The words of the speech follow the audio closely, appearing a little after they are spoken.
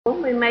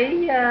40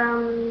 mấy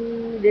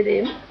địa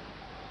điểm.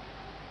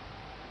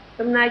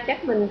 Hôm nay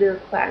chắc mình được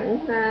khoảng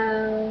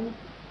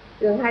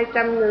gần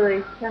 200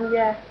 người tham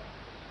gia.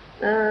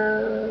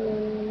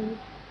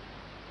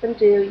 Thanh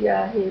Triều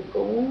và Hiệp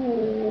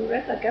cũng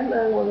rất là cảm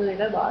ơn mọi người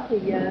đã bỏ thời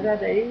giờ ra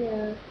để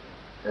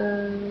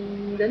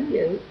đến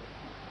dự.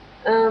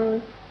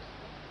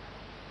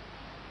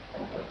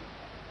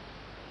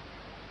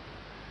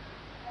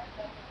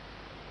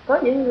 Có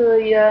những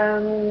người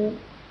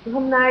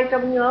hôm nay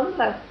trong nhóm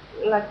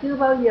là chưa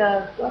bao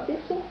giờ có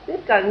tiếp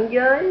cận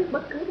với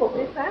bất cứ một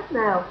cái pháp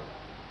nào.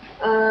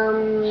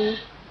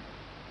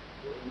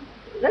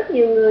 Rất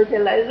nhiều người thì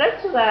lại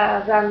rất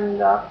là rành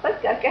rọt tất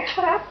cả các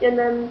pháp, cho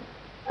nên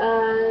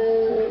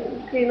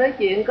khi nói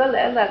chuyện có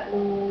lẽ là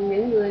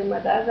những người mà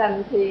đã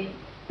rành thì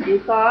chịu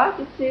khó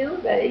chút xíu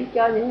để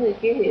cho những người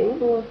kia hiểu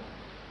luôn.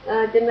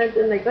 Cho nên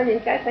trên này có những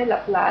cái phải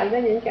lặp lại, có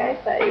những cái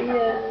phải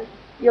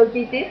vô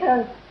chi tiết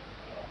hơn.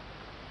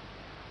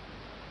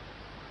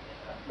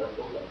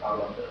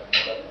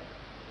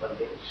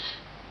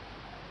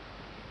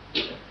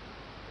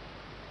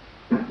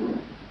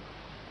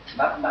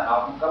 Bạn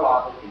không có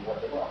lo tôi chuyện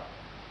đúng không?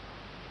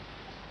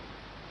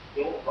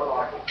 Chú có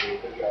lo chuyện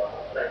bây giờ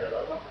ở đây là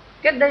lớn lắm.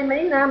 Cách đây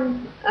mấy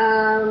năm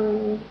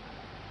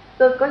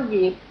tôi có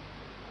dịp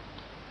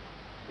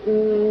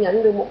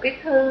nhận được một cái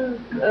thư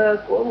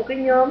của một cái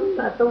nhóm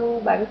mà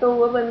bạn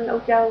tu ở bên Âu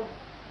Châu.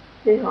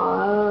 Thì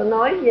họ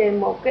nói về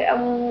một cái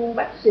ông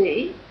bác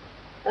sĩ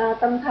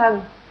tâm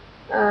thần.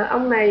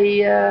 Ông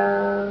này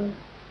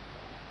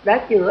đã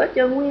chữa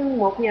cho nguyên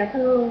một nhà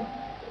thương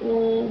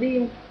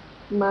điên,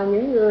 mà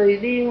những người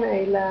điên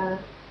này là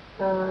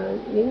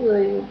những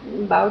người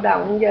bạo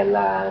động và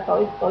là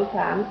tội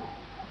phạm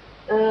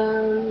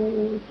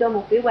cho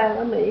một tiểu bang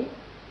ở Mỹ.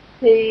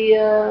 Thì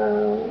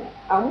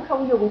ổng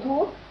không dùng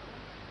thuốc,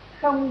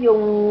 không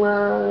dùng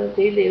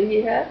trị liệu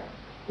gì hết,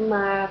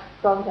 mà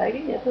toàn thể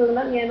cái nhà thương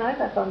đó, nghe nói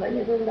là toàn thể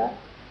nhà thương đó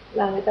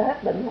là người ta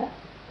hết bệnh hết,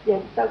 và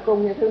sau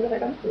cùng nhà thương nó phải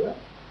đóng cửa.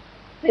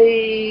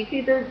 Thì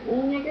khi tôi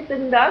nghe cái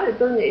tin đó thì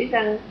tôi nghĩ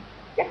rằng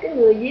chắc cái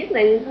người viết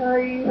này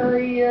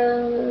hơi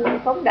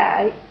phóng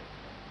đại,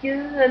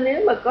 chứ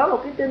nếu mà có một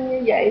cái tin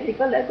như vậy thì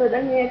có lẽ tôi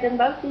đã nghe trên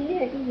báo chí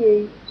hay cái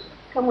gì,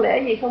 không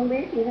lẽ gì không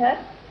biết gì hết.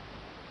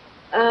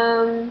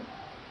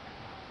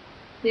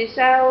 Thì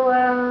sao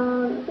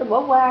tôi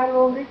bỏ qua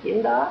luôn cái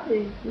chuyện đó. Thì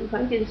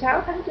khoảng chừng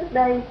 6 tháng trước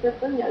đây tôi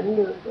có nhận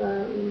được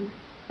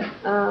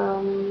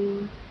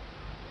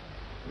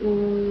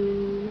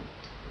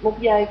một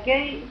vài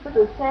cái, có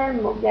được xem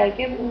một vài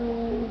cái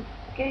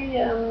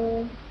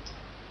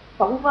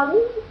phỏng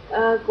vấn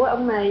của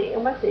ông này,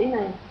 ông bác sĩ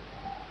này.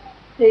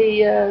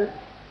 Thì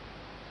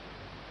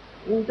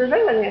tôi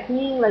rất là ngạc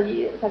nhiên là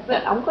vì thật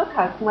ra ổng có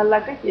thật, mà là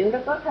cái chuyện đó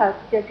có thật,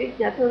 và cái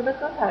nhà thương đó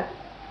có thật.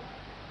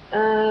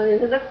 Nhà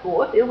thương đó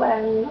của tiểu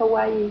bang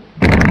Hawaii.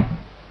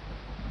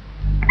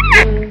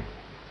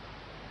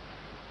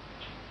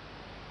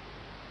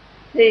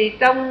 Thì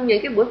trong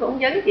những cái buổi phỏng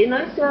vấn chỉ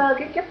nói sơ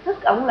cái cách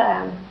thức ổng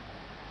làm.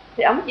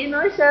 Thì ổng chỉ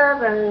nói sơ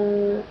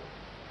rằng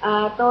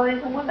tôi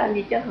không có làm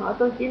gì cho họ,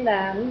 tôi chỉ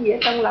làm cái gì ở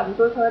trong lòng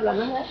tôi thôi là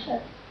nó hết thôi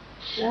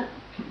đó.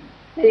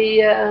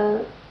 Thì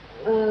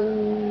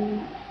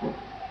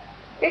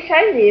cái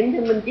khái niệm thì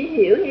mình chỉ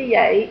hiểu như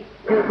vậy,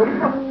 cũng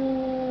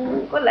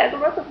không, có lẽ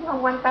tôi cũng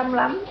không quan tâm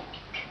lắm.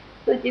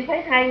 Tôi chỉ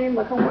thấy hay nhưng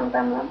mà không quan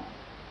tâm lắm.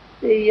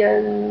 Thì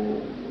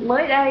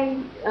mới đây,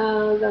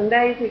 gần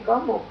đây thì có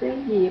một cái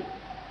dịp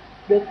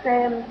được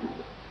xem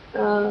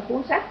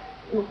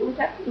một cuốn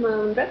sách mà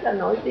rất là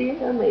nổi tiếng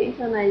ở Mỹ,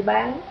 sau này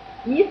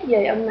viết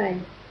về ông này,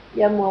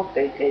 và một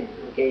cái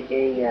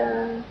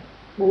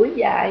buổi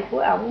dạy của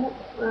ổng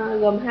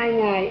gồm 2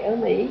 ngày ở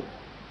Mỹ.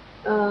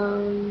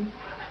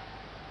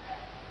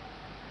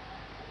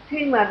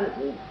 Khi mà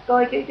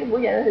coi cái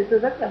buổi dạy đó thì tôi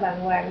rất là bàng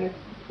hoàng,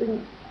 tôi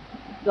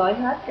gọi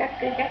hết các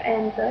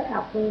em tới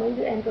học, mấy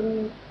đứa em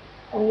trong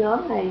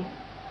nhóm này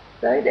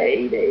tới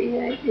để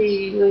ấy,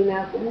 thì người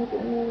nào cũng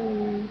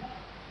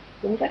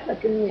rất là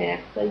kinh ngạc,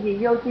 tại vì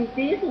vô chi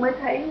tiết mới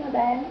thấy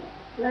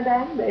nó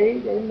đáng để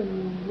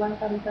mình quan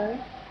tâm tới,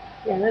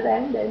 và nó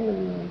đáng để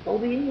mình phổ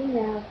biến với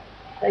nhau.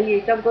 Tại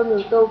vì trong con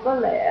đường tu có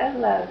lẽ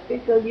là cái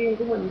cơ duyên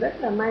của mình rất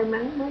là may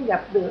mắn mới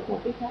gặp được một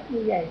cái pháp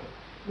như vậy,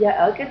 và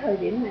ở cái thời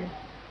điểm này.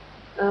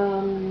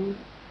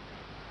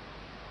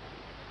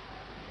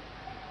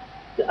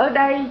 Ở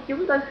đây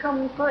chúng tôi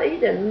không có ý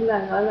định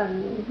là gọi là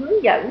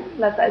hướng dẫn,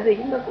 là tại vì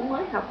chúng tôi cũng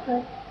mới học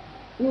thôi.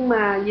 Nhưng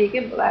mà vì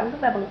cái bản tức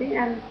là bằng tiếng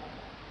Anh,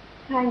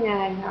 2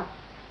 ngày học,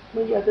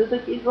 bây giờ tôi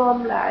chỉ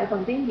gom lại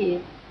bằng tiếng Việt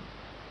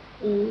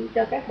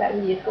cho các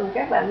bạn Việt, còn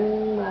các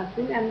bạn mà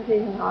tiếng Anh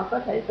thì họ có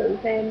thể tự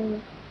xem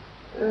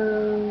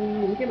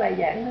những cái bài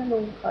giảng đó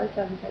luôn, khỏi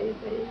cần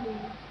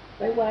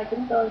phải qua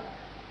chúng tôi.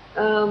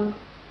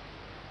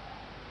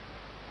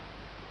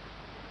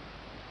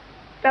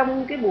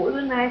 Trong cái buổi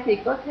bữa nay thì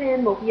có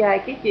thêm một vài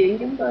cái chuyện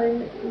chúng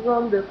tôi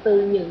gom được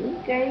từ những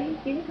cái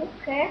kiến thức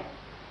khác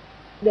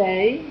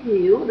để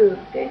hiểu được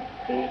cái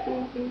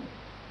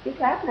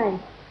pháp này.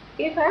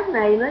 Cái pháp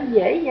này nó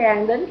dễ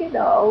dàng đến cái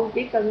độ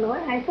chỉ cần nói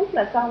 2 phút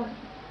là xong.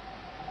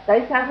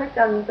 Tại sao phải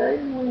cần tới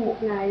nguyên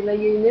một ngày là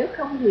vì nếu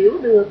không hiểu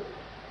được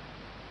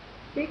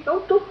cái cấu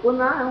trúc của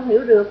nó, không hiểu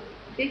được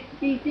cái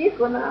chi tiết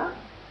của nó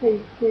thì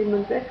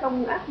mình sẽ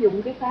không áp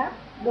dụng cái pháp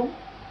đúng.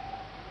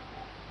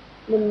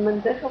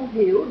 Mình sẽ không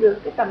hiểu được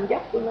cái tầm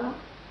dốc của nó.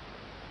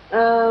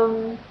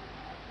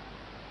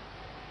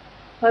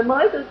 Hồi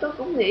mới tôi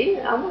cũng nghĩ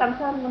ông làm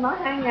sao mà nói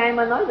 2 ngày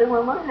mà nói được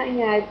mà nói 2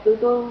 ngày tụi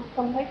tôi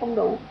không thấy không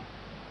đủ.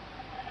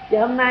 Và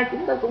hôm nay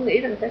chúng tôi cũng nghĩ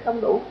rằng sẽ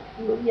không đủ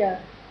giờ.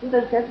 Chúng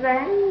tôi sẽ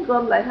ráng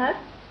gom lại hết.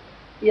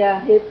 Và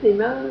Hiệp thì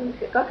nó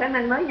có khả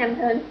năng nói nhanh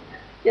hơn,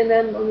 cho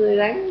nên mọi người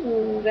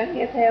ráng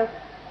nghe theo.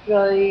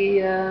 Rồi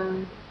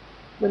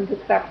mình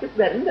thực tập chút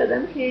đỉnh, rồi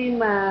đến khi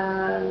mà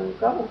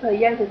có một thời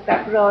gian thực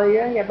tập rồi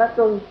vài ba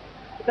tuần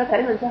có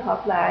thể mình sẽ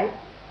họp lại,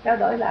 trao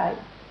đổi lại.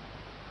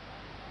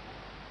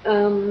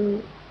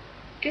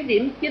 Cái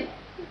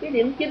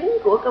điểm chính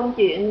của công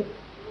chuyện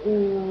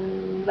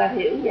là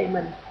hiểu về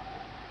mình.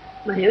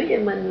 Mà hiểu về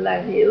mình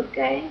là hiểu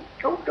cái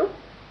cấu trúc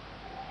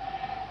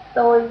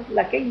tôi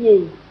là cái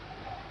gì.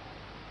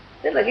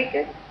 Tức là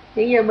cái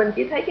hiện giờ mình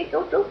chỉ thấy cái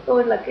cấu trúc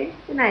tôi là cái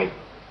này,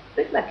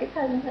 tức là cái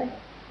thân thôi.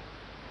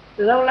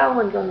 Rồi lâu lâu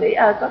mình còn nghĩ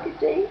có cái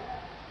trí,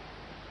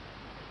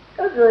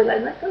 có người lại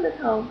nói có linh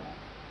hồn,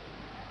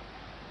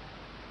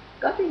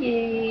 có cái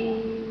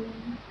gì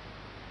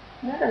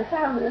nó đằng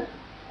sau nữa.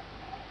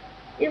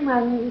 Nhưng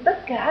mà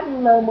tất cả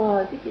đều lờ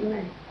mờ cái chuyện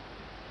này.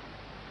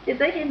 Cho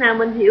tới khi nào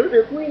mình hiểu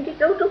được nguyên cái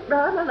cấu trúc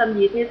đó nó làm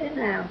việc như thế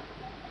nào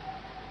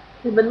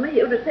thì mình mới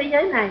hiểu được thế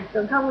giới này.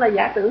 Còn không là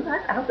giả tưởng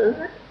hết, ảo tưởng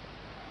hết.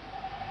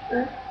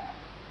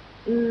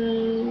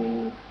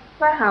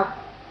 Khoa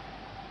học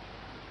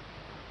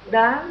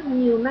đã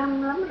nhiều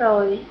năm lắm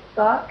rồi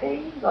có cái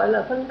gọi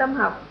là phân tâm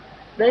học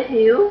để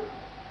hiểu,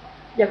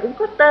 và cũng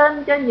có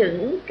tên cho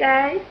những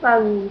cái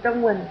phần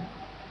trong mình,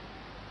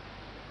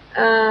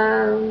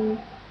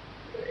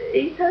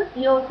 ý thức,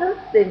 vô thức,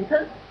 tiềm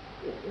thức,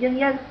 vân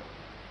vân.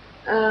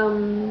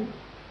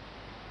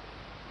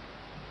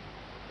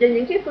 Và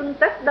những cái phân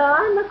tích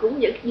đó nó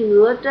cũng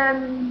dựa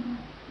trên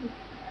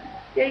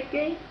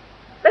cái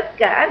tất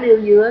cả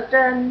đều dựa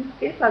trên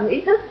cái phần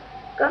ý thức.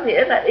 Có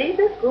nghĩa là ý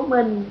thức của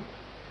mình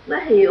nó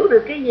hiểu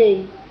được cái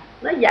gì,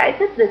 nó giải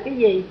thích được cái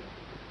gì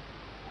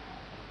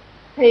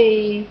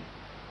thì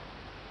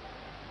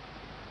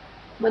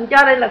mình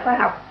cho đây là khoa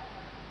học.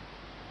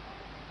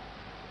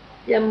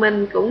 Và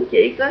mình cũng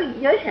chỉ có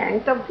giới hạn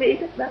trong cái ý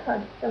thức đó thôi.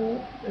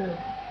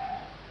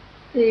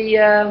 Thì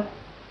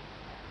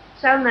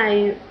sau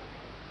này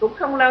cũng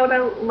không lâu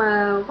đâu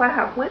mà khoa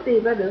học mới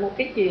tìm ra được một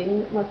cái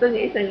chuyện mà tôi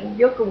nghĩ rằng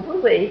vô cùng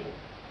thú vị,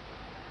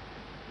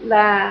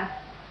 là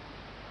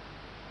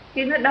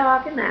khi nó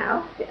đo cái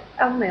não,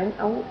 ông này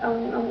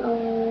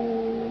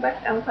ông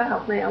bác ông khoa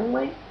học này, ông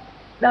mới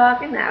đo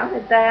cái não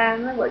người ta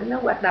nó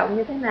hoạt động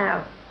như thế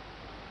nào.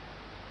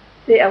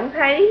 Thì ông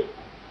thấy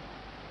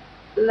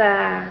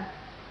là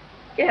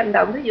cái hành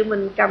động, ví dụ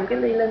mình cầm cái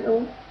ly lên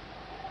uống,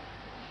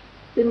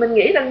 thì mình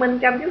nghĩ rằng mình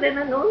cầm cái ly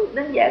lên uống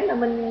đơn giản là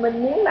mình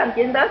muốn làm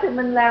chuyện đó thì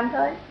mình làm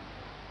thôi.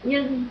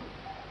 Nhưng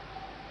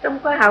trong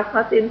khoa học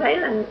họ tìm thấy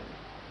rằng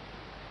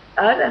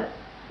ở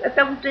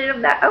trong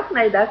đạo óc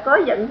này đã có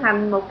vận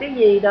hành một cái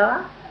gì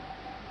đó,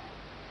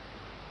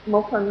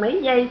 một phần mấy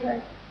giây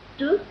thôi,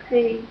 trước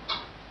khi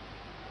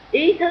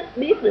ý thức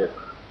biết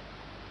được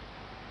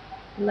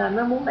là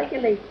nó muốn lấy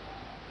cái ly.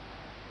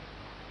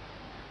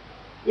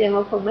 Và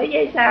một phần mấy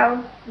giây sau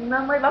nó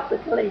mới bóc được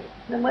cái ly,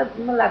 nó mới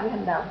làm cái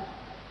hành động.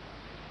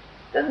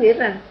 Có nghĩa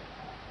là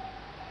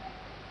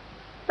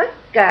tất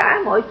cả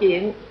mọi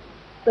chuyện,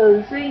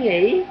 từ suy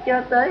nghĩ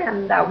cho tới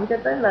hành động, cho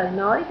tới lời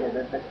nói, cho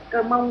tới tất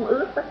cả mong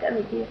ước, tất cả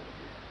này kia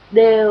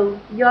đều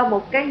do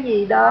một cái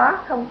gì đó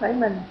không phải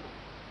mình,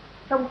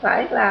 không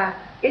phải là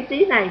cái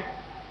trí này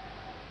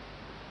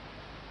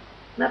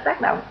nó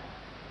tác động.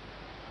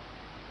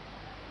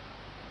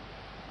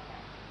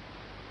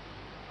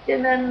 Cho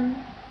nên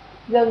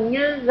gần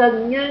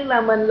như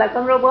là mình là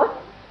con robot.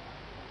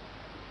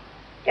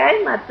 Cái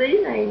mà trí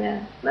này nè,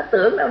 nó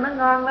tưởng đâu nó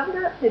ngon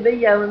lắm đó, thì bây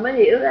giờ mình mới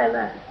hiểu ra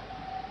là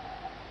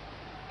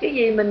cái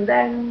gì mình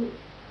đang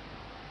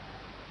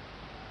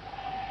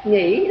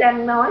nghĩ,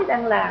 đang nói,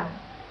 đang làm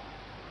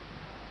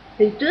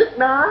thì trước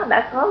đó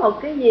đã có một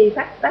cái gì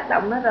tác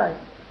động nó rồi.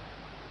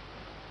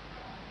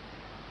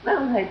 Nó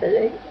không hề tự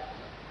ý.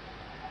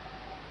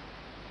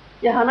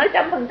 Và họ nói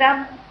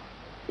 100%,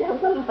 chứ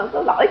không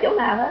có lỗi chỗ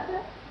nào hết á.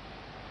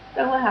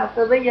 Trong khoa học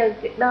từ bây giờ,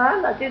 đó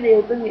là cái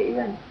điều tôi nghĩ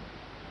rằng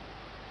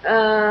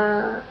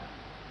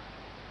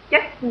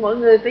chắc mọi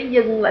người phải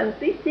dừng lại một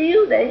tí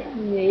xíu để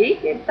nghĩ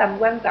cái tầm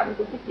quan trọng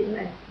của cái chuyện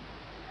này.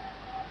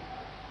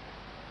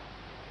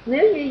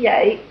 Nếu như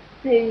vậy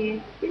thì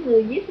cái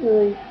người giết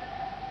người,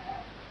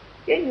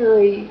 cái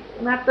người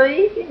ma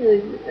túy, cái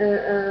người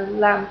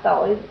làm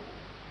tội,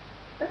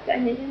 tất cả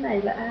những cái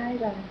này là ai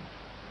làm?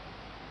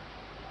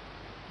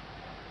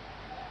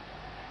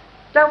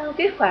 Trong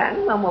cái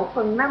khoảng mà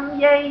 1/5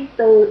 giây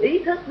từ ý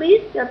thức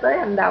biết cho tới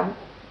hành động,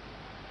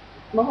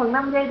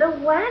 1/5 giây đó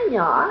quá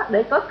nhỏ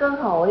để có cơ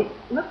hội,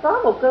 nó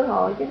có một cơ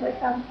hội chứ không phải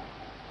không,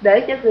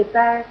 để cho người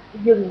ta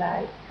dừng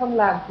lại, không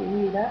làm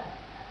chuyện gì đó.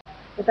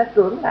 người ta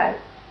cưỡng lại,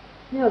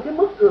 nhưng mà cái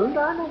mức cưỡng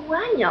đó nó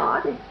quá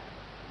nhỏ đi,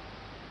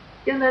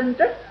 cho nên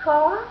rất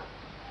khó.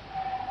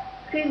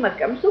 Khi mà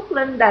cảm xúc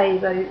lên đầy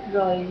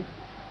rồi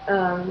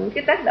những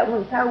cái tác động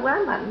đằng sau quá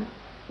mạnh,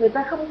 người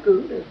ta không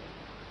cưỡng được.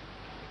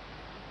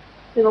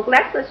 Thì một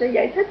lát tôi sẽ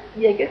giải thích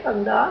về cái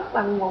phần đó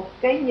bằng một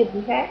cái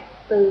nhìn khác,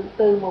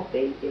 từ một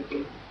cái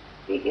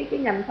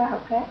ngành khoa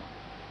học khác.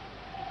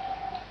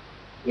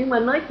 Nhưng mà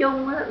nói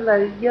chung là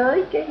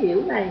với cái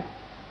hiểu này,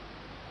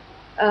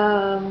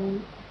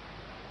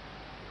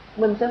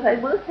 mình sẽ phải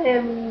bước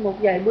thêm một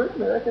vài bước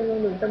nữa trên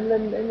con đường tâm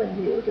linh để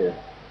mình hiểu được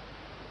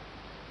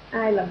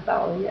ai làm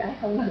tội và ai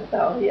không làm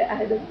tội, và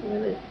ai đúng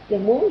và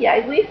muốn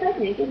giải quyết hết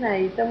những cái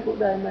này trong cuộc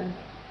đời mình.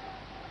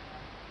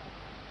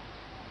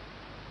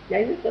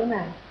 Giải quyết chỗ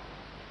nào?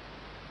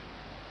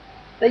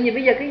 Tại vì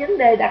bây giờ cái vấn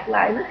đề đặt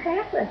lại nó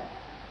khác rồi.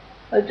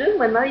 Hồi trước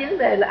mình nói vấn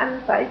đề là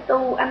anh phải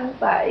tu, anh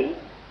phải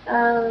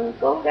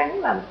cố gắng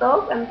làm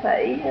tốt, anh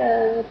phải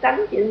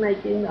tránh chuyện này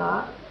chuyện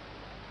nọ,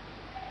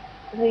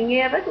 thì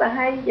nghe rất là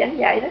hay, giảng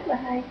dạy rất là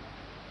hay,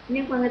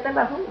 nhưng mà người ta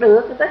làm không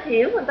được. Người ta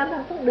hiểu mà người ta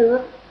làm không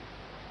được.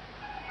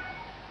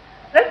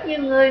 Rất nhiều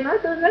người nói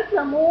tôi rất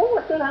là muốn,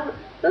 mà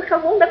tôi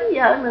không muốn đánh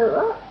vợ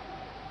nữa,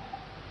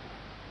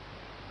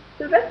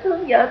 tôi rất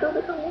thương vợ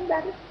tôi không muốn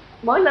đánh.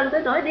 Mỗi lần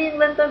tôi nổi điên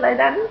lên tôi lại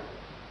đánh,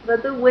 rồi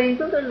tôi quỳ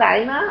xuống tôi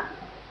lại nó,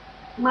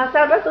 mà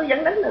sau đó tôi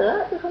vẫn đánh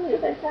nữa. Tôi không hiểu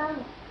tại sao.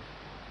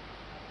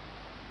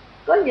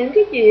 Có những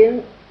cái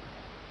chuyện,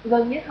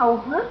 gần như hầu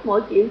hết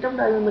mọi chuyện trong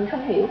đời mình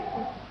không hiểu,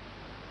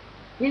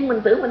 nhưng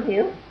mình tưởng mình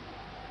hiểu.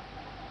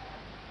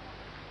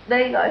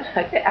 Đây gọi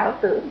là cái ảo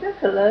tưởng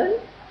rất là lớn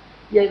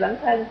về bản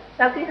thân.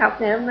 Sau khi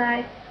học ngày hôm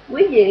nay,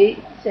 quý vị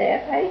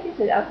sẽ thấy cái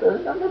sự ảo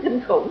tưởng đó nó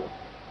kinh khủng.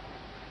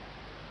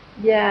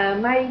 Và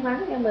may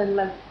mắn cho mình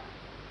là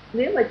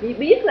nếu mà chỉ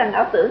biết rằng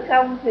ảo tưởng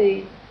không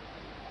thì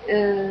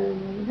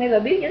hay là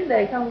biết vấn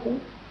đề không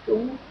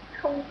cũng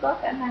không có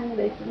khả năng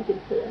để chỉnh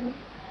sửa.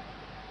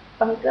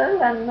 Bằng cớ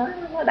là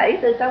nó đẩy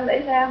từ trong đẩy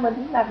ra, mình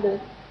không làm được,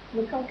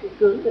 mình không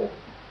cưỡng được.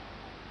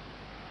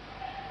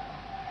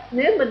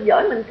 Nếu mình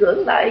giỏi mình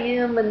cưỡng lại,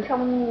 mình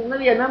không, nó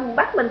bây giờ nó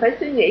bắt mình phải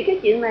suy nghĩ cái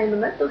chuyện này,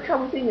 mình nói tôi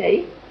không suy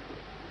nghĩ,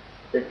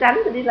 tôi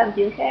tránh, tôi đi làm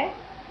chuyện khác.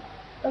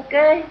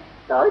 Ok,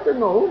 tối tôi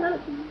ngủ, nó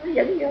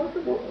dẫn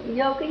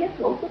vô cái giấc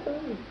ngủ của tôi,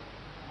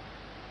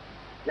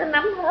 nó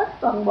nắm hết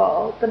toàn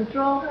bộ,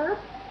 control hết,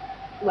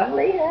 quản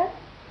lý hết.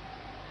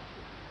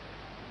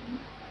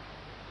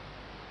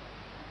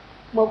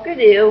 Một cái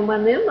điều mà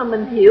nếu mà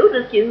mình hiểu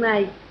được chuyện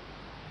này,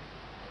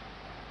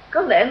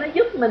 có lẽ nó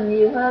giúp mình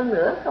nhiều hơn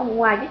nữa. Không,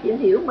 ngoài cái chuyện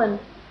hiểu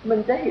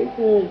mình sẽ hiểu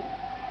người.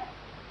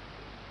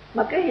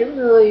 Mà cái hiểu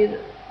người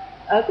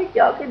ở cái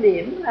chỗ, cái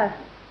điểm là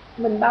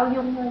mình bao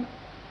dung hơn.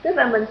 Tức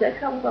là mình sẽ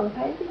không còn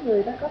thấy cái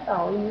người đó có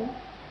tội nữa,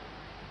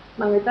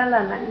 mà người ta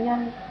là nạn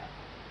nhân,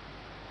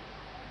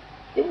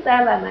 chúng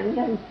ta là nạn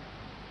nhân,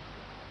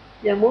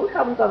 và muốn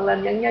không còn là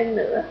nạn nhân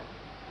nữa.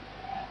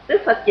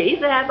 Đức Phật chỉ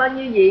ra bao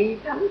nhiêu vị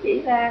thấm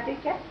chỉ ra cái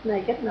cách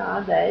này cách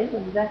nọ để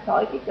mình ra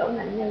khỏi cái chỗ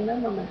nạn nhân đó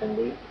mà mình không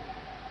biết.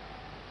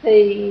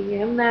 Thì ngày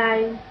hôm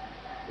nay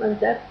mình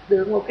sẽ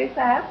được một cái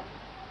pháp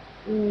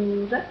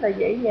rất là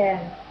dễ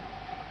dàng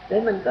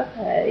để mình có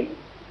thể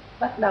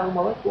bắt đầu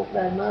một cái cuộc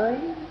đời mới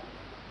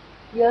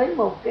với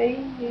một cái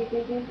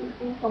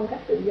phong cách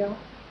tự do.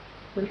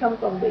 Mình không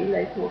còn bị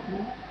lệ thuộc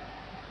nữa.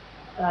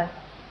 Rồi,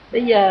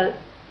 bây giờ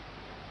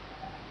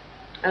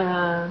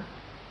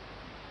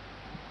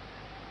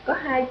có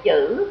hai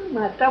chữ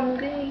mà trong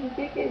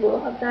cái bữa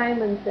hôm nay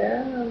mình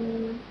sẽ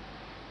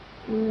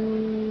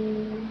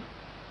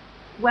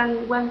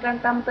quan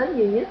tâm tới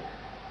nhiều nhất.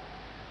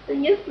 Thứ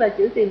nhất là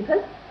chữ tiềm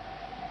thức.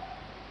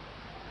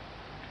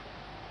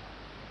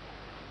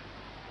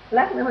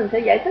 Lát nữa mình sẽ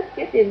giải thích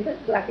cái tiềm thức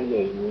là cái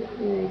gì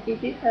chi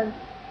tiết hơn.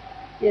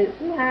 Và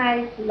thứ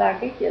hai là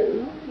cái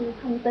chữ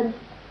thông tin.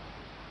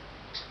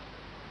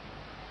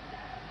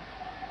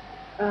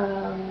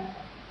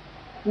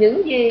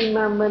 Những gì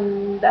mà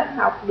mình đã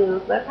học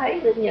được, đã thấy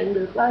được, nhận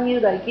được bao nhiêu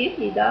đời kiếp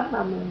gì đó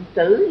mà mình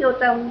trữ vô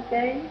trong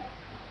cái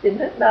tiềm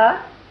thức đó,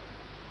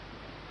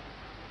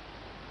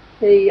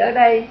 thì ở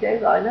đây sẽ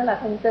gọi nó là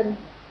thông tin.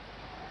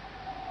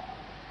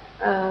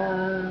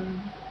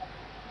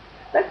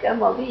 Tất cả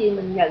mọi cái gì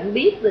mình nhận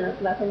biết được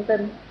là thông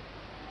tin.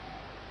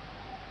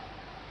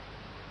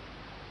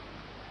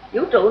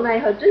 Vũ trụ này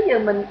hồi trước giờ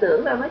mình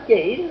tưởng là nó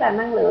chỉ là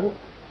năng lượng.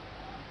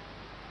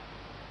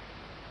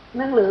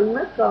 Năng lượng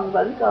nó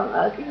vẫn còn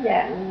ở cái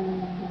dạng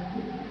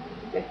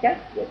vật chất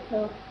vậy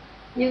thôi.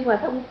 Nhưng mà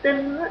thông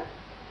tin á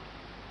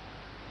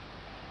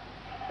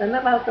là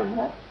nó bao trùm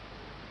hết.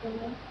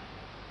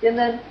 Cho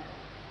nên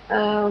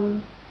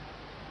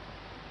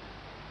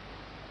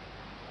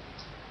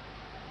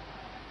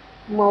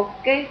một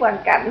cái hoàn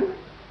cảnh,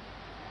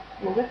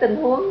 một cái tình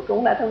huống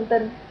cũng là thông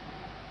tin.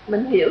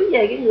 Mình hiểu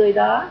về cái người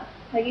đó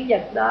hay cái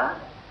vật đó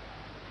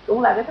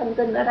cũng là cái thông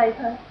tin ở đây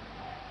thôi.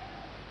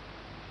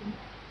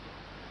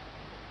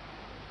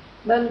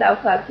 Bên đạo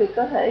Phật thì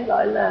có thể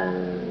gọi là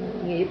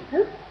nghiệp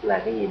thức,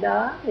 là cái gì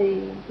đó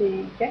thì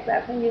các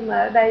đạo khác, nhưng mà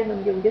ở đây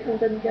mình dùng cái thông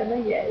tin cho nó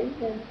dễ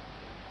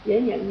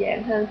nhận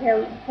dạng hơn,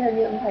 theo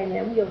như ông thầy này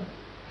ông dùng.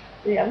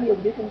 thì ổng dùng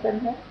chữ thông tin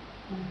hết.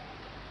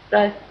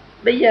 Rồi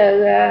bây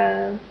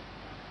giờ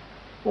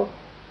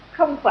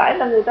không phải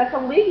là người ta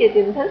không biết về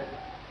tiềm thức,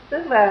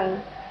 tức là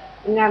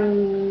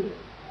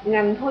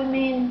ngành thôi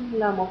miên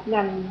là một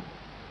ngành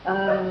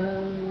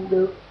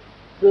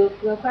được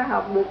khoa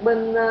học, được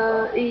bên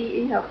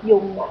y học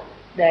dùng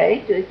để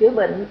chữa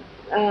bệnh,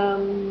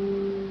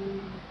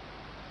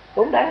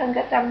 cũng đã hơn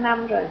cả 100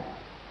 năm rồi.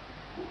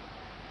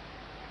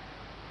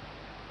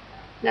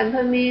 Ngành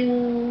thôi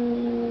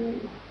miên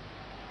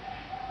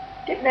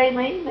cách đây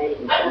mấy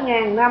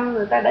ngàn năm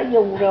người ta đã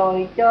dùng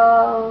rồi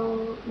cho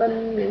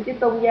bên những cái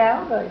tôn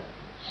giáo rồi.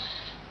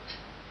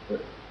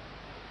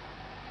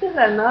 Tức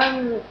là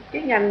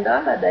cái ngành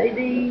đó là để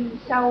đi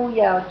sâu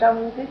vào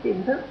trong cái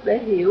tiềm thức, để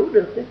hiểu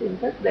được cái tiềm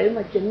thức, để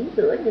mà chỉnh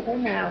sửa như thế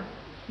nào,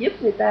 giúp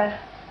người ta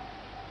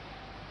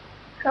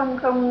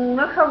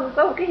nó không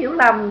có một cái hiểu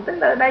lầm. Tức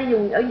là ở đây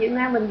ở Việt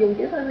Nam mình dùng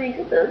chữ thôi miên,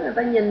 cứ tưởng người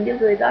ta nhìn vô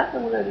người đó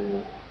xong rồi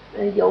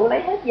dụ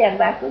lấy hết vàng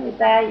bạc của người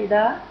ta gì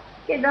đó.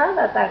 Cái đó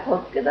là tà thuật,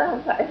 cái đó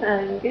không phải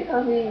là cái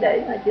thôi miên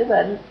để mà chữa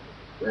bệnh.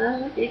 Nó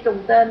chỉ trùng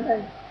tên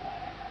thôi.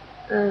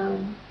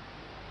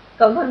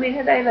 Còn thôi miên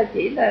ở đây là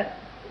chỉ là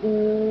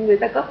người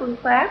ta có phương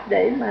pháp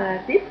để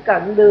mà tiếp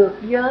cận được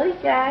với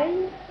cái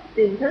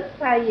tiềm thức,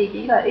 thay vì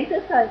chỉ là ý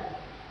thức thôi.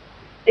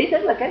 Ý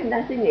thức là cái mình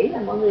đang suy nghĩ, là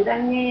mọi người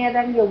đang nghe,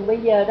 đang dùng bây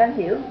giờ, đang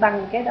hiểu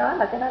bằng cái đó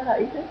là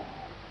ý thức.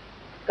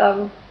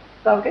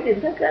 Còn cái tiềm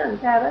thức đó làm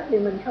sao đó thì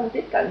mình không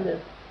tiếp cận được.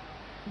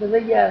 Rồi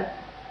bây giờ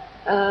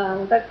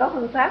người ta có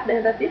phương pháp để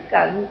người ta tiếp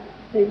cận,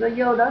 thì nó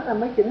vô đó là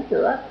mới chỉnh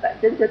sửa.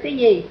 Chỉnh sửa cái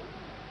gì?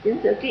 Chỉnh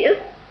sửa ký ức.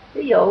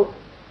 Ví dụ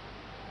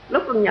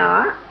lúc còn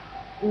nhỏ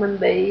mình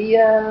bị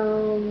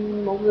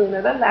một người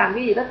nào đó làm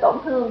cái gì đó tổn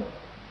thương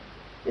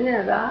cái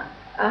nào đó,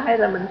 hay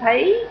là mình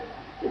thấy,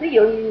 ví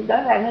dụ rõ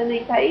ràng hơn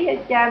đi, thấy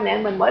cha mẹ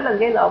mình mỗi lần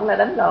gây lộn là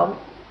đánh lộn,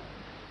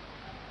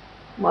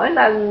 mỗi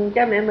lần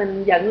cha mẹ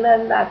mình giận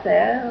lên là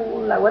sẽ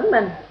là quánh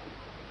mình,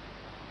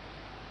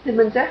 thì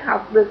mình sẽ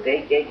học được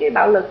cái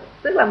bạo lực.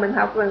 Tức là mình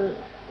học rằng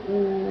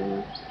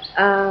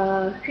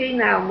khi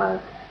nào mà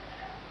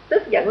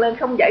tức giận lên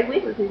không giải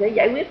quyết được thì sẽ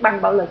giải quyết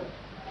bằng bạo lực.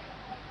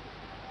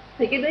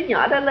 Thì cái đứa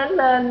nhỏ đó lớn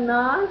lên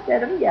nó sẽ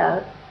đánh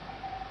vợ,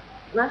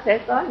 nó sẽ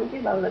có những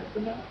cái bạo lực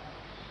của nó.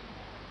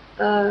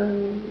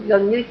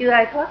 Gần như chưa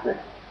ai thoát được.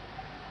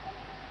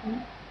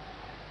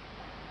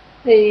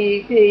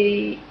 Thì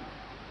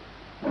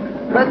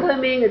bên thôi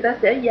miên người ta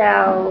sẽ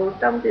vào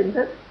trong tiềm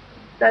thức,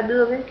 ta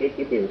đưa cái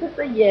tiềm thức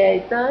đó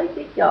về tới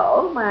cái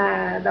chỗ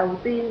mà đầu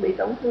tiên bị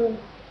tổn thương,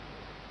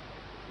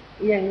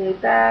 và người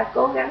ta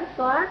cố gắng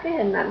xóa cái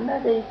hình ảnh đó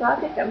đi, xóa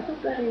cái cảm xúc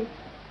đó đi,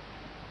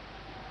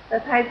 ta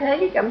thay thế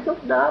cái cảm xúc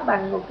đó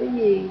bằng một cái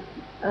gì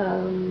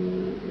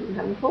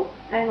hạnh phúc,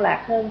 an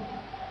lạc hơn.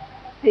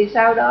 Thì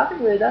sau đó cái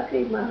người đó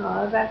khi mà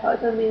họ ra khỏi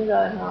thôi miên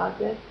rồi, họ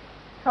sẽ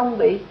không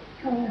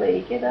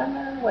bị cái đó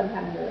nó hoành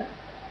hành nữa.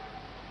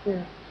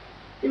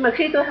 Nhưng mà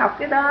khi tôi học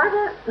cái đó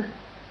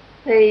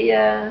thì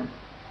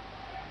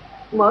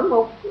mỗi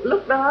một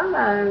lúc đó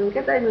là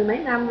cái đây 10 mấy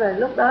năm rồi,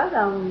 lúc đó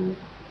là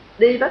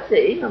đi bác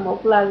sĩ mà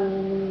một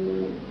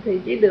lần thì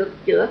chỉ được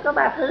chữa có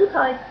 3 thứ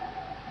thôi,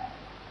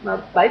 mà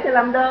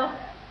 75 đô.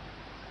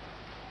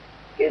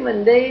 Cái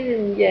mình đi thì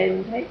mình về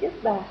mình thấy chết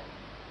bà,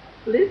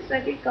 list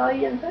ra cái coi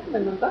danh sách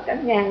mình có cả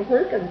ngàn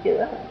thứ cần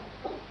chữa.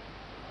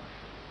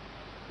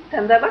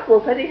 Thành ra bắt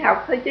buộc phải đi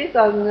học thôi, chứ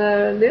còn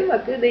nếu mà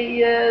cứ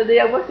đi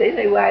ông bác sĩ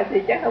này hoài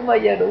thì chắc không bao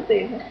giờ đủ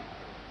tiền hết.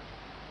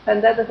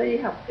 Thành ra tôi phải đi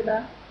học cái đó.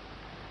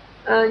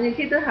 Nhưng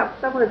khi tôi học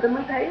xong rồi tôi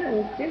mới thấy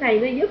rằng cái này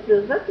nó giúp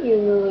được rất nhiều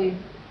người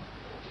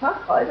thoát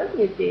khỏi rất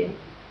nhiều chuyện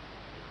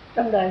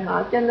trong đời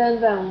họ, cho nên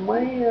rằng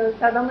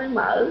sau đó mới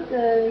mở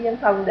văn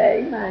phòng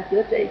để mà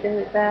chữa trị cho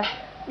người ta.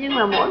 Nhưng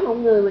mà mỗi một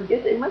người mình chữa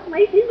trị mất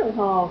mấy tiếng đồng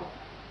hồ,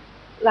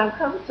 làm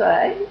không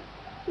xuể.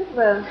 Tức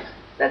là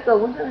ta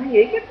cùng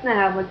nghĩ cách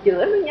nào mà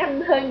chữa nó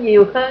nhanh hơn,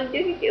 nhiều hơn, chứ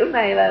cái kiểu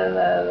này là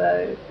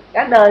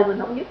cả đời mình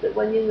không giúp được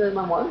bao nhiêu người,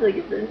 mà mỗi người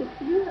giúp được chút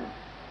xíu.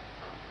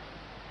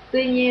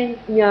 Tuy nhiên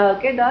nhờ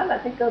cái đó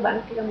là cái căn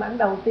bản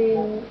đầu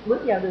tiên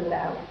bước vào đường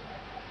đạo,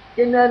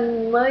 cho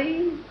nên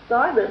mới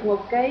có được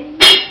một cái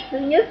thứ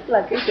nhất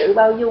là cái sự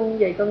bao dung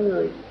về con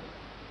người,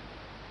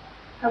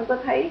 không có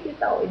thấy cái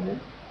tội nữa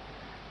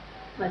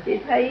mà chỉ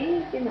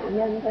thấy cái nạn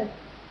nhân thôi.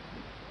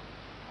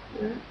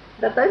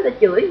 Ta tới ta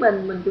chửi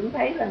mình cũng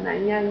thấy là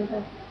nạn nhân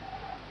thôi.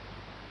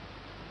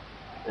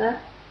 Đó.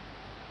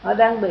 Họ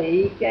đang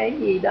bị cái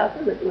gì đó,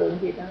 cái lực lượng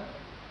gì đó,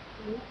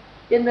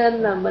 cho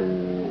nên là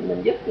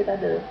mình giúp người ta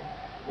được.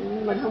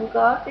 Mình không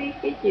có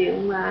cái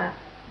chuyện mà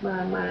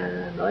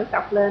nổi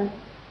cọc lên.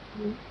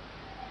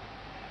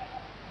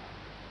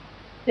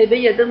 Thì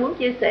bây giờ tôi muốn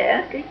chia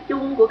sẻ cái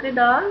chung của cái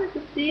đó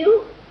chút xíu.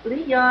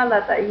 Lý do là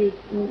tại vì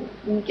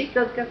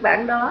các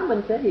bạn đó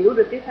mình sẽ hiểu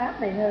được cái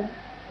pháp này hơn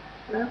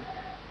đó.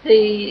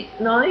 Thì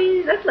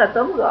nói rất là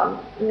tóm gọn,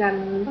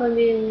 ngành thôi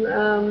miên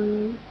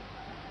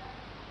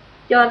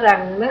cho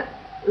rằng đó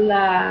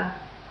là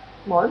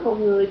mỗi một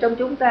người trong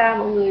chúng ta,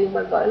 một người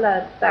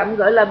mà tạm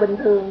gọi là bình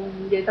thường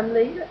về tâm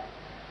lý đó,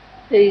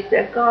 thì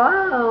sẽ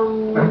có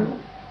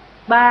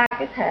 3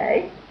 cái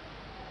thể.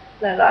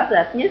 là rõ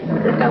rệt nhất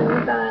ở trong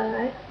người ta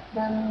ấy,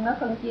 nên nó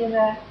phân chia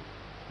ra.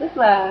 Tức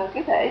là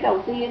cái thể đầu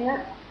tiên á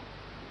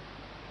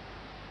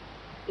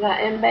là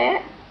em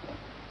bé.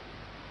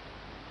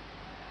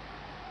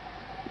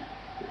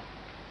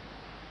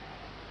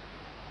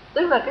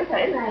 Tức là cái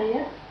thể này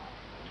á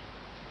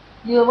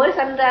vừa mới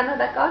sanh ra nó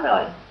đã có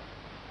rồi.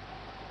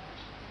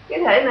 Cái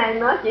thể này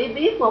nó chỉ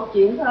biết một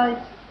chuyện thôi,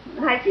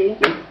 hai chuyện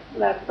chứ,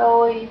 là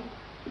tôi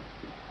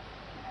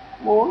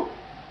muốn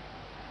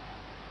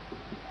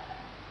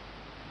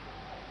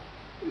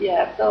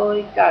và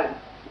tôi cần.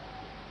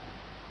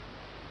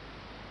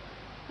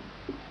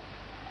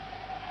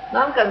 Nó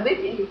không cần biết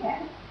chuyện gì khác.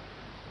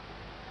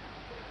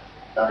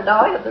 Tôi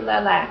đói là tôi la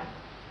làng,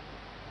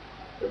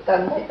 tôi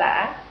cần phải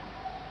tả.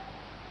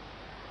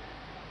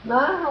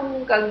 Nó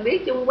không cần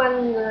biết chung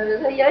quanh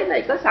thế giới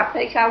này có sập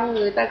hay không,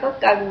 người ta có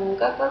cần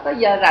có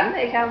giờ rảnh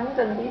hay không, không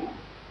cần biết.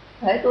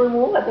 Thể tôi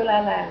muốn là tôi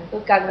la làng,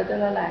 tôi cần là tôi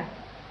la làng.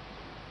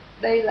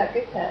 Đây là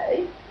cái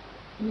thể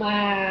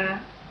mà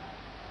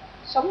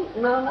sống,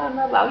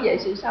 nó bảo vệ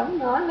sự sống,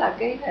 nó là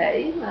cái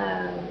thể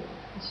mà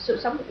sự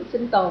sống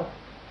sinh tồn.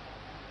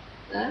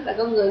 Đó là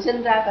con người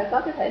sinh ra phải có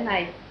cái thể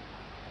này.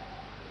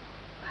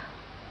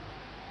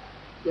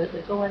 Dựa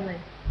từ cô anh này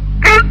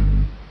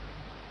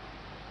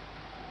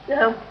được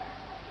không?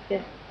 Okay.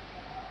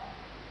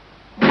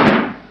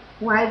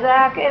 Ngoài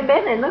ra cái em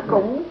bé này nó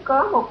cũng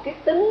có một cái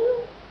tính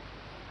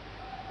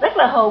rất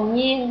là hồn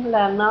nhiên,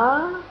 là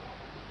nó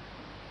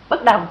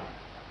bất đồng,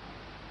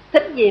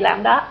 thích gì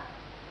làm đó,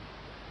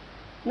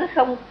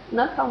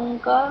 nó không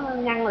có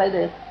ngăn lại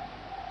được,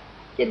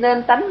 cho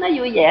nên tánh nó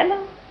vui vẻ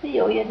lắm. Ví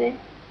dụ vậy đi,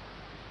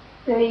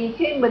 thì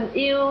khi mình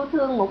yêu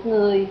thương một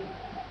người,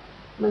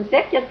 mình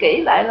xét cho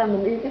kỹ lại là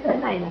mình yêu cái thể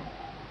này nè.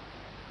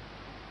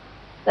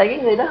 Tại cái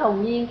người đó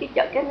hồn nhiên,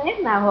 cái nét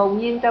nào hồn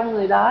nhiên trong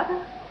người đó, đó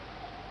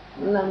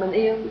là mình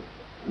yêu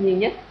nhiều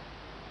nhất.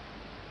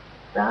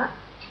 Đó.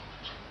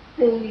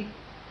 Thì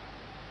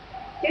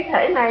cái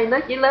thể này nó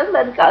chỉ lớn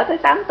lên cỡ tới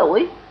 8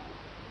 tuổi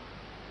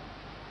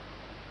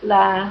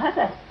là hết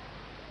rồi.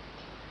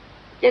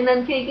 Cho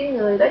nên khi cái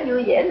người đó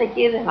vui vẻ này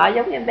kia thì họ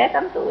giống em bé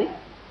 8 tuổi.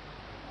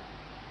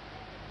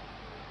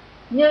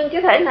 Nhưng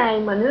cái thể này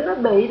mà nếu nó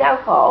bị đau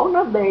khổ,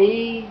 nó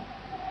bị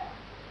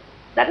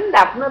đánh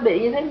đập, nó bị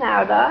như thế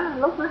nào đó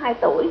lúc nó 2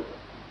 tuổi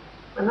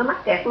mà nó mắc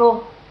kẹt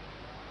luôn,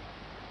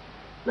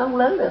 nó không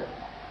lớn được,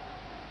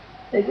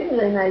 thì cái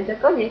người này sẽ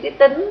có những cái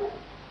tính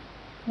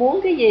muốn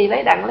cái gì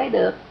lấy đặng lấy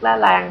được, la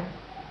làng,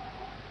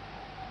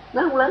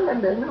 nó không lớn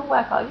lên được, nó không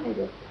qua khỏi cái này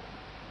được.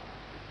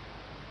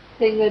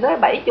 Thì người đó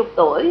 70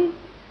 tuổi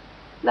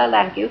la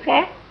làng kiểu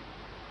khác,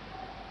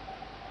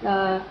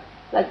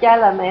 là cha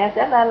là mẹ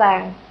sẽ la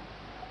làng,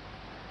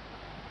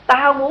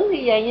 tao muốn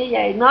như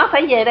vậy, nó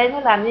phải về đây nó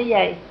làm như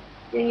vậy.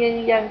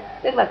 Nhưng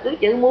tức là cứ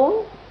chữ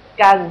muốn,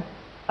 cần,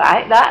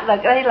 phải. Đó là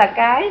đây là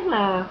cái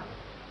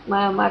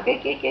mà cái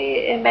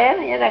em bé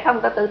nó ra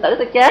không, ta tự tử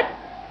ta chết.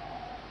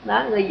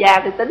 Đó, người già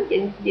thì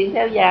tính chuyện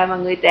theo già, mà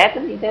người trẻ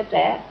tính chuyện theo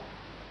trẻ.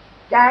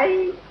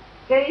 Cái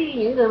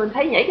những người mình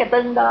thấy nhảy cà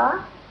tưng đó,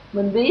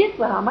 mình biết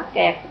là họ mắc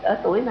kẹt ở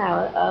tuổi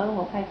nào, ở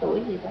 1-2 tuổi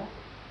gì đó.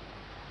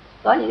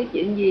 Có những cái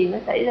chuyện gì nó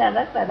xảy ra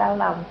rất là đau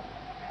lòng.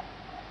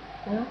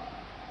 Đó.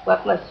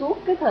 Hoặc là suốt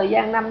cái thời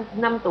gian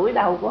 5 tuổi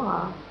đầu của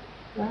họ.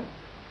 Đó.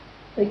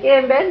 Thì cái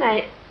em bé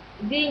này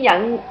ghi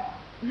nhận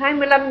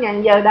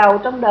 25.000 giờ đầu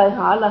trong đời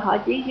họ là họ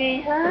chỉ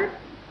ghi hết.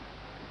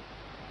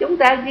 Chúng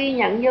ta ghi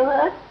nhận vô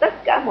hết tất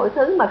cả mọi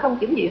thứ mà không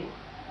kiểm duyệt.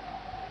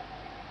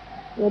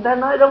 Người ta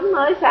nói đúng,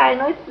 nói sai,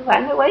 nói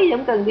phải, nói quấy gì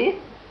không cần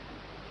biết,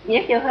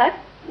 nhét vô hết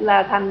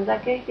là thành ra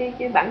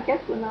cái bản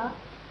chất của nó.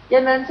 Cho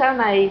nên sau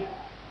này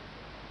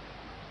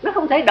nó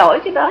không thể đổi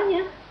cái đó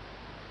nhé.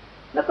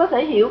 Nó có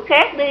thể hiểu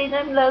khác đi,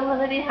 nó lên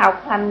nó đi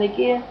học hành này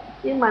kia,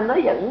 nhưng mà nó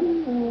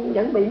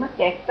vẫn bị mắc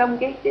kẹt trong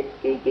cái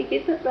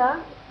kiến thức đó.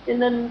 Cho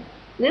nên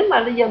nếu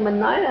mà bây giờ mình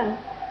nói rằng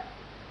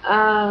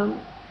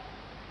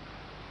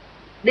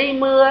đi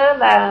mưa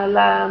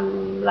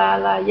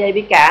là về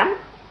bị cảm,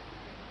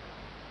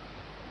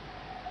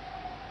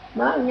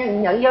 nó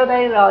nhận vô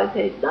đây rồi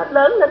thì nó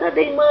lớn lên nó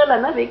đi mưa là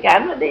nó bị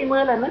cảm, nó đi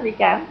mưa là nó bị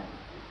cảm.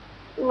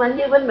 Nhưng mà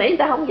như bên Mỹ người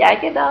ta không dạy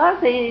cái đó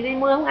thì đi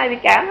mưa không ai bị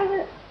cảm hết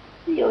á.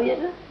 Ví dụ vậy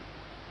đó.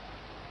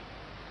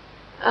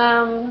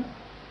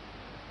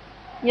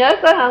 Nhớ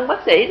có hơn bác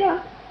sĩ đó,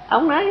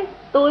 ông nói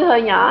tôi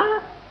hồi nhỏ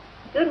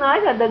cứ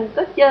nói là đừng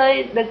có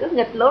chơi, đừng có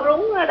nghịch lỗ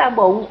rúng, nó đau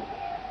bụng.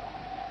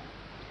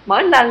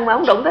 Mỗi lần mà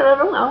ông đụng tới lỗ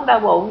rúng ông đau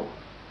bụng.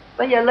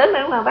 Bây giờ lớn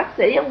lên ông là bác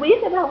sĩ, ông biết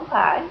cái đó không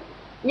phải,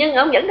 nhưng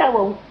ông vẫn đau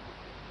bụng.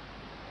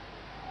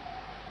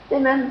 Cho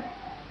nên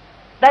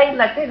đây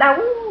là cái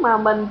đống mà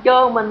mình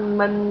cho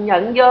mình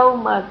nhận vô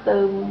mà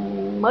từ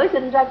mới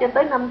sinh ra cho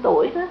tới 5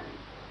 tuổi đó,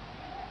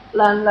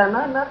 là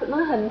nó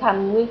hình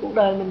thành nguyên cuộc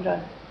đời mình rồi.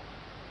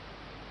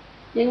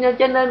 Nhưng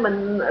cho nên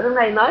mình ở trong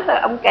này nói là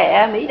ông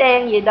kẹ Mỹ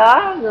đen gì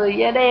đó, người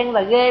da đen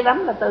là ghê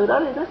lắm, là từ đó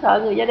thì nó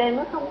sợ người da đen,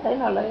 nó không thể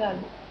nào lại gần.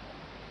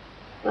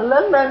 Nó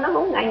lớn lên nó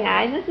cũng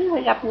ngại, nó cứ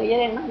hay gặp người da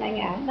đen nó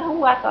ngại, nó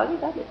không qua khỏi cái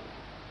đó được.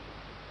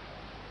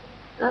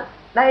 Đó.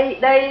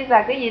 đây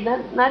là cái gì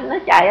nó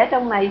chạy ở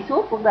trong này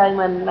suốt cuộc đời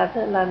mình,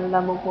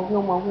 là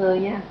một người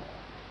nha.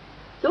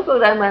 Suốt cuộc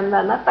đời mình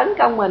là nó tấn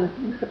công mình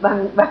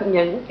bằng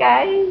những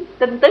cái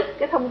tin tức,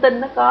 cái thông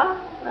tin nó có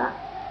đó.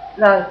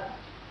 Rồi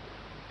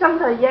trong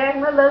thời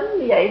gian nó lớn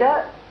như vậy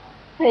đó,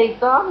 thì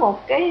có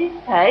một cái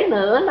thể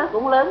nữa nó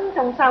cũng lớn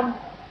song song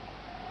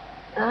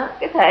đó.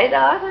 Cái thể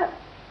đó,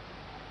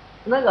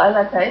 nó gọi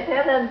là thể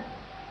thế linh,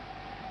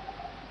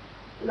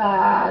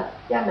 là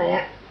cha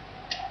mẹ.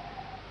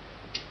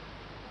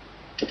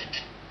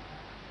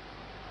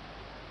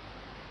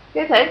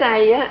 Cái thể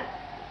này á,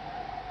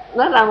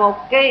 nó là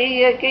một cái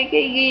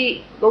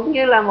ghi, cũng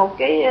như là một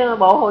cái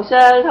bộ hồ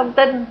sơ thông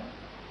tin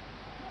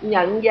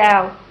nhận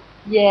vào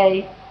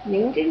về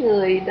những cái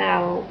người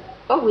nào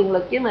có quyền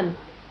lực với mình,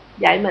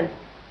 dạy mình,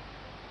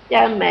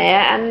 cha mẹ,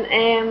 anh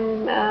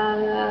em,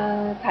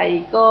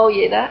 thầy cô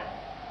gì đó.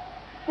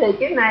 Thì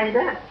cái này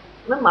đó,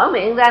 nó mở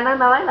miệng ra nó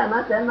nói là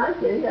nó sẽ nói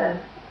chữ là: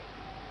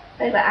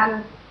 đây là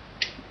anh,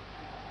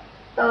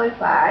 tôi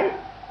phải,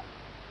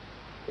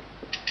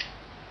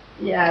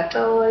 và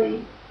tôi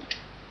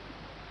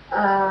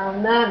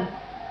nên.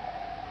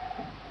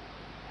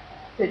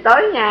 Thì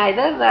tối ngày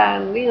đó là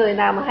cái người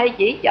nào mà hay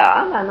chỉ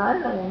trỏ mà nói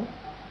rằng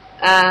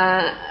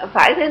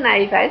phải thế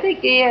này, phải thế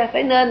kia,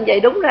 phải nên vậy,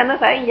 đúng ra nó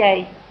phải như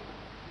vậy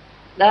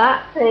đó,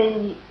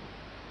 thì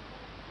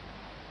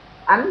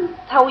ảnh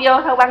thâu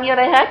băng vô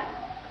đây hết.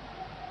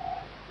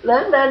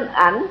 Lớn lên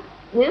ảnh,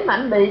 nếu mà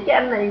ảnh bị cái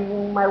anh này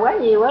mà quá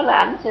nhiều á là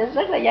ảnh sẽ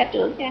rất là gia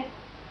trưởng nha.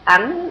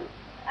 Ảnh,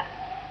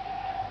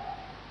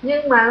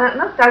 nhưng mà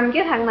nó cần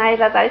cái thằng này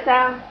là tại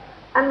sao?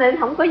 Anh này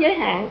không có giới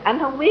hạn, ảnh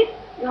không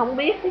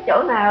biết cái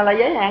chỗ nào là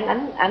giới hạn.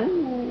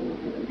 Ảnh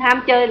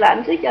ham chơi là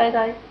ảnh cứ chơi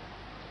thôi.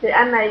 Thì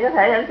anh này có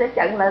thể ảnh sẽ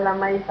chặn lại là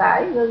mày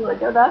phải ngưng ở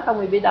chỗ đó, không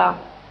mày bị đòn,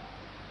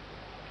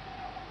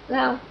 thấy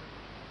không?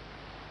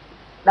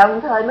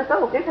 Đồng thời nó có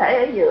một cái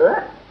thể ở giữa,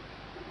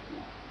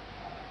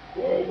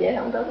 vậy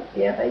không đúng,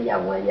 vậy phải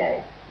vòng qua vậy,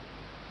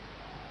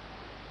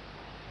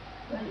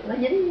 nó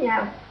dính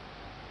nhau,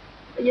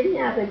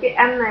 thì cái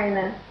anh này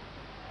nè,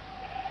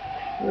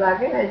 là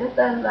cái này nó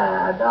tên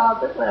là đo,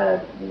 tức là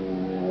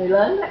người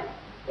lớn đó.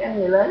 Cái anh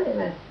người lớn này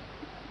nè,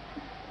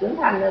 trưởng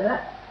thành rồi đó.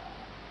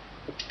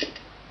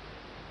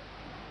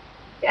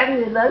 Cái anh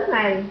người lớn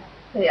này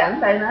thì ảnh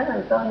phải nói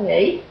rằng tôi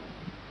nghĩ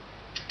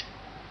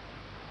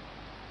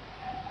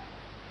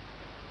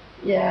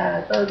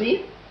và tôi biết.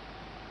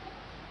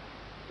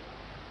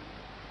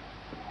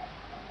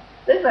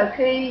 Tức là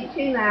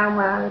khi nào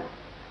mà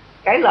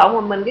cãi lộn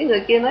mà mình, cái người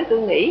kia nói tôi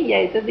nghĩ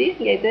vậy, tôi biết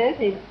vậy thế,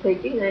 thì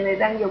cái người này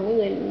đang dùng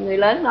cái người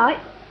lớn nói.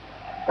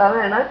 Còn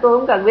này nói tôi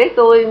không cần biết,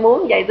 tôi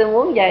muốn vậy, tôi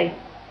muốn vậy,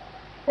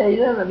 thì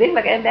đó là biết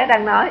là cái em bé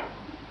đang nói.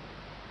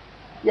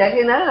 Và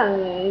khi nói là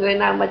người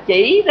nào mà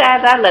chỉ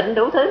ra lệnh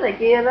đủ thứ này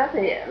kia đó,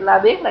 thì là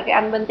biết là cái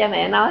anh bên cha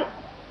mẹ nói.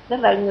 Tức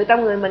là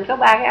trong người mình có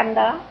ba cái anh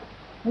đó.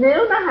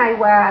 Nếu nó hài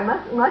hòa,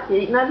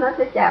 nó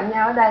sẽ chạm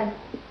nhau ở đây,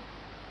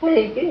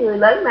 thì cái người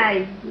lớn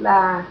này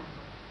là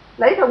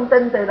lấy thông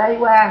tin từ đây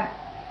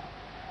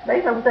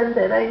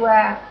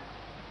qua,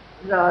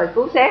 rồi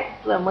cứu xét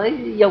rồi mới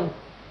dùng.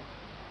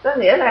 Có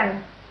nghĩa rằng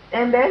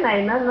em bé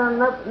này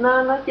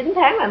nó 9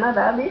 tháng là nó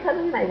đã biết hết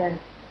cái này rồi,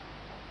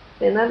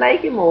 thì nó lấy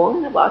cái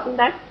muỗng nó bỏ xuống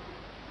đất,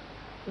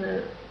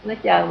 nó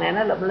chờ mẹ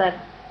nó lụm lên,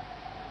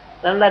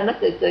 nó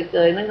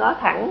cười, nó ngó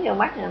thẳng vào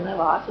mắt, nó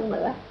bỏ xuống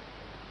nữa,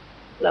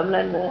 lụm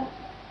lên nữa.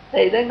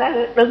 Thì nó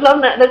nói đừng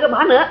lụm nữa, đừng có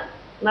bỏ nữa.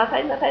 Nó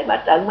thấy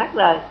bà trợn mắt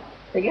rồi,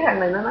 thì cái thằng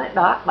này nó nói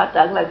đó, bà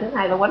trợn lần thứ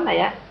hai bà quánh này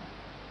á,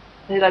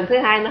 thì lần thứ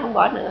hai nó không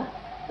bỏ nữa,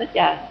 nó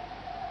chờ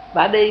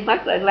bà đi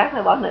mất rồi lát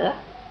nó bỏ nữa.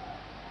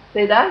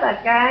 Thì đó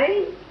là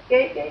cái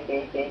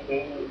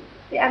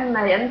anh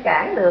này anh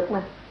cản được,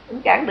 mà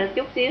anh cản được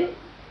chút xíu.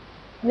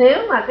 Nếu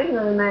mà cái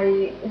người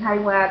này hài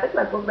hòa, tức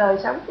là cuộc đời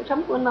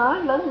sống của nó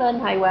lớn lên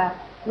hài hòa,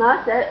 nó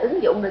sẽ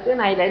ứng dụng được cái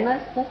này để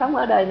nó sống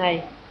ở đời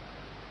này.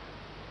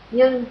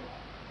 Nhưng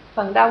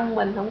phần đông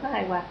mình không có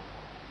hài hòa,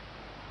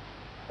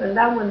 phần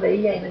đông mình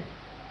bị vậy nè,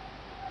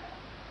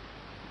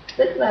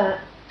 tức là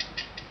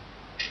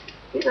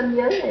cái ranh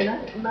giới này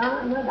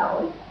nó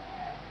đổi.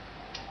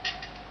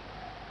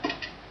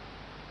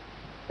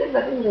 Tức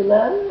là cái người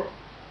lớn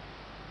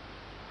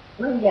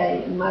nó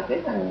vậy, mà cái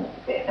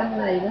anh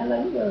này nó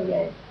lớn vô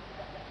vậy,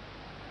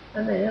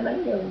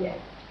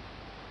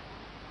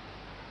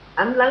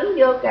 anh lớn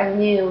vô càng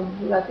nhiều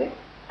là cái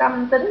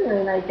tâm tính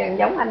người này càng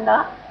giống anh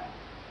đó.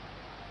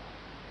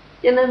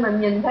 Cho nên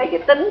mình nhìn thấy cái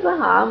tính của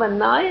họ, mình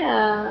nói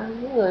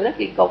những người đó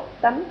kỳ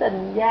cục, tánh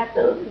tình, gia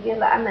trưởng kia,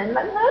 là anh này anh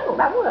lớn hết một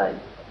đống rồi.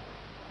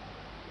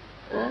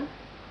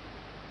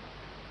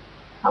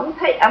 Ổng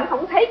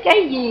không thấy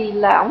cái gì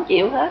là ổng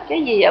chịu hết,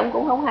 cái gì ổng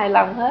cũng không hài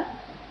lòng hết,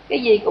 cái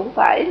gì cũng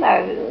phải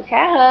là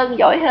khá hơn,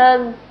 giỏi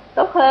hơn,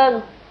 tốt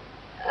hơn.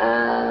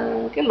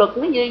 Cái luật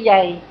nó như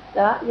vậy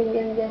đó,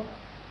 dân.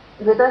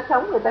 Người ta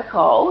sống, người ta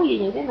khổ vì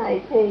những cái này,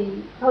 thì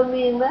thôi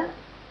miên đó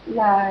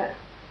là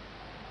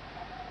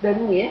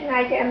định nghĩa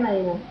hai cái anh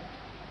này nè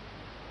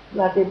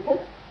là tiềm thức.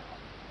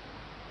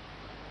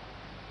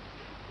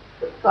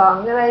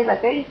 Còn cái đây là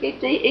cái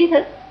trí ý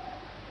thức.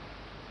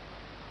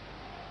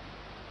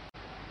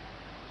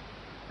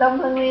 trong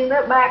thanh niên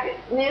đó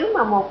nếu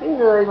mà một cái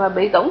người mà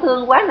bị tổn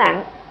thương quá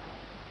nặng,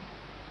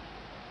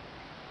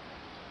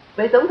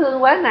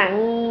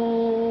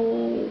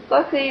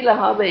 có khi là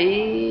họ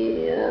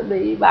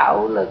bị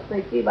bạo lực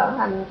này kia bạo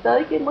hành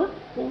tới cái mức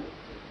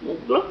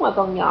lúc mà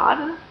còn nhỏ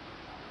đó,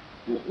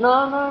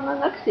 nó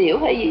ngất xỉu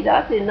hay gì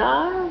đó, thì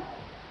nó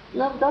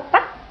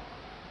tách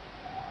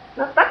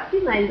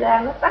cái này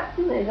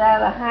ra,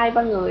 là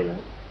 2-3 người nữa.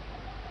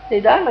 Thì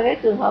đó là cái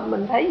trường hợp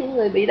mình thấy những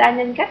người bị đa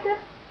nhân cách đó.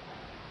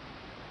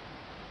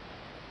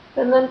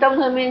 Cho nên trong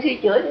thôi miên khi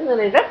chữa những người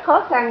này rất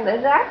khó khăn để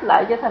ráp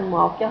lại cho thành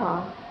một cho họ.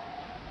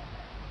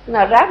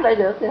 Nào ráp lại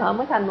được thì họ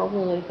mới thành một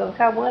người, còn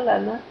không á là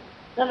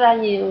nó ra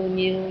nhiều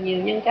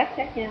nhân cách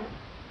khác nhau.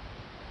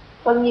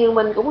 Còn nhiều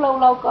mình cũng lâu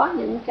lâu có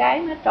những cái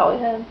nó trội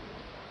hơn,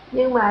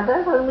 nhưng mà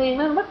tới thôi miên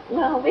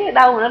nó không biết ở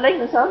đâu mà nó lấy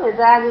con số này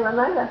ra, nhưng mà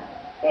nói là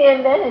cái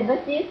em bé này nó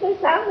chiếm tới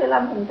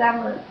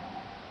 65% nữa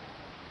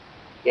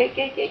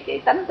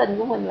cái tánh tình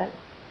của mình. Là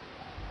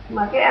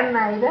mà cái anh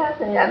này đó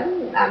thì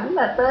ảnh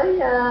là tới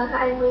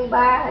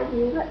 23 hay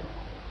gì đó,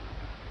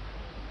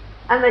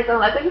 anh này còn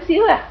lại có chút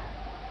xíu à.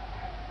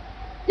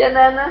 Cho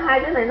nên hai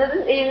đứa này nó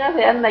đứng yên á,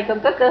 thì anh này còn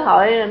có cơ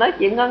hội nói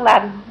chuyện ngon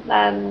lành,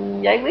 là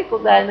giải quyết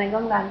cuộc đời này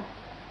ngon lành.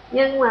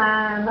 Nhưng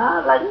mà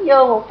nó lấn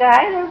vô một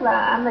cái đó là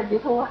anh này chịu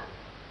thua,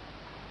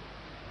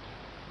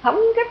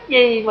 không cách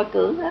gì mà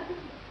cưỡng hết.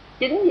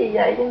 Chính vì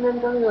vậy cho nên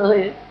con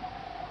người,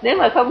 nếu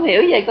mà không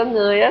hiểu về con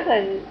người á,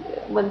 thì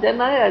mình sẽ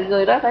nói là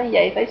người đó phải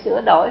vậy, phải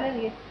sửa đổi.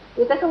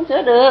 Người ta không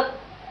sửa được.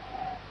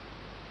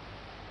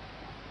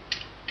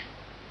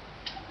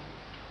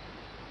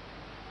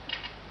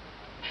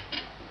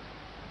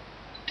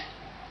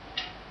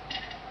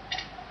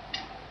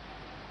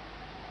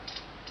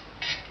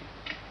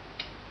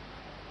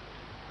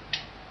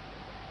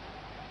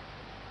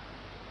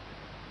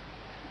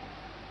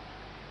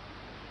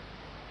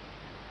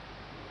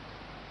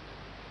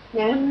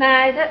 Ngày hôm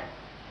nay đó,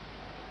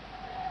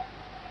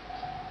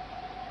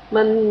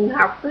 mình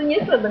học thứ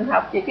nhất là mình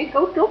học về cái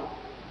cấu trúc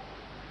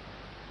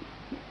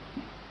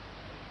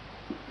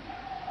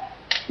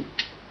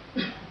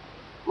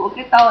của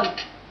cái tôi.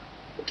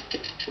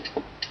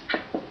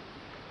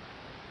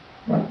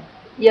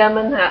 Giờ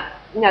mình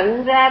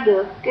nhận ra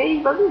được cái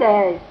vấn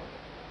đề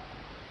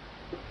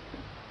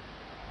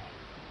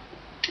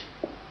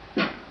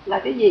là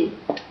cái gì,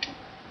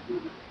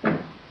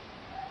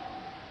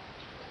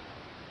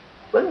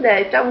 vấn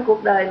đề trong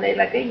cuộc đời này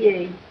là cái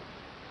gì,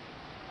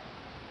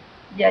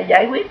 và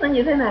giải quyết nó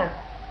như thế nào.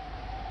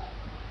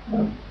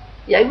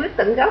 Giải quyết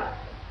tận gốc,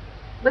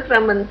 tức là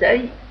mình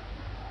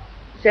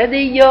sẽ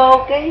đi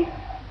vô cái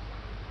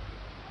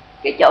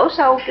chỗ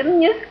sâu kín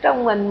nhất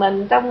trong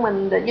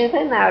mình là như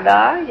thế nào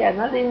đó, và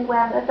nó liên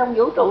quan ở trong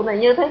vũ trụ này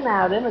như thế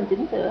nào để mình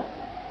chỉnh sửa.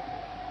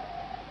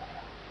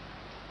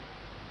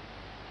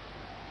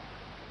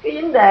 Cái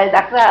vấn đề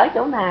đặt ra ở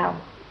chỗ nào.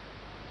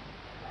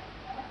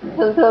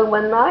 Thường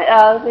mình nói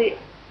thì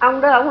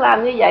ông đó ông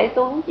làm như vậy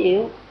tôi không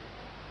chịu.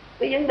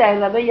 Cái vấn đề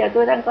là bây giờ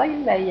tôi đang có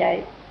vấn đề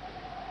vậy.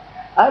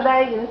 Ở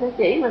đây người sẽ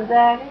chỉ mình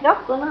ra cái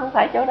gốc của nó không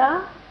phải chỗ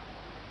đó,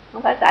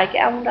 không phải tại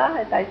cái ông đó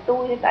hay tại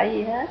tôi hay tại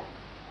gì hết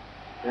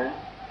đó.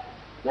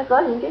 Nó có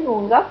những cái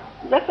nguồn gốc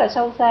rất là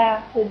sâu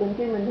xa. Thì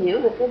khi mình hiểu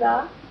được cái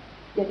đó,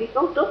 và cái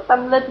cấu trúc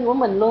tâm linh của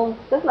mình luôn,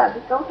 tức là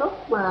cái cấu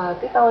trúc mà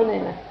cái tôi này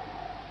nè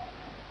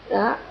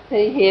đó,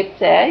 thì Hiệp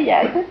sẽ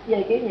giải thích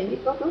về những cái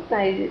cấu trúc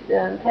này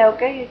theo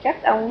cái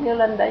cách ông Hiếu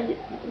Linh đã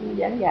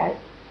giảng dạy.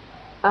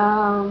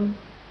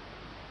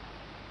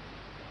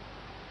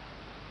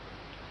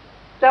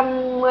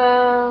 Trong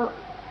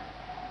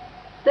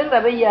tức là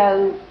bây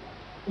giờ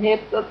Hiệp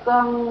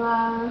con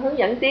hướng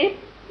dẫn tiếp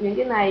những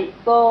cái này,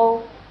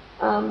 cô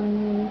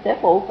sẽ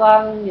phụ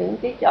con những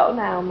cái chỗ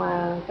nào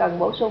mà cần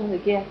bổ sung người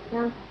kia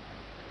ha.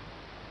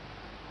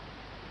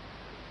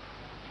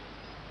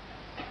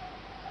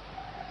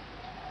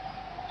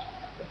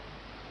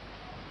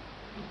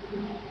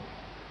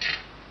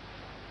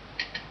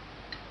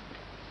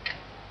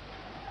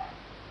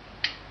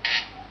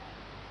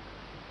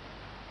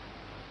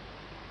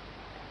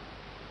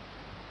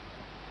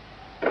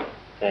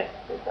 Ok,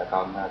 thì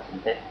con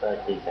xin phép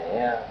chia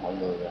sẻ mọi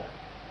người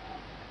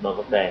đôi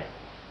vấn đề.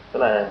 Tức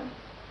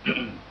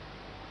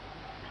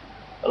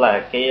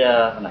là cái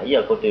nãy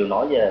giờ cô Triều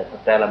nói về,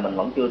 thực ra là mình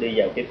vẫn chưa đi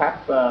vào cái pháp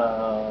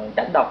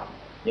chánh đâu,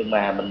 nhưng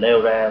mà mình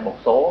nêu ra một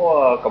số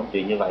câu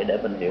chuyện như vậy để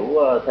mình hiểu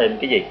thêm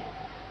cái gì.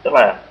 Tức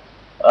là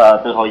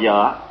từ hồi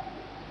giờ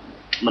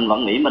mình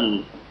vẫn nghĩ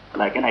mình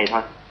là cái này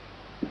thôi.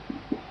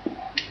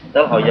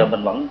 Tức là hồi giờ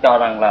mình vẫn cho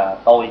rằng là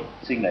tôi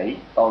suy nghĩ,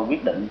 tôi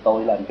quyết định,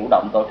 tôi làm chủ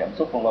động, tôi cảm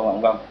xúc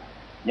vân vân.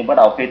 Nhưng bắt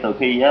đầu từ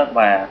khi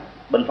mà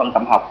bên phân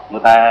tâm học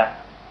người ta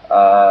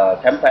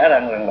khám phá ra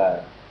rằng là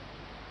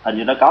hình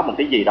như nó có một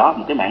cái gì đó,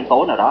 một cái mảng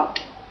tối nào đó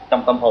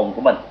trong tâm hồn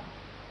của mình,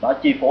 nó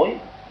chi phối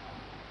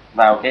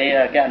vào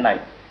cái anh này,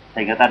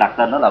 thì người ta đặt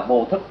tên nó là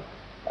vô thức,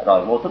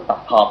 rồi vô thức tập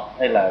hợp,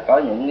 hay là có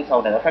những cái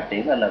sau này nó phát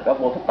triển lên là có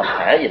vô thức tập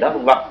thể gì đó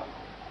vân vân.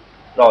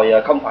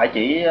 Rồi không phải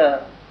chỉ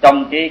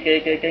trong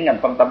cái ngành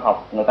phân tâm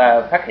học người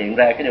ta phát hiện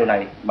ra cái điều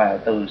này, mà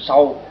từ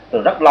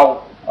rất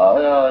lâu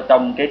ở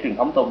trong cái truyền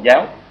thống tôn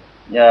giáo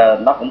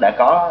nó cũng đã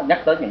có nhắc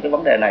tới những cái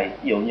vấn đề này,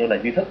 ví dụ như là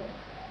duy thức.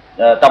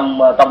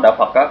 Trong đạo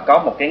Phật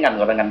có một cái ngành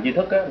gọi là ngành duy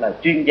thức là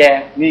chuyên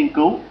gia nghiên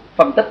cứu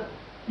phân tích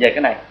về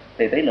cái này.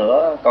 Thì tí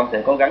nữa con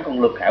sẽ cố gắng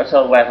con lược khảo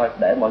sơ qua thôi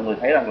để mọi người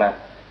thấy rằng là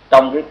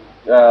trong cái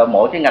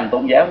mỗi cái ngành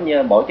tôn giáo,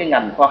 như mỗi cái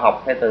ngành khoa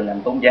học hay từ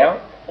ngành tôn giáo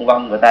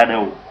vân người ta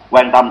đều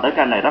quan tâm tới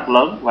cái này rất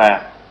lớn.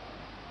 Và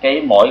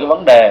mỗi cái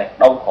vấn đề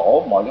đau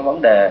khổ, mọi cái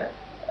vấn đề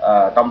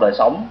trong đời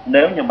sống,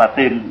 nếu như mà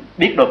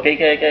biết được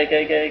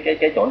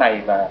cái chỗ này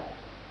và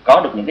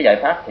có được những cái giải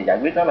pháp thì giải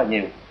quyết rất là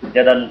nhiều.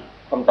 Cho nên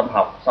phân tâm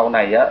học sau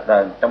này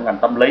rồi trong ngành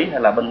tâm lý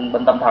hay là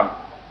bên tâm thần,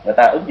 người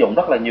ta ứng dụng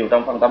rất là nhiều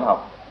trong phân tâm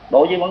học.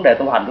 Đối với vấn đề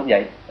tu hành cũng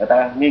vậy, người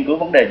ta nghiên cứu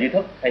vấn đề duy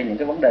thức hay những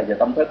cái vấn đề về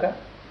tâm thức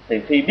thì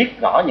khi biết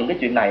rõ những cái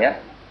chuyện này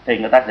thì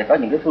người ta sẽ có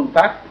những cái phương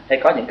pháp hay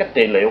có những cách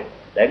trị liệu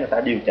để người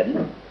ta điều chỉnh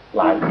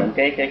lại những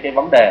cái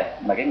vấn đề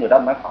mà cái người đó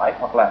mắc phải.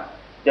 Hoặc là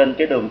trên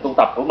cái đường tu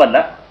tập của mình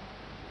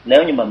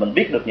nếu như mà mình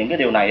biết được những cái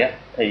điều này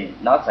thì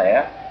nó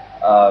sẽ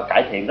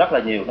cải thiện rất là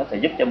nhiều, nó sẽ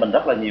giúp cho mình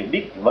rất là nhiều,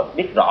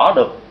 biết rõ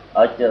được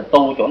ở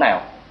tu chỗ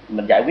nào,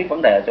 mình giải quyết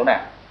vấn đề ở chỗ nào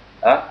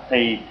đó.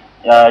 Thì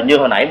như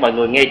hồi nãy mọi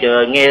người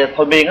nghe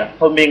thôi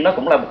miên nó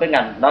cũng là một cái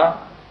ngành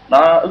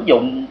nó ứng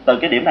dụng từ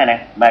cái điểm này nè.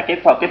 Mà cái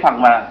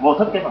phần mà vô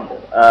thức, cái phần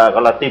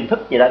gọi là tiềm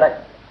thức gì đó đấy,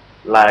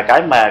 là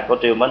cái mà cô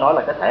Triều mới nói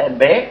là cái thể em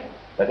bé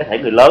và cái thể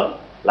người lớn,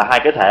 là hai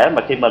cái thể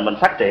mà khi mình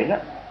phát triển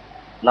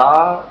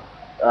nó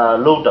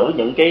lưu trữ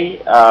những cái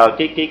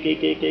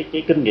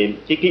kinh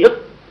nghiệm, cái ký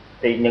ức.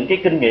 Thì những cái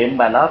kinh nghiệm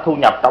mà nó thu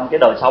nhập trong cái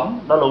đời sống,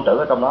 nó lưu trữ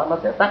ở trong đó, nó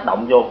sẽ tác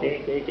động vô cái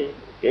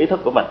ý thức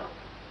của mình.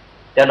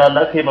 Cho nên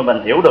khi mà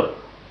mình hiểu được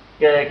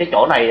cái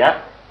chỗ này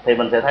thì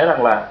mình sẽ thấy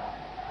rằng là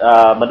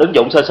mình ứng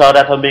dụng sơ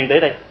ra thôi miên tí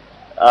đây.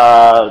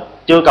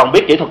 Chưa cần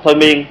biết kỹ thuật thôi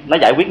miên nó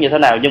giải quyết như thế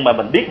nào, nhưng mà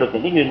mình biết được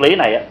những cái nguyên lý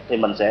này thì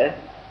mình sẽ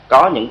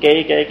có những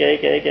cái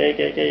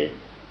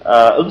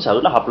ứng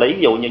xử nó hợp lý.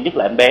 Ví dụ như nhất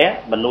là em bé,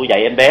 mình nuôi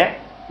dạy em bé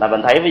là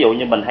mình thấy ví dụ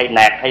như mình hay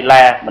nạt hay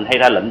la, mình hay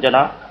ra lệnh cho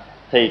nó,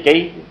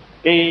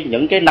 thì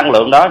những cái năng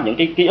lượng đó, những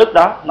cái ký ức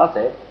đó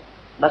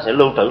nó sẽ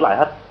lưu trữ lại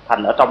hết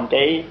thành ở trong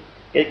cái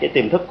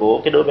tiềm thức của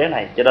cái đứa bé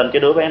này. Cho nên cái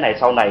đứa bé này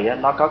sau này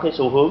nó có cái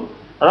xu hướng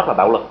nó rất là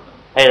bạo lực,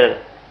 hay là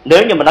nếu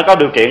như mà nó có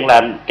điều kiện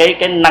là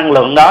cái năng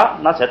lượng đó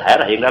nó sẽ thể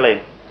hiện ra liền.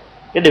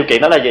 Cái điều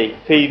kiện đó là gì?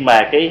 Khi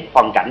mà cái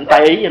hoàn cảnh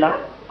trái ý với nó,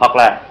 hoặc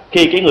là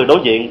khi cái người đối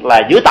diện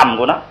là dưới tầm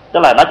của nó, tức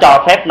là nó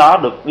cho phép nó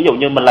được, ví dụ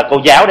như mình là cô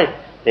giáo đi,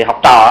 thì học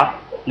trò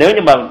nếu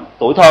như mà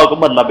tuổi thơ của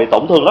mình mà bị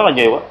tổn thương rất là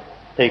nhiều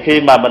thì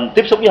khi mà mình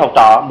tiếp xúc với học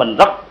trò mình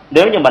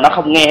nếu như mà nó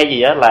không nghe hay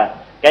gì là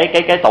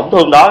cái tổn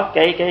thương đó,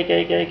 cái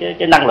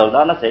năng lượng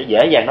đó nó sẽ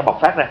dễ dàng nó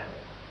bộc phát ra.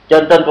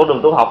 Trên con đường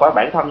tu học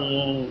bản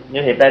thân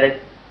như Hiệp đây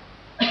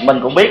mình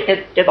cũng biết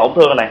cái tổn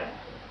thương này.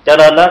 Cho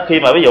nên khi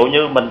mà ví dụ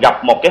như mình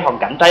gặp một cái hoàn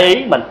cảnh trái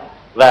ý mình,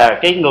 và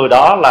cái người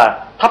đó là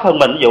thấp hơn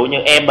mình, ví dụ như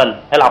em mình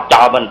hay là học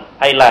trò mình,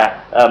 hay là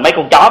mấy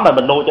con chó mà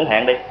mình nuôi chẳng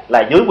hạn đi,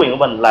 là dưới quyền của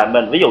mình, là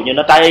mình ví dụ như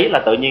nó trái ý là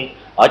tự nhiên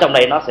ở trong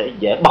đây nó sẽ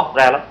dễ bộc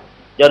ra lắm.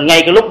 Cho nên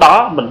ngay cái lúc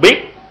đó mình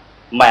biết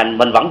mà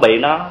mình vẫn bị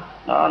nó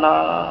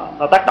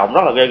tác động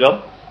rất là ghê gớm.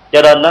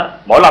 Cho nên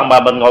mỗi lần mà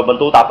mình ngồi mình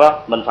tu tập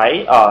mình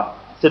phải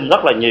xin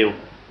rất là nhiều,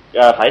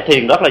 phải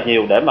thiền rất là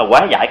nhiều để mà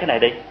hóa giải cái này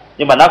đi.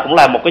 Nhưng mà nó cũng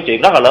là một cái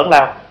chuyện rất là lớn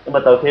lao. Nhưng mà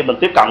từ khi mình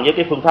tiếp cận với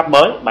cái phương pháp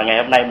mới mà ngày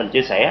hôm nay mình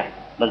chia sẻ,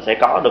 mình sẽ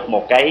có được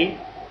một cái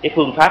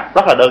phương pháp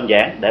rất là đơn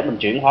giản để mình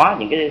chuyển hóa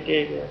những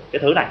cái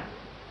thứ này.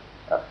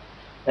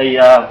 Thì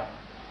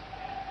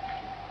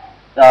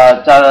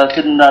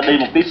xin đi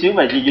một tí xíu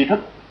về duy thức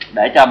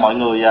để cho mọi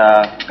người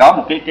có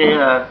một cái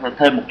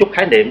thêm một chút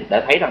khái niệm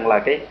để thấy rằng là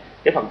cái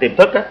phần tiềm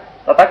thức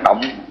nó tác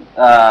động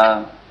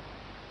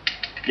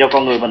vô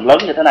con người mình lớn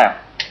như thế nào.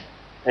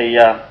 Thì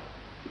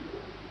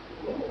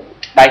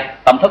đây,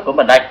 tâm thức của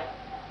mình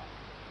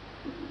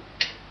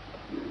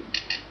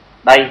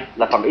đây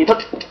là phần ý thức,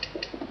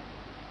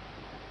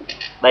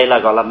 đây là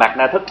gọi là mạt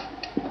na thức,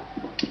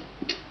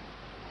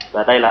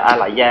 và đây là a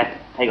lại gia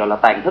hay gọi là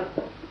tàn thức.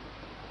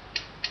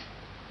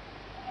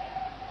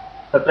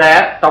 Thực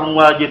ra trong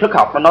duy thức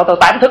học nó nói tới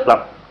 8 thức lận.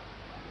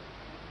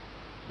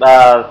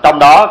 Trong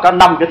đó có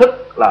 5 cái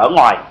thức là ở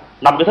ngoài.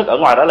 5 cái thức ở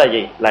ngoài đó là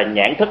gì? Là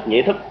nhãn thức,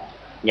 nhĩ thức.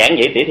 Nhãn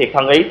nhĩ tỷ thiệt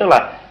thân ý, tức là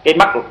cái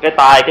mắt, cái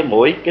tai, cái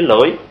mũi, cái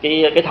lưỡi,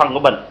 cái thân của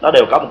mình nó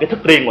đều có một cái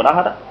thức riêng của nó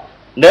hết á.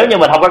 Nếu như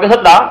mình không có cái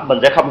thức đó, mình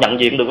sẽ không nhận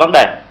diện được vấn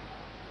đề.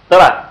 Tức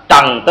là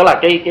trần, tức là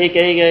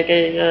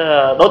cái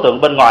đối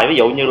tượng bên ngoài, ví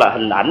dụ như là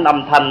hình ảnh,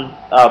 âm thanh,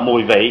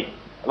 mùi vị,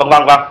 vân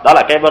vân. Đó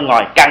là cái bên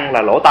ngoài. Căn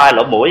là lỗ tai,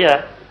 lỗ mũi,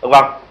 vân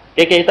vân.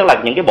 Tức là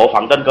những cái bộ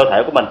phận trên cơ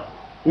thể của mình.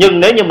 Nhưng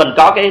nếu như mình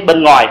có cái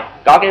bên ngoài,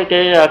 có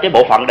cái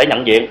bộ phận để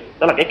nhận diện,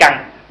 đó là cái căn,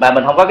 mà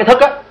mình không có cái thức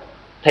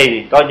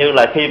thì coi như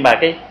là khi mà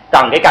cái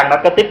trần, cái căn nó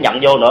có tiếp nhận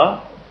vô nữa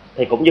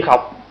thì cũng như không.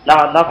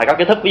 Nó phải có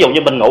cái thức. Ví dụ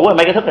như mình ngủ,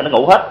 mấy cái thức này nó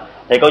ngủ hết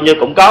thì coi như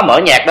cũng có mở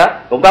nhạc đó,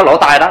 cũng có lỗ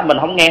tai đó, mình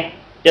không nghe,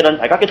 cho nên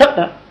phải có cái thức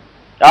nữa.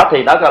 Đó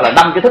thì đó gọi là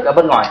 5 cái thức ở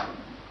bên ngoài.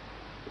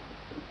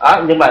 Đó,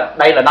 nhưng mà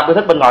đây là 5 cái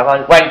thức bên ngoài thôi,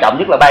 quan trọng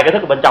nhất là 3 cái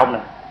thức ở bên trong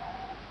này.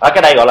 Ở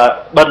cái đây gọi là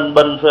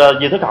bên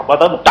duy thức học có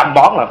tới 100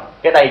 món rồi.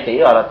 Cái đây chỉ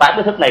gọi là 8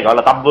 cái thức này gọi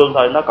là tâm vương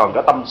thôi, nó còn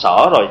có tâm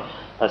sở rồi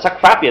sắc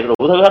pháp gì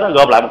đủ thứ hết đó,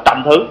 gom lại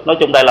 100 thứ. Nói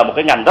chung đây là một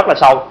cái ngành rất là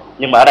sâu,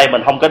 nhưng mà ở đây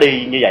mình không có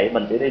đi như vậy,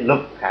 mình chỉ đi lược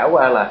khảo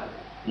qua là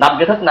 5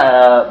 cái thức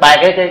là 3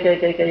 cái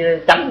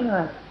chánh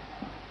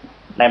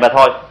này mà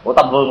thôi của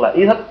tâm vương, là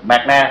ý thức,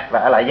 mạt na và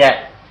a lại gia.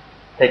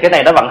 Thì cái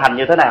này nó vận hành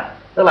như thế nào?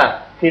 Tức là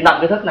khi 5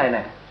 cái thức này nè,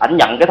 ảnh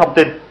nhận cái thông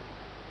tin,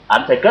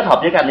 ảnh sẽ kết hợp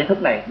với cái anh ý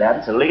thức này để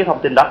ảnh xử lý cái thông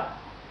tin đó.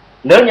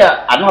 Nếu như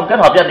ảnh không kết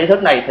hợp với anh ý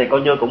thức này thì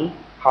coi như cũng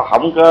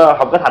không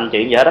có thành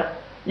chuyện gì hết đó.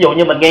 Ví dụ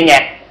như mình nghe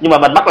nhạc nhưng mà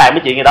mình bắt làm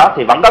cái chuyện gì đó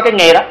thì vẫn có cái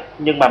nghe đó,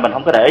 nhưng mà mình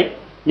không có để ý.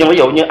 Nhưng ví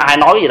dụ như ai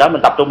nói gì đó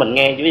mình tập trung mình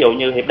nghe, ví dụ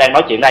như Hiệp đang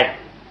nói chuyện đây,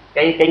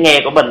 cái nghe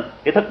của mình,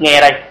 cái thức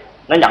nghe đây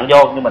nó nhận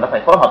vô, nhưng mà nó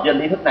phải phối hợp với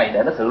anh ý thức này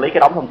để nó xử lý cái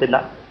đống thông tin đó.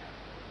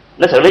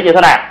 Nó xử lý như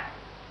thế nào?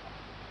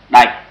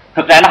 Đây,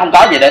 thực ra nó không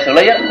có gì để xử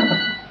lý á.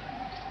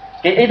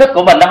 Cái ý thức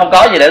của mình nó không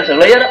có gì để xử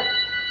lý hết á.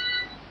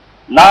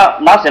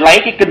 Nó sẽ lấy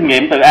cái kinh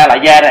nghiệm từ a lại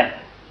gia này.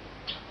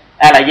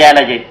 A lại gia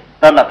là gì?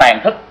 Tên là tàn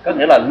thức, có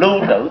nghĩa là lưu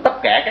trữ tất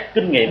cả các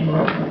kinh nghiệm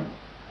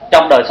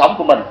trong đời sống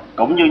của mình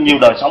cũng như nhiều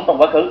đời sống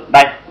trong quá khứ.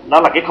 Đây,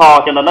 nó là cái kho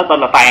cho nên nó tên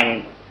là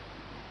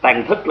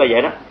tàn thức là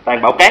vậy đó,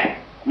 tàn bảo cát,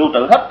 lưu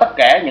trữ hết tất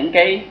cả những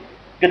cái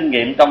kinh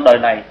nghiệm trong đời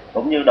này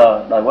cũng như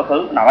đời quá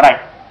khứ nằm ở đây.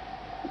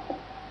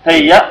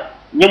 Thì á,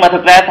 nhưng mà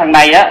thực ra thằng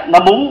này á, nó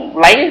muốn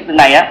lấy thằng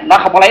này á, nó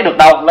không có lấy được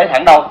đâu, lấy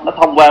thẳng đâu, nó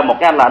thông qua một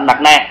cái anh là anh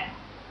Mạt Na.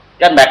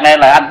 Cái anh Mạt Na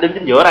là anh đứng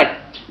chính giữa đây,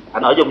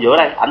 anh ở vùng giữa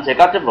đây, anh sẽ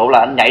có chức vụ là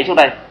anh nhảy xuống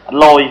đây, anh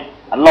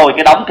lôi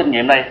cái đống kinh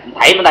nghiệm này, anh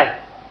thảy lên đây,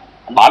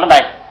 anh bỏ lên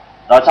đây.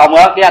 Rồi xong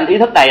á, cái anh ý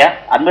thức này á,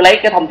 anh mới lấy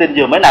cái thông tin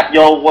vừa mới nạp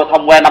vô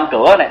thông qua 5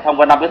 cửa này, thông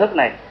qua 5 cái thức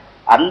này,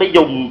 anh mới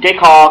dùng cái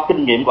kho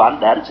kinh nghiệm của anh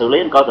để anh xử lý,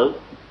 anh coi thử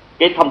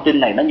cái thông tin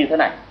này nó như thế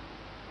này.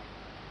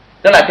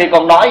 Tức là khi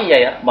con nói như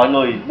vậy á, mọi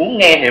người muốn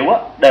nghe hiểu á,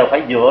 đều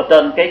phải dựa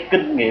trên cái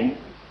kinh nghiệm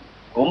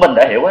của mình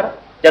để hiểu hết á.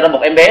 Cho nên một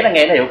em bé nó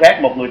nghe nó hiểu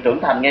khác, một người trưởng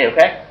thành nghe hiểu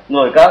khác,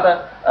 người có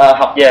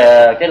học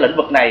về cái lĩnh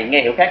vực này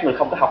nghe hiểu khác, người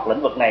không có học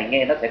lĩnh vực này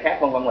nghe nó sẽ khác,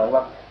 vân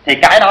vân. Thì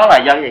cái đó là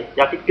do gì?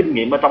 Do cái kinh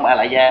nghiệm ở trong a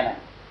lại gia này.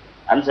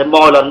 Anh sẽ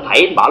moi lên,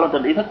 thảy, anh bỏ lên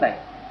trên ý thức này,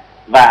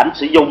 và anh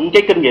sử dụng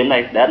cái kinh nghiệm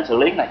này để anh xử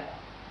lý cái này.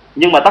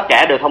 Nhưng mà tất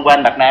cả đều thông qua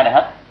anh Mạt Na này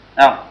hết,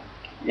 không?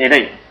 Vậy đi.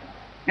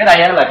 Cái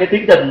này là cái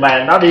tiến trình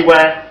mà nó đi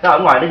qua, nó ở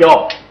ngoài nó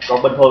vô.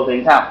 Còn bình thường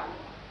thì sao?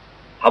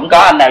 Không có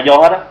anh nào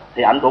vô hết á,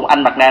 thì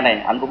anh Mạt Na này,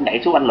 anh cũng nhảy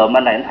xuống, anh lượm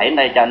anh này, anh thảy anh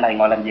đây cho anh này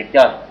ngồi làm việc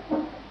chơi.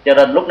 Cho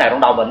nên lúc nào trong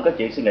đầu mình có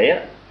chuyện suy nghĩ á,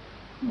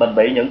 mình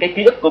bị những cái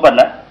ký ức của mình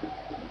á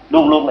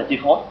luôn luôn là chi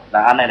phối.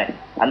 Là anh này,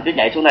 anh cứ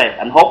nhảy xuống này,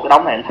 anh hốt cái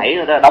đống này, anh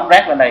thảy đống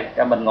rác lên đây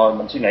cho mình ngồi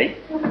mình suy nghĩ.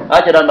 Đó,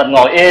 cho nên mình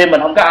ngồi im,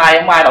 mình không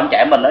ai động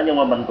chạm mình đó, nhưng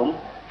mà mình cũng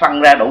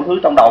phân ra đủ thứ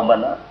trong đầu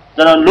mình đó.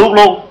 Cho nên luôn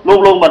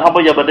luôn mình không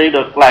bao giờ mình đi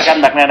được là cái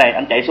anh Mạt Na này,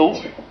 anh chạy xuống,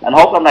 anh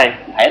hốt cái này,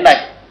 anh thảy lên đây.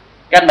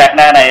 Cái anh Mạt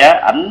Na này á,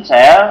 ảnh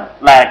sẽ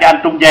là cái anh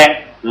trung gian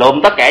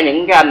lượm tất cả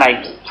những cái anh này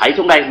thảy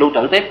xuống đây lưu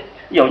trữ tiếp.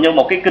 Ví dụ như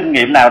một cái kinh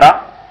nghiệm nào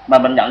đó mà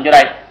mình nhận vô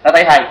đây nó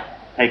thấy hay,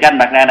 thì cái anh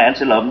Mạt Na này anh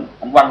sẽ lượm,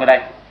 anh quăng vô đây,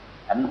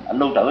 anh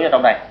lưu trữ ở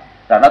trong đây,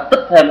 rồi nó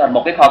tích thêm thành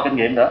một cái kho kinh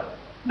nghiệm nữa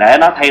để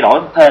nó thay đổi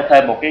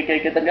thêm một cái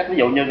tính cách. Ví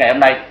dụ như ngày hôm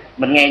nay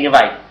mình nghe như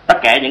vậy, tất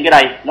cả những cái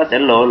đây nó sẽ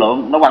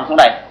lượng nó quăng xuống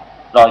đây,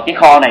 rồi cái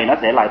kho này nó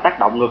sẽ lại tác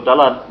động ngược trở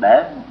lên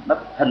để nó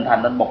hình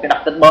thành nên một cái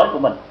đặc tính mới của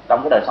mình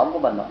trong cái đời sống của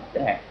mình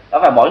chẳng hạn. Đó,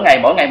 và mỗi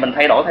ngày mình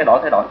thay đổi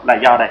là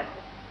do đây.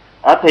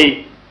 Đó, thì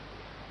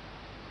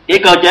cái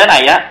cơ chế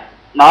này á,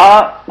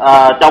 nó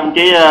trong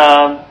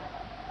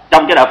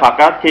cái đạo Phật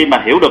á, khi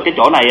mà hiểu được cái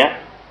chỗ này á,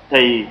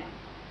 thì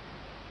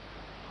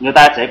người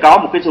ta sẽ có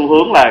một cái xu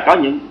hướng là có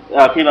những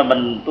khi mà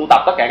mình tu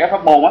tập tất cả các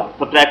pháp môn á,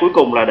 thực ra cuối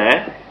cùng là để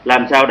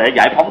làm sao để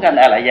giải phóng cái anh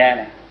a lại gia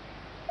này.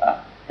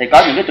 Thì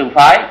có những cái trường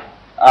phái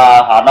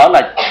họ nói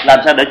là làm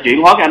sao để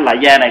chuyển hóa cái anh lại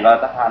gia này gọi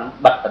là thành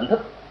bạch tỉnh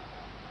thức.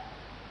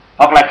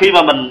 Hoặc là khi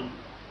mà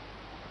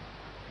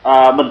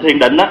mình thiền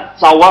định á,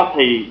 sâu á,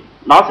 thì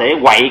nó sẽ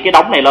quậy cái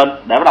đống này lên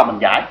để bắt đầu mình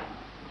giải.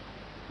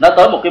 Nó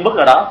tới một cái mức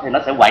nào đó thì nó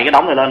sẽ quậy cái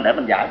đống này lên để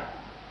mình giải.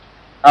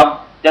 Không?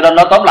 Cho nên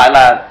nó tóm lại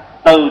là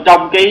từ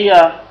trong cái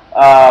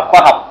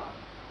khoa học,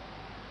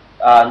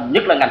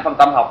 nhất là ngành phân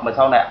tâm học mà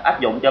sau này áp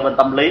dụng cho bên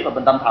tâm lý và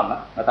bên tâm thần á,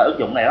 người ta ứng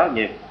dụng này rất là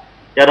nhiều.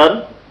 Cho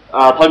đến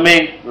thôi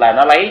miên là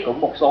nó lấy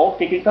cũng một số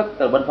cái kiến thức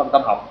từ bên phân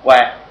tâm học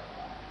qua.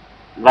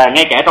 Và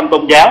ngay cả trong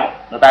tôn giáo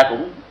người ta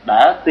cũng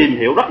đã tìm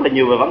hiểu rất là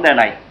nhiều về vấn đề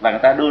này, và người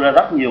ta đưa ra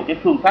rất nhiều cái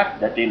phương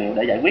pháp để trị liệu,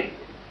 để giải quyết.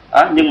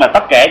 Nhưng mà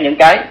tất cả những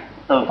cái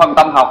từ phân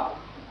tâm học,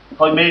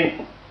 thôi miên,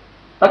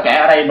 tất cả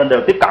ở đây mình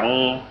đều tiếp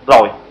cận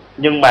rồi.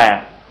 Nhưng mà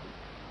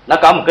nó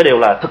có một cái điều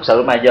là thực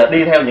sự mà giờ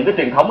đi theo những cái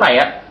truyền thống này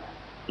á,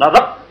 nó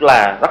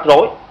rất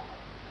rối.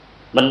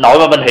 Mình nội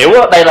mà mình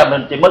hiểu á, đây là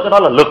mình chỉ mới có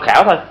nói là lược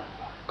khảo thôi.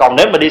 Còn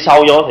nếu mà đi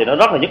sâu vô thì nó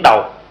rất là nhức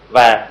đầu.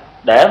 Và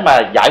để mà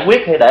giải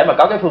quyết hay để mà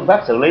có cái phương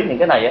pháp xử lý những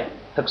cái này á,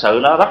 thực sự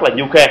nó rất là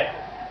nhu khê.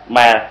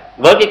 Mà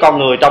với cái con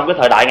người trong cái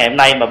thời đại ngày hôm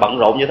nay mà bận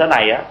rộn như thế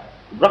này á,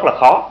 rất là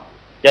khó.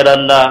 Cho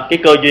nên cái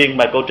cơ duyên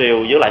mà cô Triều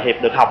với lại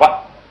Hiệp được học á,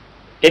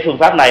 cái phương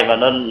pháp này mà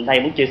nên hay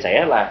muốn chia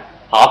sẻ là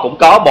họ cũng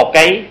có một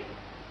cái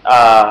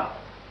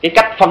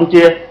cách phân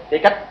chia, cái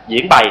cách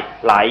diễn bày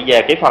lại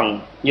về cái phần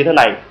như thế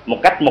này một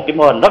cái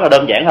mô hình rất là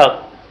đơn giản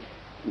hơn.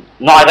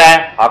 Ngoài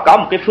ra họ có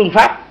một cái phương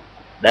pháp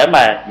để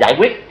mà giải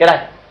quyết cái đây,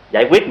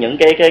 giải quyết những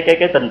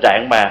cái tình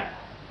trạng mà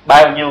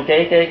bao nhiêu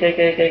cái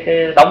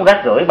đống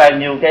rác rưởi, bao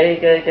nhiêu cái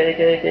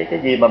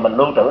gì mà mình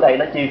lưu trữ đây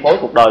nó chi phối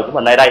cuộc đời của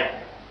mình ở đây.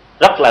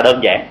 Rất là đơn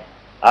giản.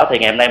 Đó, thì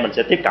ngày hôm nay mình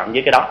sẽ tiếp cận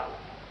với cái đó.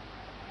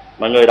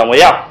 Mọi người đồng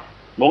ý không?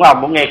 Muốn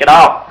không? Muốn nghe cái đó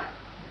không?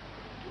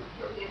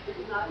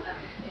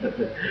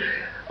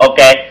 Ok,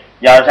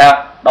 giờ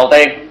sao? Đầu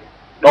tiên,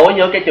 đối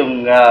với cái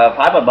trường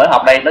phái mình mới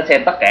học đây, nó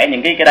xem tất cả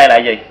những cái đây là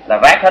gì? Là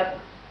rác hết.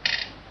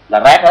 Là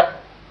rác hết.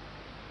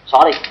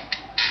 Xóa đi.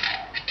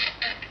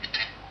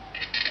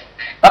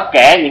 Tất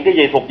cả những cái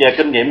gì thuộc về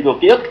kinh nghiệm của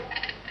ký ức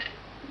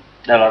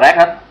đều là rác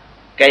hết.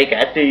 Cây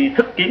cả tri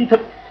thức, kiến thức,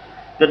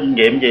 kinh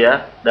nghiệm gì á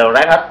đều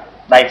là rác hết.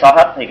 Đây xóa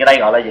hết thì cái đây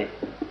gọi là gì?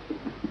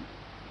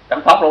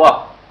 Trắng phóc, đúng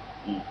không?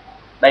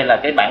 Đây là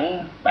cái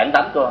bản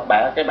tánh của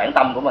cái bản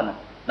tâm của mình,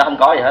 nó không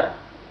có gì hết.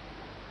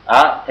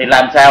 Đó, thì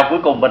làm sao cuối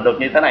cùng mình được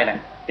như thế này nè?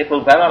 Cái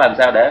phương pháp đó làm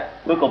sao để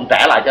cuối cùng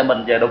trả lại cho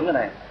mình về đúng cái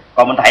này?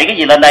 Còn mình thảy cái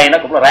gì lên đây nó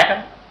cũng là rác hết.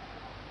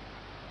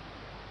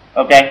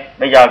 Ok,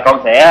 bây giờ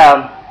con sẽ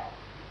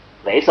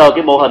vẽ sơ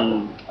cái mô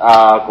hình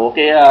của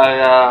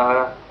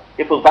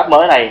cái phương pháp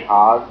mới này.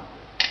 Họ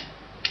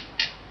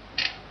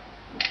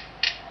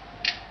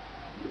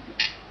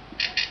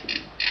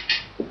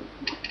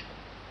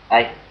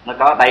đây, nó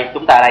có đây,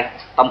 chúng ta đây,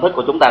 tâm thức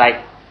của chúng ta đây.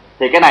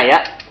 Thì cái này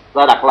á,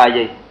 ta đặt là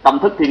gì? Tâm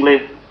thức thiêng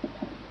liêng.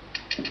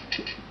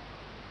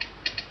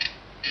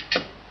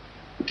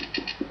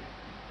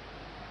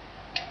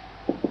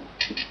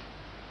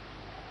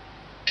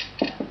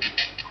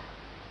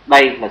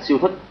 Đây là siêu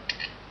thức.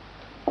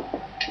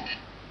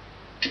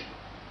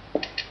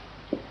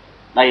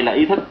 Đây là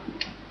ý thức.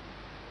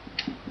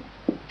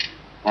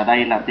 Và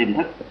đây là tiềm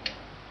thức.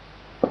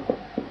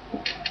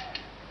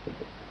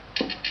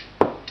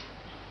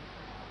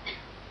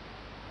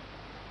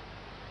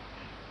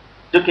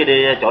 Trước khi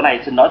đi chỗ này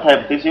xin nói thêm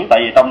một tí xíu, tại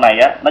vì trong này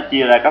á nó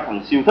chia ra các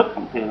phần siêu thức,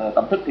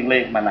 tâm thức thiêng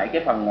liêng, mà nãy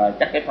cái phần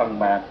chắc cái phần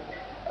mà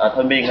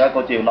thôi miên đó,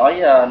 cô Triều nói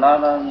nó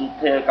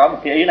có một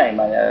cái ý này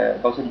mà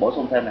con xin bổ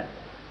sung thêm này.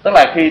 Tức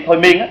là khi thôi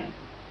miên á,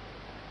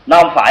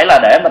 nó không phải là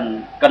để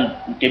mình cần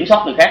kiểm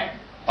soát người khác,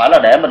 phải là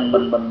để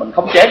mình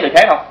khống chế người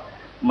khác không,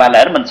 mà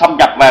để mình xâm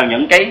nhập vào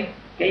những cái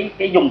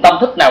dùng tâm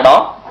thức nào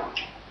đó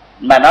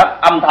mà nó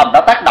âm thầm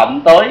nó tác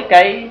động tới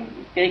cái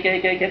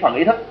phần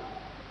ý thức.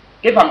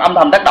 Cái phần âm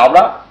thầm tác động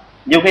đó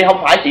nhiều khi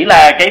không phải chỉ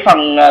là cái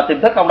phần tiềm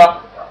thức không đâu.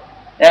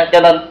 Cho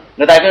nên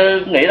người ta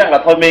cứ nghĩ rằng là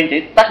thôi miên chỉ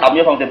tác động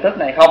vào phần tiềm thức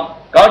này không.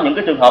 Có những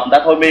cái trường hợp người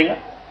ta thôi miên á,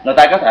 người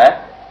ta có thể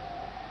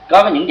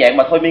có những dạng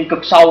mà thôi miên cực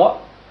sâu á,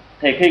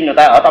 thì khi người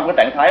ta ở trong cái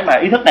trạng thái mà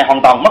ý thức này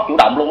hoàn toàn mất chủ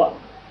động luôn á,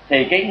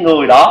 thì cái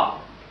người đó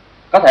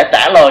có thể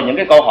trả lời những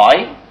cái câu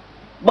hỏi,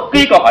 bất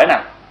kỳ câu hỏi nào.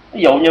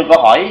 Ví dụ như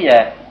câu hỏi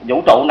về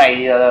vũ trụ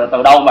này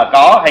từ đâu mà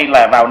có, hay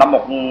là vào năm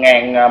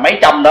 1000 mấy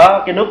trăm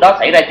đó cái nước đó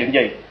xảy ra chuyện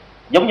gì,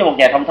 giống như một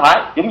nhà thông thái,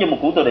 giống như một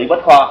cụ từ địa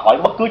bách khoa, hỏi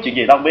bất cứ chuyện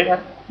gì đó không biết hết,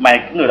 mà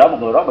cái người đó một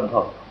người đó bình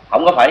thường,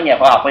 không có phải nhà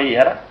khoa học hay gì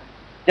hết á.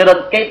 Cho nên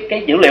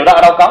cái dữ liệu đó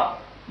ở đâu có,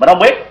 mình không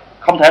biết,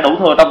 không thể đủ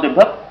thừa trong tiềm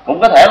thức. Cũng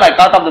có thể là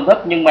có trong tiềm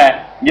thức, nhưng mà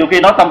nhiều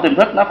khi nó trong tiềm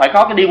thức nó phải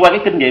có cái đi qua cái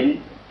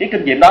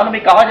kinh nghiệm đó nó mới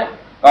có chứ.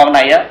 Còn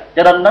này á,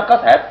 cho nên nó có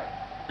thể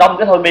trong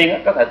cái thôi miên á,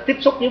 có thể tiếp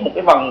xúc với một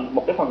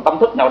cái phần tâm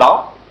thức nào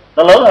đó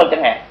nó lớn hơn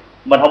chẳng hạn,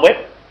 mình không biết.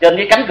 Trên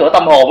cái cánh cửa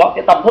tâm hồn á,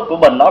 cái tâm thức của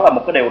mình nó là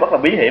một cái điều rất là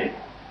bí hiểm,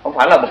 không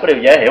phải là một cái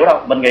điều dễ hiểu đâu.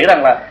 Mình nghĩ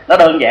rằng là nó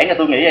đơn giản,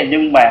 tôi nghĩ vậy,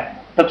 nhưng mà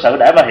thực sự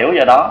để mà hiểu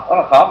về đó rất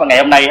là khó. Và ngày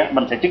hôm nay á,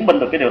 mình sẽ chứng minh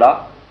được cái điều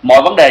đó.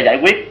 Mọi vấn đề giải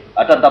quyết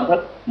ở trên tâm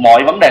thức,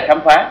 mọi vấn đề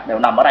khám phá đều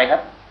nằm ở đây hết,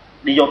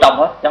 đi vô trong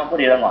hết chứ không có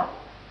đi ra ngoài.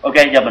 Ok,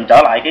 giờ mình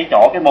trở lại cái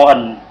chỗ cái mô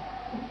hình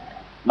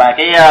mà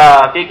cái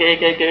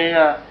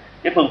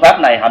phương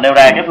pháp này họ nêu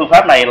ra. Cái phương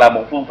pháp này là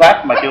một phương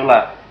pháp mà kêu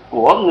là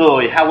của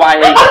người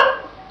Hawaii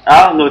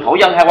đó, người thổ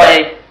dân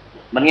Hawaii.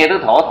 Mình nghe tới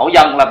thổ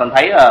dân là mình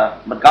thấy là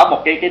mình có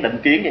một cái định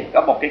kiến gì,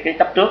 có một cái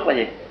chấp trước là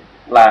gì,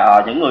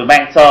 là những người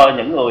mang sơ,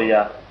 những người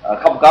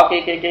không có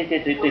cái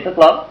tri thức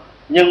lớn.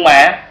 Nhưng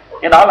mà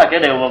cái đó là cái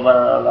điều mà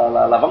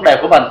là vấn đề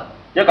của mình.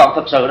 Chứ còn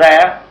thực sự ra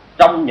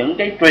trong những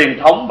cái truyền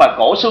thống mà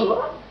cổ xưa,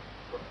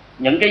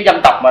 những cái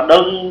dân tộc mà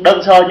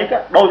đơn sơ nhất á,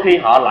 đôi khi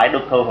họ lại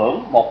được thừa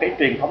hưởng một cái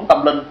truyền thống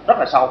tâm linh rất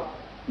là sâu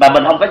mà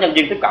mình không có nhân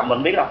viên tiếp cận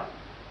mình biết đâu.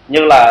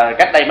 Như là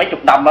cách đây mấy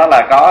chục năm đó,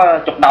 là có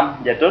chục năm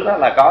về trước đó,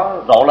 là có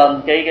rộ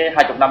lên cái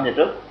 20 năm về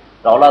trước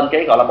rộ lên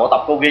cái gọi là bộ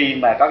tộc Kogi,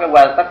 mà có cái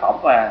qua tác phẩm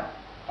mà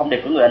thông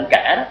điệp của người Anh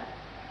cả đó,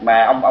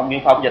 mà ông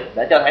Nguyên Phong dịch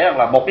để cho thấy rằng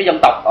là một cái dân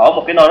tộc ở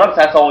một cái nơi rất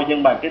xa xôi,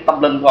 nhưng mà cái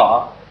tâm linh của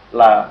họ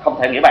là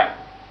không thể nghĩ bàn.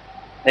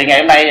 Thì ngày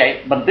hôm nay vậy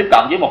mình tiếp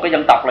cận với một cái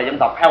dân tộc là dân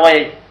tộc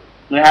Hawaii.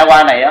 Người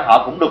Hawaii này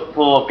họ cũng được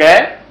thừa kế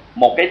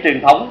một cái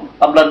truyền thống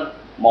tâm linh,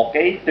 một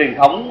cái truyền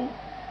thống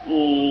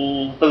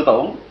tư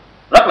tưởng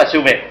rất là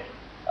siêu việt,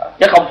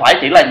 chứ không phải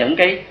chỉ là những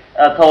cái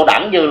thô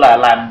đẳng như là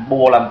làm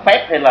bùa làm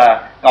phép hay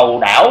là cầu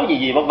đảo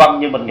gì vân vân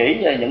như mình nghĩ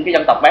những cái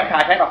dân tộc bán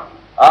khai khác đâu.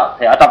 Đó,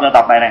 thì ở trong dân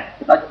tộc này nè,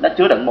 nó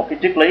chứa đựng một cái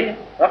triết lý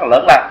rất là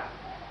lớn lao.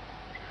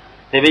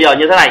 Thì bây giờ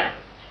như thế này,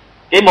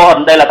 cái mô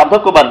hình đây là tâm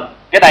thức của mình,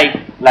 cái đây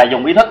là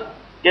dùng ý thức,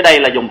 cái đây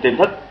là dùng tiềm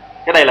thức,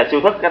 cái đây là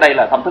siêu thức, cái đây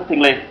là tâm thức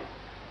thiêng liêng.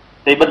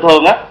 Thì bình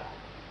thường á,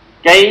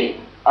 cái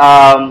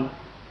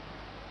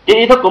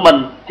ý thức của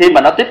mình khi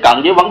mà nó tiếp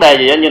cận với vấn đề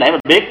gì đó, như nãy mình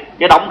biết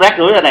cái đống rác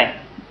rưới đây này,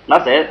 nó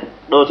sẽ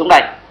đưa xuống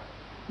đây,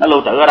 nó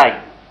lưu trữ ở đây.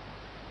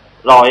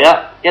 Rồi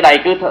á, cái đây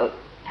cứ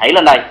thảy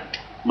lên đây,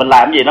 mình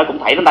làm gì nó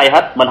cũng thảy lên đây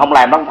hết, mình không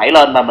làm nó không thảy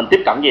lên, mà mình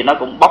tiếp cận gì nó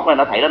cũng bóc lên,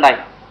 nó thảy lên đây.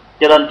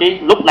 Cho nên cái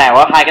lúc nào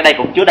á, hai cái đây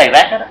cũng chứa đầy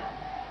rác hết á.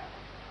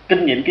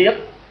 Kinh nghiệm ký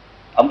ức,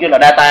 ông kêu là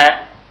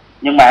data,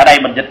 nhưng mà ở đây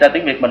mình dịch ra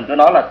tiếng Việt mình cứ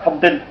nói là thông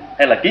tin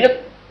hay là ký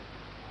ức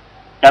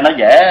cho nó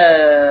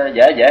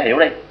dễ hiểu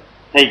đi.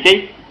 Thì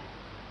cái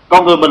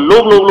con người mình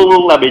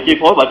luôn là bị chi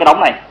phối bởi cái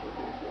đống này.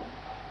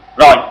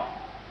 Rồi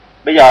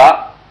bây giờ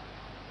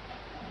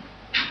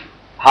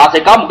họ sẽ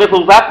có một cái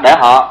phương pháp để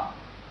họ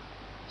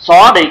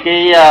xóa đi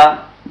cái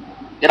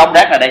đống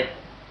rác này đi.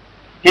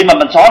 Khi mà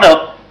mình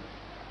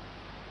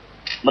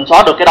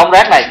xóa được cái đống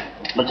rác này,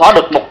 mình xóa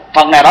được một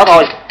phần nào đó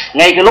thôi,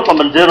 ngay cái lúc mà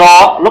mình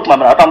zero, lúc mà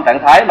mình ở trong trạng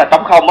thái mà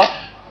trống không á,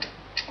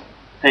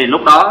 thì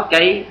lúc đó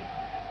cái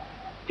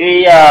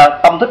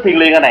tâm thức thiêng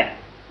liêng này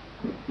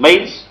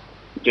mới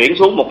chuyển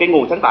xuống một cái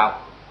nguồn sáng tạo,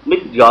 mới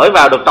gửi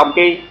vào được trong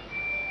cái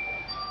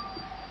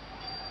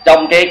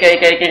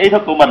ý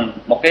thức của mình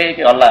một cái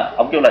gọi là,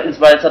 ông kêu là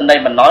inspiration, đây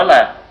mình nói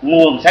là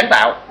nguồn sáng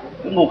tạo,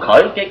 cái nguồn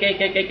khởi,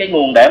 cái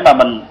nguồn để mà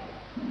mình,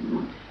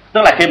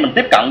 tức là khi mình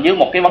tiếp cận với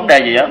một cái vấn đề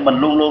gì á, mình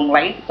luôn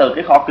lấy từ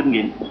cái kho kinh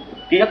nghiệm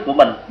ký ức của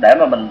mình để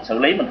mà mình xử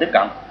lý, mình tiếp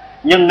cận.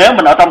 Nhưng nếu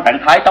mình ở trong trạng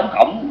thái trống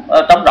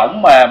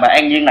rỗng mà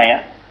an nhiên này á,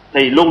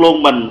 thì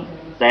luôn mình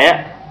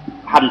sẽ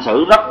hành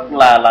xử rất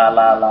là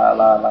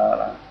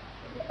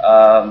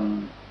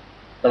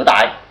tự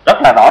tại, rất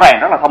là rõ ràng,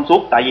 rất là thông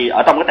suốt. Tại vì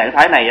ở trong cái trạng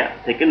thái này á,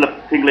 thì cái lực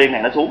thiêng liêng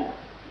này nó xuống.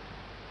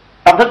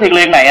 Tâm thức thiêng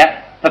liêng này á,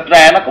 thực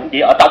ra nó cũng chỉ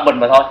ở trong mình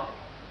mà thôi.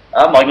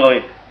 Mọi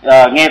người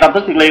nghe tâm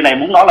thức thiêng liêng này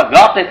muốn nói là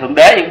God hay thượng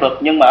đế cũng được,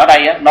 nhưng mà ở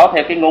đây á, nói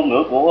theo cái ngôn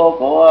ngữ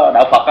của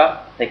đạo Phật á,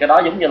 thì cái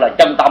đó giống như là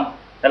chân tâm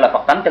hay là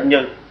Phật tánh chân như.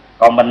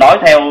 Còn mình nói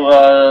theo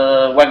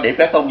quan điểm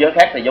các tôn giới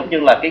khác thì giống như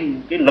là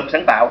cái lực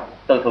sáng tạo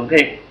từ thượng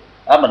thiên.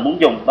 Mình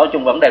muốn dùng nói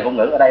chung vấn đề ngôn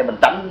ngữ ở đây mình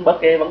tránh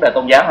bớt cái vấn đề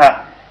tôn giáo ha,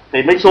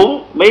 thì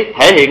mới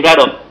thể hiện ra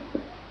được.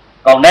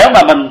 Còn nếu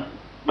mà mình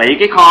bị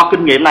cái kho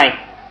kinh nghiệm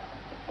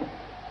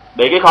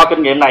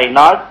này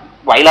nó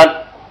quậy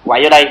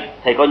vô đây,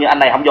 thì coi như anh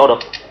này không vô được.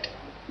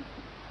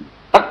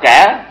 Tất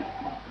cả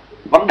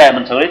vấn đề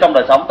mình xử lý trong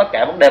đời sống, tất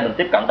cả vấn đề mình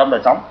tiếp cận trong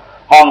đời sống,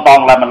 hoàn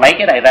toàn là mình lấy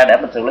cái này ra để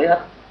mình xử lý hết.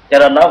 Cho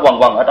nên nó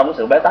quần ở trong cái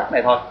sự bế tắc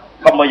này thôi,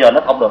 không bao giờ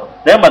nó thông được.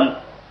 Nếu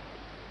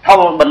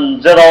mình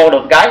zero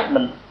được cái,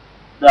 mình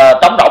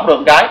trống rỗng được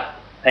cái,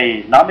 thì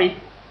nó mới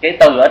cái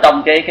từ ở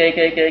trong cái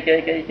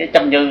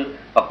chân như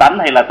Phật tánh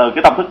hay là từ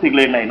cái tâm thức thiêng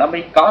liêng này nó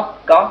mới có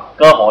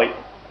cơ hội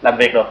làm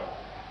việc được.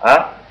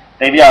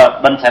 Thì bây giờ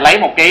mình sẽ lấy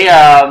một cái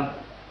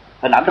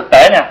hình ảnh thực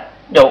tế nha.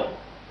 Ví dụ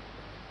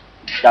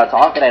cho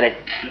xóa cái này đi,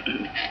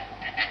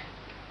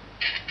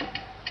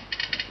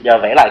 giờ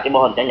vẽ lại cái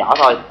mô hình nhỏ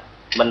thôi.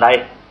 Mình đây,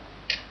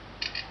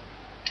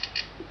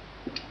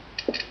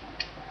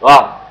 đúng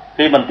không?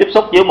 Khi mình tiếp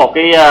xúc với một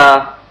cái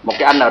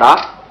anh nào đó,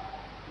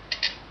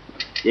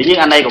 dĩ nhiên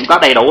anh này cũng có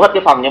đầy đủ hết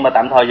cái phần, nhưng mà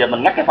tạm thời giờ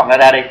mình ngắt cái phần này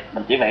ra đi,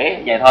 mình chỉ vẽ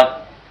vậy thôi.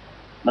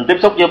 Mình tiếp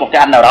xúc với một cái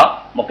anh nào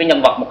đó, một cái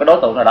nhân vật, một cái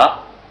đối tượng nào đó.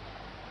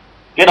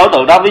 Cái đối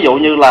tượng đó ví dụ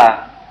như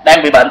là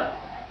đang bị bệnh,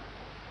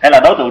 hay là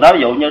đối tượng đó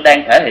ví dụ như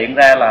đang thể hiện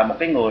ra là một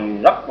cái người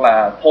rất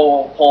là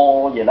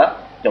thô gì đó,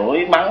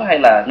 chửi mắng hay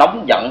là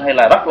nóng giận hay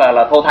là rất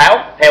là thô tháo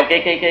theo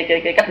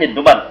cái cách nhìn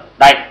của mình.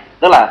 Đây,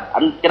 tức là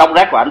cái đống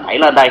rác của anh thảy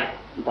lên đây,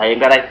 thể hiện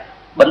ra đây.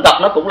 Bệnh tật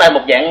nó cũng là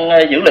một dạng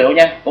dữ liệu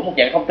nha, cũng một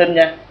dạng thông tin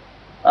nha.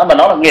 Mà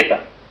nó là nghiệp đó.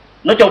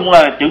 Nói chung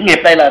là chữ nghiệp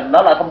đây là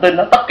nó là thông tin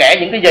đó. Tất cả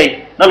những cái gì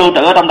nó lưu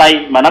trữ ở trong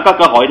đây mà nó có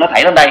cơ hội nó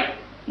thảy lên đây,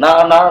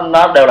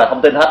 nó đều là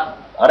thông tin hết.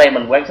 Ở đây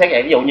mình quan sát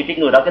vậy, ví dụ như cái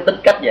người đó cái tính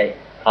cách vậy,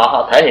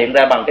 họ thể hiện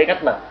ra bằng cái cách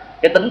là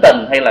cái tính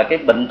tình hay là cái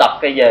bệnh tật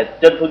hay về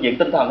trên phương diện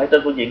tinh thần hay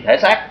trên phương diện thể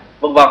xác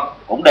vân vân,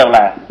 cũng đều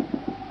là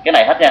cái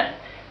này hết nha.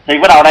 Thì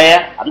bắt đầu đây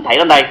á, ảnh thảy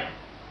lên đây,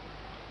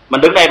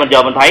 mình đứng đây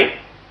mình thấy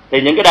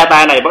thì những cái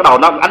data này bắt đầu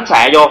nó ánh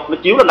xạ vô, nó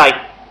chiếu lên đây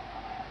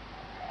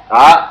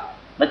đó,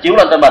 nó chiếu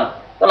lên cho mình.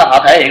 Tức là họ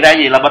thể hiện ra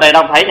gì là bên đây nó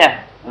không thấy nha,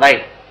 đây.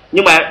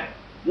 Nhưng mà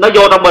nó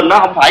vô trong mình nó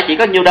không phải chỉ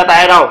có nhiêu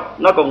data đâu,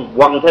 nó còn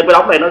quần thêm cái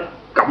đống này, nó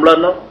cộng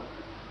lên, nó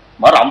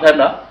mở rộng thêm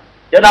nữa.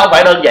 Chứ nó không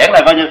phải đơn giản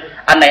là coi như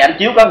anh này anh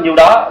chiếu có nhiêu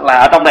đó là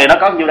ở trong này nó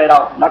có nhiêu đây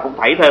đâu, nó cũng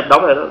thảy thêm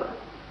đống này đó.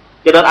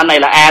 Cho nên anh này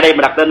là A đây,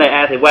 mà đặt tên này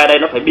A thì qua đây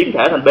nó phải biến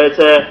thể thành B, C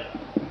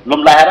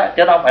lum la đó,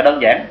 chứ nó không phải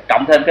đơn giản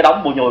cộng thêm cái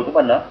đống bùi nhùi của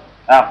mình nữa.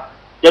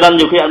 Cho nên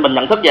nhiều khi mình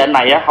nhận thức về anh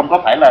này á, không có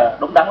phải là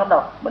đúng đắn lắm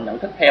đâu, mình nhận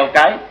thức theo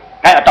cái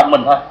ở trong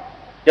mình thôi.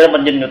 Cho nên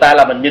mình nhìn người ta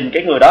là mình nhìn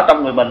cái người đó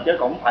trong người mình, chứ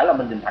cũng không phải là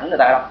mình nhìn thẳng người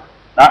ta đâu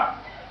đó.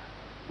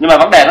 Nhưng mà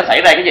vấn đề nó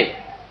xảy ra cái gì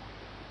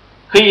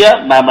khi á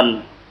mà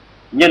mình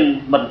nhìn,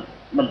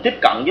 mình tiếp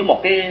cận với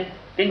một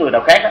cái người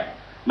nào khác á,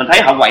 mình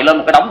thấy họ quậy lên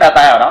một cái đống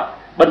data nào đó.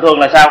 Bình thường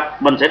là sao,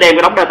 mình sẽ đem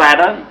cái đống data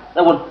đó,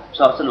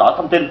 xin lỗi,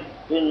 thông tin,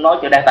 nói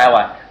chữ data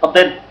hoài, thông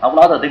tin không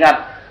nói từ tiếng Anh,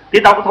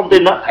 cái đống thông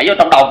tin đó thảy vô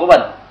trong đầu của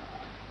mình.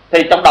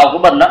 Thì trong đầu của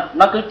mình á,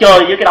 nó cứ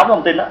chơi với cái đống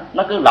thông tin đó,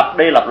 nó cứ lặp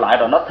đi lặp lại,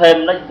 rồi nó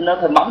thêm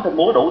mắm thêm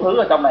muối đủ thứ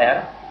ở trong này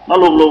đó. Nó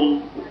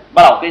luôn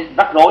bắt đầu cái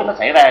rắc rối nó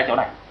xảy ra ở chỗ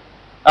này,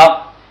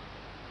 không?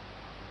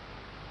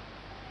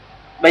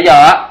 Bây giờ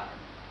á,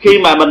 khi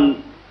mà mình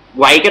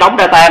quậy cái đống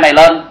data này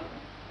lên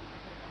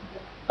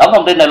đóng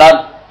thông tin này lên,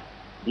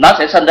 nó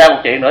sẽ sinh ra một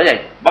chuyện nữa gì,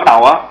 bắt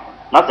đầu á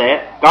nó sẽ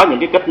có những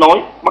cái kết nối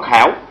bất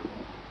hảo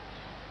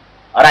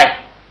ở đây,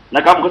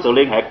 nó có một cái sự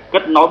liên hệ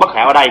kết nối bất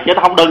hảo ở đây, chứ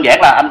nó không đơn giản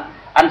là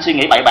anh suy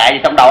nghĩ bậy bạ gì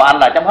trong đầu anh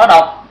là chấm hết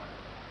đâu,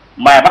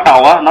 mà bắt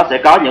đầu á nó sẽ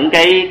có những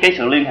cái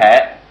sự liên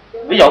hệ.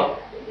 Ví dụ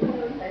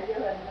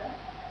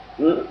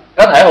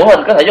có thể hữu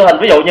hình, có thể vô hình.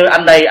 Ví dụ như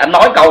anh đây, anh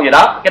nói câu gì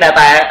đó, cái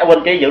data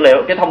bên cái dữ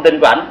liệu, cái thông tin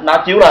của ảnh nó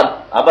chiếu lên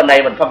ở bên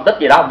đây, mình phân tích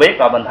gì đó không biết,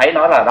 và mình thấy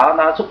nó là đó,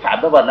 nó xúc phạm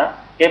tới mình đó,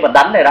 cái mình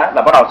đánh này đó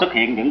là bắt đầu xuất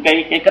hiện những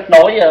cái kết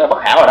nối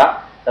bất hảo rồi đó,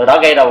 từ đó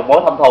gây ra một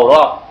mối thâm thù, đúng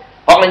không?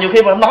 Hoặc là nhiều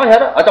khi mình không nói hết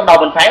đó, ở trong đầu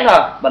mình phán thôi,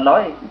 mình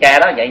nói ca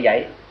đó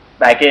vậy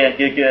đài kia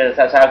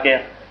chưa sao kia,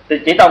 thì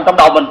chỉ trong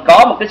đầu mình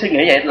có một cái suy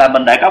nghĩ vậy là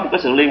mình đã có một cái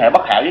sự liên hệ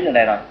bất hảo với người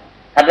này rồi,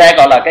 thành ra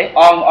gọi là cái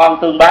on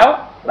tương báo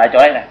lại chỗ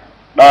đây nè.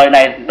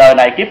 Đời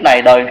này kiếp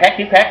này, đời khác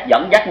kiếp khác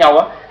dẫn dắt nhau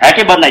á.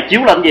 Cái bên này chiếu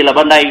lên gì là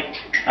bên đây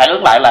phản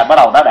ứng lại, là bắt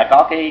đầu nó đã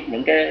có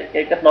những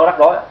cái kết nối rắc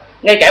rối.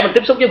 Ngay cả mình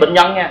tiếp xúc với bệnh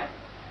nhân nha,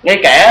 ngay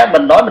cả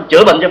mình nói mình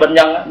chữa bệnh cho bệnh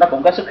nhân á, nó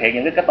cũng có xuất hiện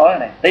những cái kết nối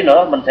này. Tí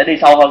nữa mình sẽ đi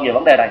sâu hơn về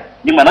vấn đề này.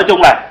 Nhưng mà nói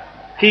chung là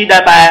khi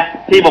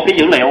khi một cái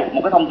dữ liệu,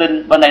 một cái thông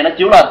tin bên này nó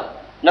chiếu lên,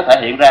 nó thể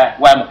hiện ra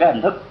qua một cái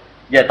hình thức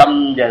về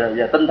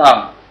về tinh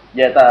thần,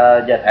 về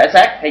thể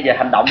xác, hay về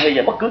hành động, hay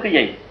về bất cứ cái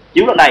gì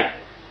chiếu lên đây,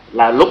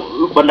 là lúc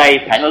bên đây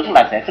phản ứng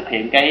là sẽ xuất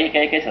hiện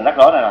cái sự rắc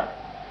rối này rồi.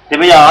 Thì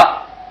bây giờ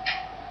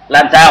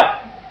làm sao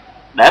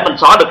để mình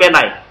xóa được cái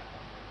này,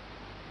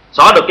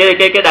 xóa được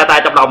cái data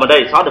trong đầu mình đi,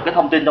 xóa được cái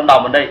thông tin trong đầu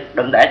mình đi,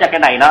 đừng để cho cái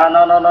này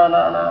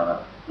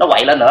nó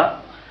quậy lên nữa.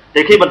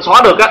 Thì khi mình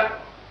xóa được á,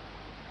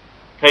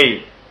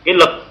 thì cái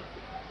lực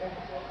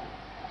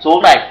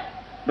xuống đây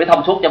mới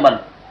thông suốt cho mình.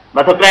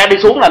 Và thực ra đi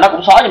xuống là nó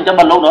cũng xóa giùm cho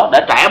mình luôn nữa, để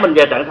trả mình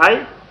về trạng thái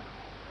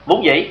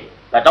vốn dĩ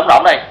là trống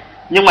rỗng đây.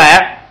 Nhưng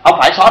mà không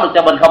phải xóa được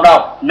cho mình không đâu.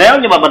 Nếu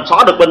như mà mình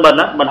xóa được bên mình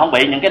á, mình không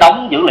bị những cái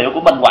đống dữ liệu của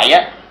mình quậy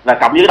á, và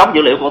cộng với đống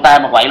dữ liệu của ta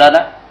mà quậy lên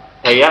á,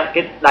 thì á,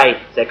 cái đây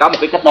sẽ có một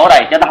cái kết nối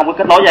đây, chứ nó không có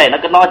kết nối dây, nó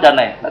kết nối ở trên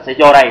này, nó sẽ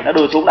vô đây, nó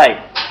đưa xuống đây,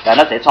 và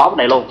nó sẽ xóa cái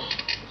này luôn,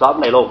 xóa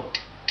cái này luôn.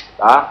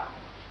 Đó,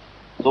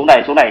 xuống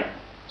đây,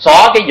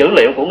 xóa cái dữ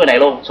liệu của người này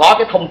luôn, xóa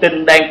cái thông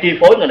tin đang chi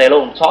phối người này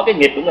luôn, xóa cái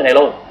nghiệp của người này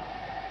luôn.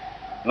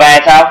 Và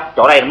sao?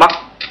 Chỗ này mất,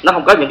 nó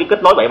không có những cái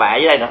kết nối bậy bạ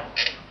với đây nữa,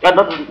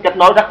 nó kết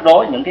nối rắc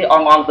rối, những cái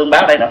on tương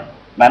báo đây nữa,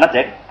 mà nó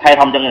sẽ khai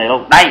thông cho người này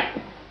luôn. Đây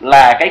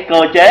là cái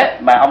cơ chế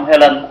mà ông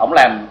Helen ổng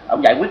làm,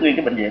 ổng giải quyết nguyên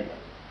cái bệnh viện,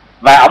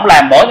 và ổng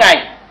làm mỗi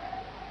ngày.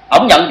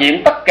 Ổng nhận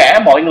diện tất cả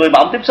mọi người mà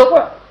ổng tiếp xúc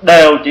á,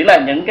 đều chỉ là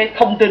những cái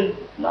thông tin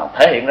nó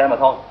thể hiện ra mà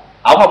thôi.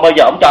 Ổng không bao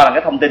giờ ổng cho rằng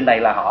cái thông tin này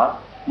là họ.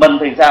 Mình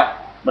thì sao?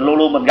 Mình luôn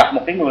luôn mình gặp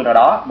một cái người nào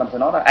đó, mình sẽ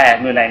nói là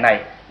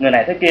người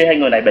này thế kia, hay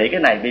người này bị cái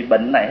này, bị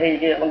bệnh này, hay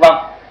kia vân vân.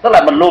 Tức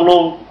là mình luôn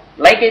luôn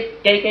lấy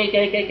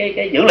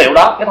cái dữ liệu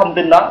đó, cái thông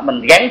tin đó,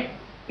 mình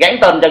gắn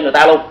tên cho người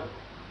ta luôn.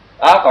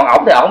 Đó, còn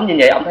ổng thì ổng như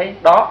vậy, ổng thấy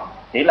đó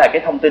chỉ là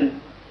cái thông tin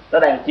nó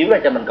đang chiếu ra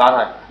cho mình coi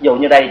thôi. Dù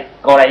như đây,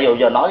 cô đây dù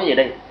giờ nói cái gì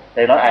đi,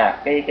 thì nói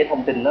cái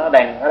thông tin nó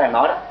đang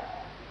nói đó,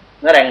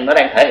 nó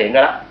đang thể hiện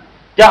ra đó,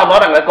 chứ không nói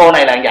rằng là cô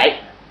này là như vậy.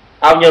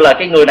 Ông như là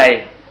cái người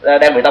này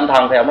đang bị tâm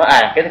thần, thì ông nói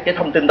cái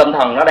thông tin tâm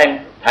thần nó đang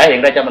thể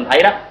hiện ra cho mình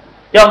thấy đó,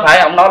 chứ không phải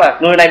ông nói là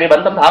người này bị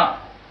bệnh tâm thần.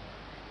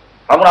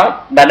 Không nói.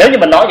 Mà nếu như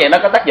mình nói vậy nó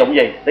có tác dụng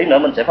gì, tí nữa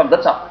mình sẽ phân tích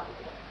sau.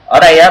 Ở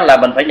đây á, là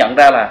mình phải nhận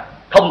ra là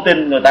thông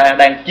tin người ta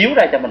đang chiếu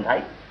ra cho mình thấy,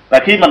 và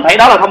khi mình thấy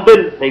đó là thông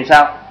tin thì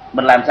sao,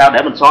 mình làm sao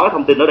để mình xóa cái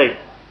thông tin đó đi.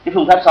 Cái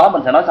phương pháp xóa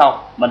mình sẽ nói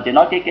sau, mình chỉ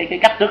nói cái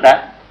cách trước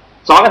đã.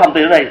 Xóa cái thông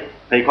tin đó đi,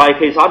 thì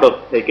khi xóa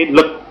được thì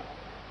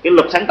cái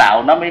lực sáng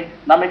tạo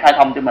nó mới khai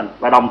thông cho mình,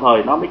 và đồng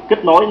thời nó mới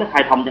kết nối, nó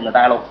khai thông cho người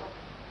ta luôn.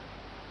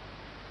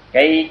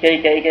 Cái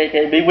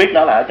bí quyết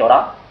đó là ở chỗ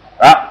đó.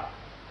 Đó.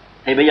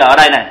 Thì bây giờ ở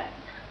đây này,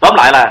 tóm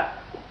lại là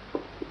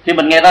khi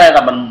mình nghe tới đây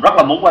là mình rất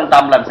là muốn quan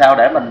tâm làm sao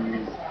để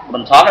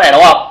mình xóa cái này,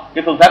 đúng không?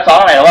 Cái phương pháp xóa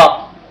cái này, đúng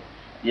không?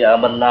 Giờ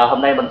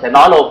hôm nay mình sẽ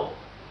nói luôn.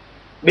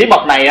 Bí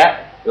mật này á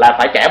là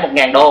phải trả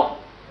 1.000 đô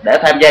để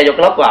tham gia vô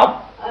cái lớp của ổng.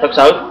 Thực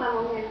sự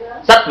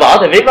sách vở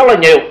thì viết rất là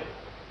nhiều,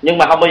 nhưng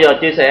mà không bao giờ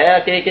chia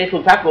sẻ cái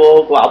phương pháp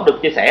của ổng được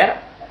chia sẻ đó.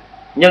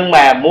 Nhưng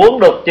mà muốn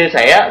được chia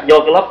sẻ vô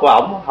cái lớp của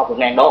ổng học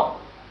 1.000 đô.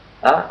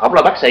 Đó, ổng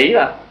là bác sĩ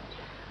mà.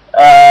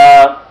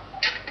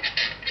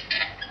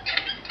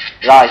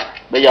 Rồi,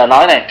 bây giờ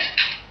nói này,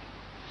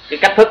 cái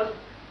cách thức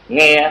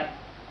nghe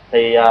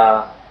thì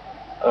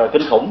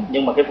kinh khủng,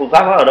 nhưng mà cái phương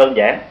pháp rất là đơn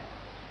giản.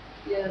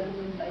 Giờ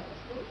mình phải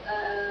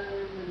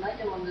mình nói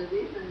cho mọi người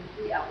biết mình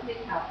đi ổng đi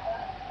học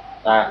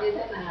như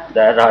thế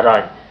nào. Dạ,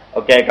 rồi.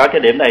 Ok, có cái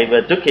điểm này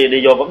trước khi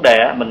đi vô vấn đề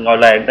á, mình ngồi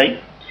lề một tí.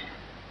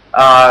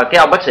 Cái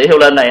ông bác sĩ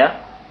Helen này á,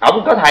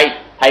 ổng có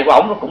thầy của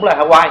ổng cũng là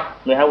Hawaii,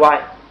 người Hawaii.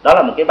 Đó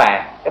là một cái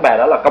bà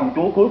đó là công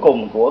chúa cuối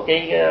cùng của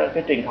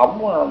cái truyền thống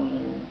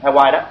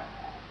Hawaii đó.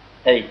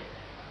 Thì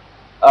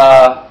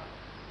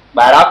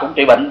bà đó cũng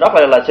trị bệnh rất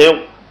là siêu.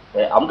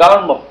 Thì ổng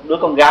có một đứa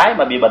con gái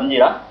mà bị bệnh gì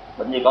đó,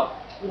 bệnh gì con?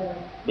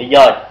 Bị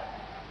dời.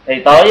 Thì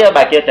tới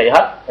bà kia trị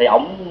hết. Thì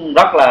ổng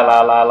rất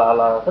là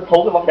thích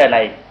thú cái vấn đề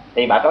này.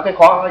 Thì bà có cái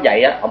khóa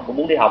dạy á, ổng cũng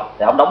muốn đi học,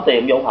 thì ổng đóng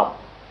tiền vô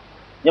học.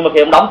 Nhưng mà khi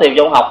ổng đóng tiền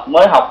vô học,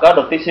 mới học có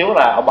được tí xíu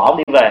là ổng bỏ ổng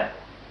đi về,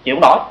 chịu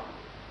không nổi.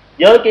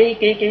 Với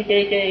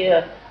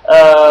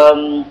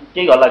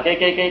cái gọi là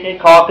cái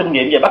kho kinh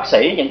nghiệm về bác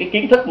sĩ, những cái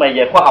kiến thức mà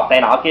về khoa học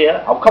này nọ kia,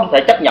 ông không thể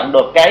chấp nhận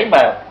được cái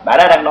mà bà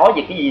đã đang nói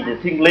về cái gì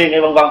thiên liêng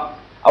hay vân vân.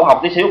 Ông học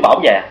tí xíu bảo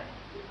về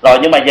rồi,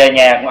 nhưng mà về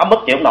nhà cũng ấm ức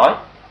chịu không nổi,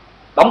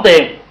 đóng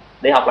tiền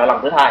đi học lại lần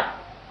thứ hai.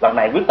 Lần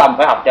này quyết tâm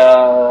phải học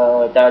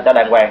cho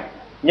đàng hoàng.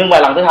 Nhưng mà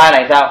lần thứ hai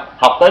này sao,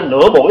 học tới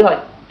nửa buổi thôi,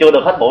 chưa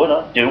được hết buổi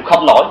nữa, chịu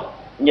không nổi,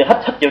 như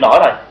hết chịu nổi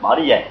rồi, bỏ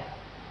đi về.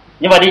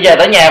 Nhưng mà đi về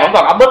tới nhà vẫn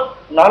còn ấm ức,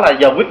 nói là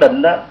giờ quyết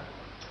định đó,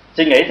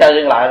 suy nghĩ sao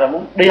lại là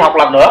muốn đi học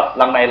lần nữa.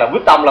 Lần này là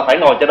quyết tâm là phải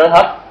ngồi cho đến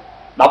hết,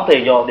 đóng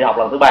tiền vô đi học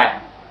lần thứ ba.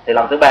 Thì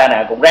lần thứ ba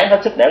này cũng ráng hết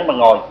sức để mà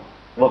ngồi,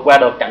 vượt qua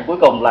được chặng cuối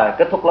cùng là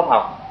kết thúc lớp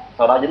học,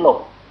 sau đó dính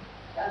luôn.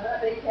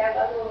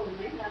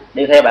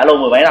 Đi theo bả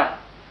luôn 10 mấy năm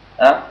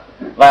đó.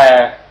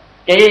 Và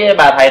cái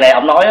bà thầy này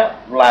ông nói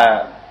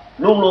là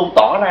luôn luôn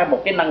tỏ ra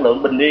một cái năng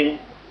lượng bình yên,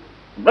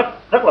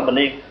 rất là bình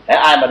yên, để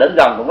ai mà đến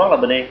gần cũng rất là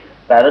bình yên.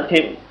 Và đến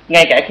khi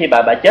ngay cả khi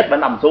bà chết, bà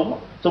nằm xuống,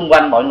 xung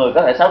quanh mọi người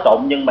có thể xáo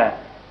trộn, nhưng mà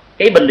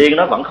cái bình yên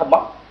nó vẫn không mất.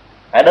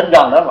 Hãy đến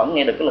gần nó vẫn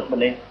nghe được cái lực bình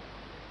yên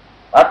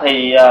đó.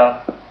 Thì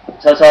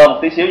sơ sơ một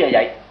tí xíu như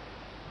vậy.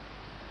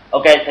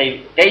 Ok, thì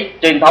cái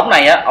truyền thống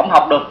này ông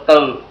học được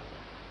từ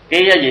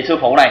cái vị sư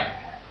phụ này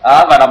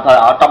đó, và đồng thời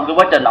ở trong cái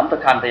quá trình ông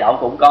thực hành thì ông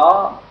cũng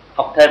có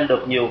học thêm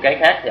được nhiều cái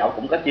khác, thì ông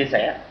cũng có chia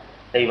sẻ.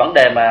 Thì vấn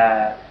đề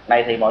mà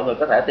này thì mọi người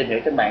có thể tìm hiểu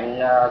trên mạng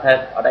thêm.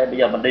 Ở đây bây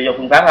giờ mình đi vô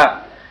phương pháp ha.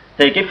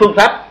 Thì cái phương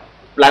pháp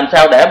làm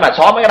sao để mà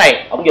xóa mấy cái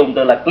này, ông dùng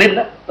từ là clean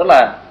đó, tức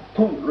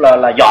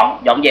là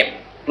dọn dẹp.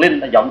 Clean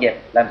là dọn dẹp,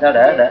 làm sao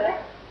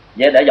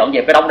để dọn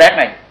dẹp cái đống rác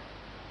này.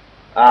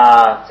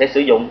 Sẽ sử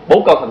dụng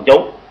 4 câu thần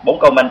chú, 4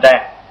 câu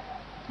mantra,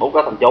 4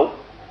 câu thần chú.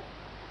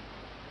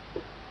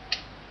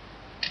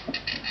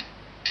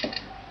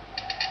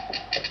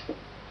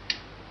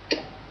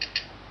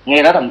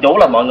 Nghe nói thần chú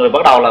là mọi người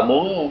bắt đầu là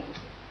muốn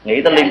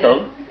nghĩ tới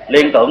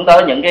liên tưởng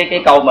tới những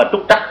cái câu mà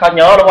trúc trắc khó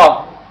nhớ, đúng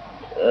không?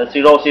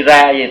 Siro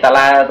Sira gì tà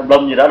la tùm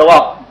lum gì đó, đúng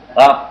không?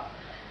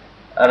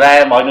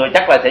 Ra mọi người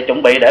chắc là sẽ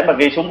chuẩn bị để mà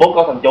ghi xuống 4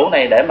 câu thần chú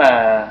này, để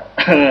mà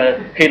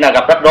khi nào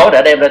gặp rắc rối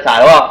để đem ra xài,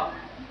 đúng không?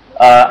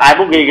 Ai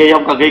muốn ghi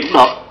không cần ghi cũng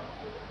được.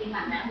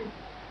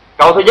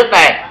 Câu thứ nhất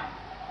này,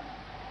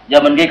 giờ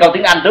mình ghi câu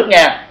tiếng Anh trước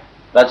nha,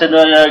 và xin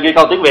ghi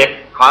câu tiếng Việt.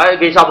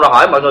 Ghi xong rồi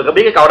hỏi mọi người có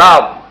biết cái câu đó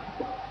không?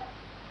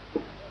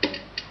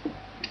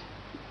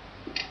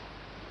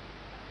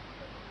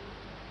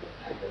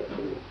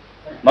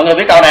 Mọi người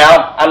biết câu này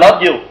không? I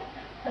love you,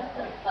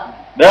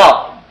 biết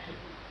không?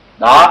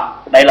 Đó,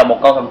 đây là một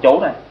câu thần chú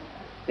này.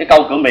 Cái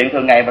câu cửa miệng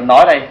thường ngày mình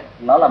nói đây,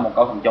 nó là một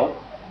câu thần chú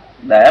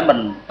để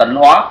mình tịnh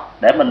hóa,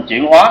 để mình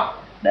chuyển hóa,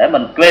 để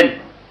mình clean,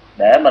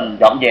 để mình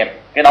dọn dẹp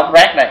cái đống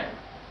rác này.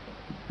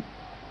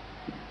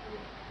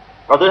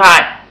 Câu thứ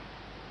hai,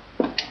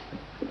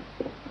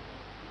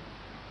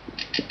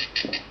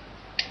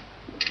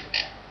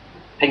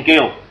 thank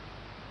you,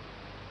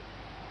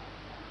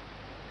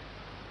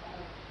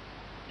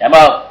 cảm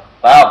ơn,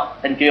 phải không?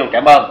 Thank you,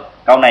 cảm ơn.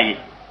 Câu này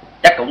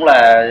chắc cũng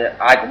là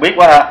ai cũng biết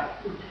quá ha.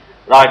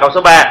 Rồi câu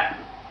số 3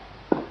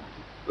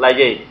 là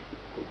gì?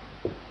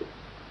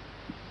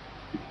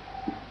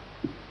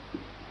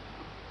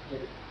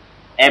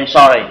 I'm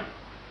sorry,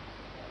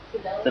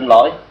 xin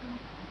lỗi.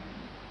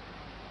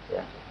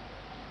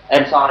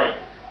 I'm sorry.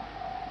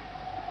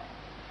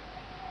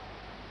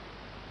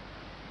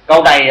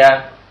 Câu này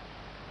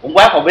cũng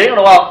quá phổ biến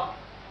đúng không?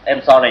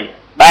 I'm sorry.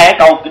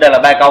 Đây là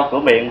 3 câu cửa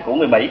miệng của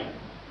người Mỹ,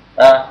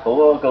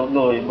 của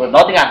người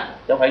nói tiếng Anh,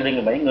 chứ không phải riêng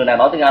người Mỹ. Người nào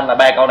nói tiếng Anh là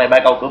 3 câu này, 3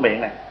 câu cửa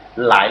miệng này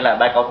lại là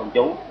 3 câu thần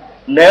chú.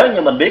 Nếu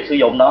như mình biết sử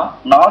dụng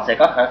nó sẽ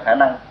có khả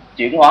năng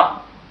chuyển hóa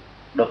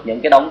được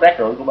những cái đống rác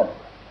rưởi của mình.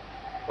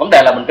 Vấn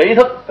đề là mình có ý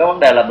thức, cái vấn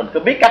đề là mình có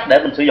biết cách để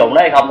mình sử dụng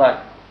nó hay không thôi.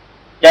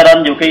 Cho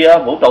nên nhiều khi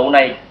vũ trụ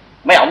này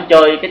mấy ổng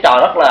chơi cái trò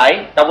rất là ấy,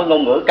 trong cái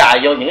ngôn ngữ cài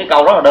vô những cái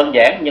câu rất là đơn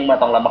giản nhưng mà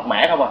toàn là mật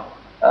mã không à.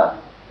 Đó.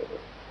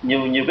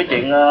 Nhiều cái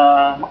chuyện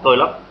mắc cười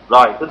lắm.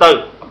 Rồi thứ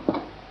tư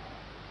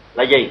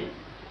là gì?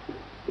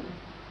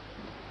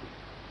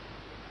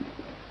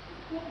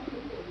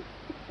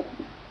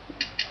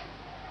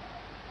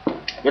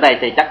 Cái này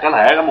thì chắc có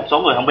thể có một số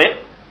người không biết.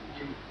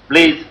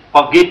 Please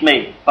forgive me.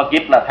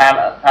 Forgive là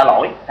tha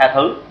lỗi, tha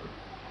thứ.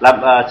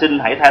 Xin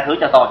hãy tha thứ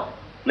cho tôi.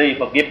 Please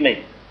forgive me.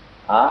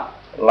 Đó,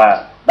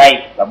 là đây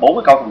là 4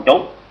 cái câu thần chú.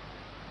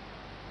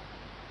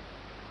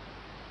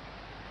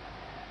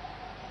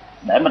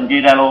 Để mình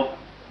ghi ra luôn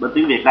bên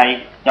tiếng Việt này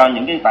cho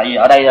những cái, tại vì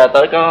ở đây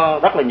tới có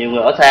rất là nhiều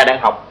người ở xa đang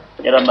học,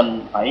 cho nên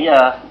mình phải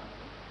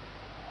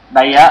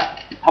đây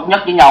thống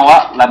nhất với nhau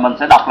là mình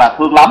sẽ đọc là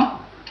thương lắm,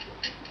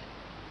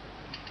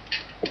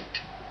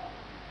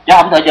 chứ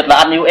không thể dịch là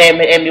anh yêu em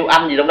hay em yêu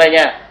anh gì trong đây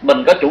nha.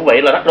 Mình có chủ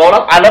vị là rắc rối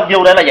lắm. I love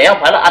you đây là vậy, không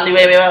phải là anh yêu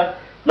em.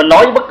 Mình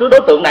nói với bất cứ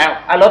đối tượng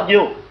nào I love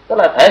you, tức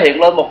là thể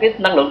hiện lên một cái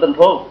năng lượng tình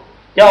thương,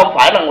 chứ không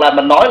phải rằng là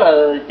mình nói là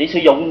chỉ sử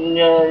dụng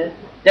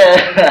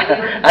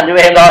anh yêu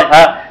em thôi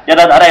ha. Cho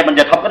nên ở đây mình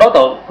dịch không có đối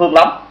tượng, thương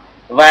lắm.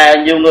 Và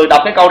nhiều người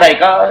đọc cái câu này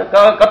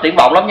có triển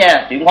vọng lắm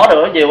nha, chuyển hóa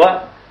được rất nhiều á.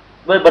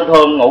 Với bình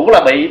thường ngủ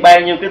là bị bao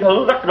nhiêu cái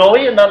thứ rắc rối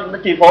nó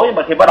chi phối, nhưng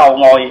mà khi bắt đầu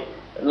ngồi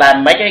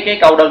làm mấy cái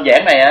câu đơn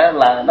giản này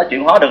là nó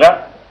chuyển hóa được á.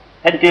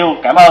 Thank you,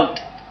 cảm ơn.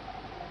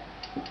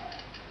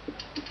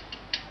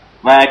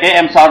 Và cái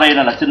em sorry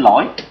này là xin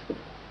lỗi.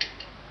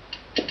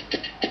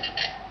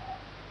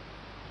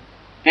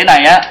 Cái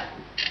này á,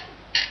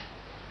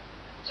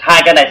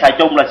 hai cái này xài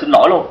chung là xin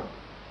lỗi luôn.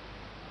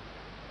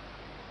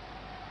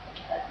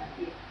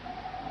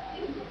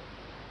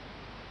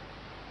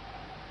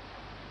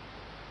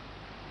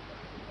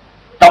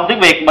 Trong tiếng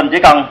Việt mình chỉ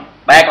cần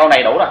 3 câu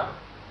này đủ rồi.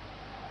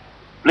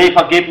 Please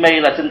forgive me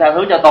là xin tha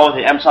thứ cho tôi,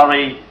 thì I'm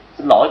sorry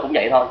xin lỗi cũng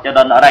vậy thôi. Cho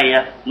nên ở đây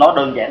nó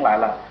đơn giản lại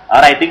là,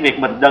 ở đây tiếng Việt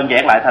mình đơn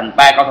giản lại thành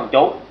 3 câu thần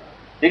chú.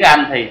 Tiếng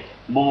Anh thì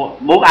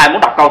muốn ai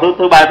muốn đọc câu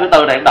thứ 3, thứ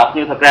 4 này cũng đọc,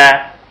 nhưng thật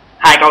ra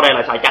hai câu này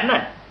là xài chánh này.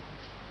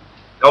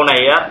 Câu này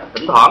á,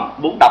 thỉnh thoảng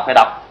muốn đọc thì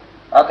đọc,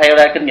 theo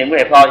kinh nghiệm của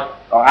đẹp thôi.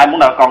 Còn ai muốn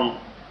đọc, còn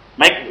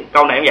mấy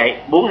câu này cũng vậy,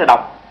 muốn thì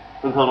đọc.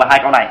 Thường là hai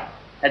câu này,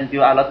 thank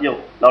you, I love you,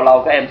 lâu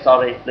lâu cái em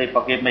sorry, please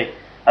forgive me.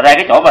 Ở đây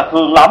cái chỗ mà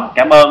thương lắm,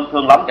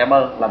 cảm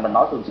ơn là mình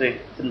nói thường xuyên,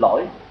 xin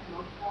lỗi.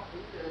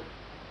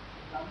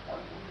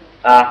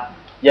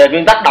 Về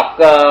nguyên tắc đọc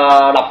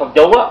thần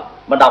chú á,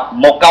 mình đọc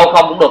một câu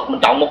không cũng được, mình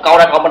chọn một câu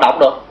ra không mình đọc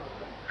được,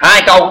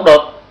 2 câu cũng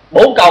được,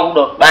 4 câu cũng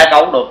được, 3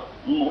 câu cũng được,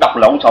 muốn đọc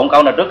lộn xộn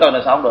câu này trước câu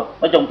này sao cũng được.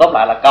 Nói chung tóm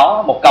lại là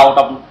có một câu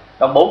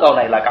trong 4 câu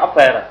này là có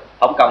phê rồi,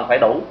 không cần phải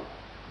đủ.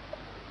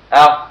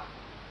 Không?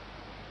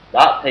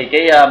 Đó, thì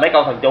cái mấy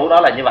câu thần chú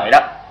đó là như vậy đó.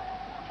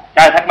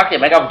 Các ai thắc mắc về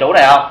mấy câu thần chú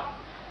này không?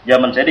 Giờ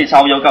mình sẽ đi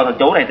sâu vô câu thần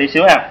chú này tí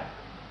xíu ha.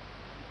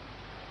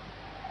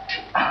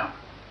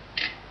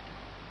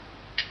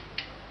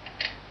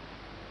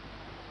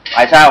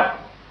 Tại sao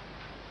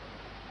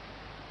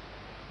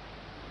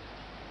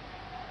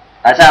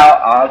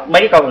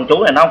mấy cái câu thần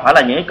chú này nó không phải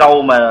là những cái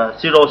câu mà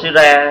siro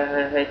sira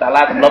hay tà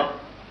la tùm lum,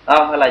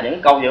 hay là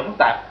những câu gì phức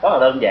tạp, rất là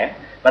đơn giản.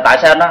 Và tại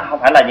sao nó không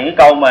phải là những cái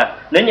câu mà,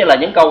 nếu như là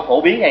những câu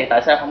phổ biến này,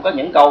 tại sao không có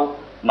những câu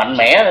mạnh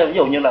mẽ, ví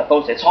dụ như là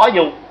tôi sẽ xóa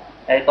du,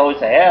 hay tôi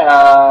sẽ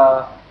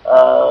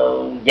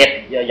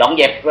dọn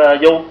dẹp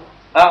du.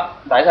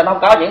 Tại sao nó không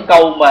có những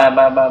câu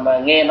mà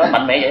nghe nó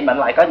mạnh mẽ vậy, mà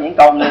lại có những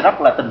câu nghe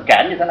rất là tình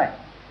cảm như thế này,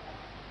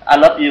 I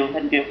love you,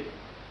 thank you.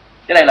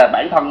 Cái này là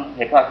bản thân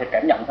thiệt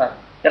cảm nhận thôi,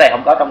 cái này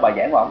không có trong bài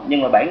giảng của ông.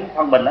 Nhưng mà bản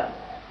thân mình á,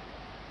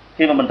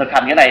 khi mà mình thực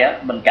hành cái này á,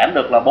 mình cảm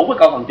được là 4 cái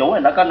câu thần chú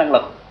này nó có năng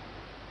lực,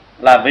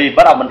 là vì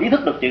bắt đầu mình ý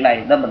thức được chuyện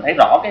này nên mình thấy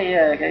rõ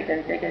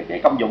cái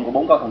công dụng của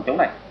 4 câu thần chú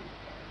này.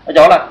 Ở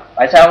chỗ là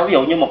tại sao ví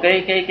dụ như một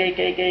cái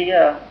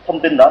thông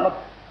tin đó nó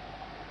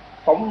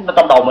phóng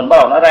trong đầu mình, bắt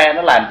đầu nó ra,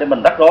 nó làm cho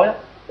mình rắc rối á.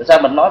 Tại sao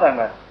mình nói rằng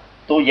là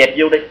tôi dẹp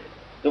vô đi,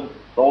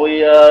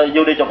 tôi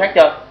vô đi chỗ khác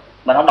chơi,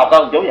 mình không đọc câu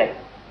thần chú vậy,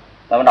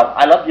 mà mình đọc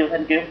I love you,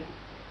 thank you.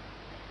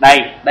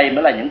 Đây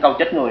mới là những câu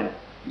chết người này.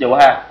 Dù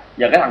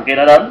giờ cái thằng kia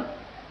nó đến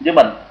với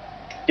mình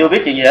chưa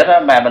biết chuyện gì hết á,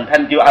 mà mình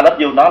thank you, I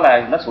love you,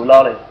 nó sụi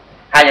lơ liền.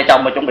 Hai vợ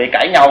chồng mà chuẩn bị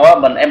cãi nhau á,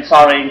 mình em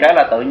sorry cái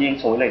là tự nhiên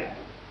sụi liền.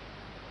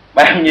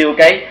 Bao nhiêu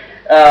cái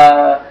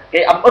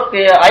ấm ức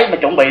cái ấy mà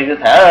chuẩn bị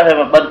thể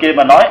mà bên kia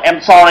mà nói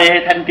em sorry,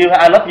 thank you,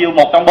 I love you,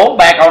 1 trong 4,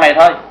 3 câu này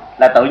thôi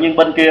là tự nhiên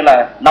bên kia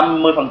là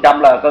 50%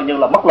 là coi như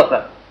là mất lực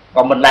rồi.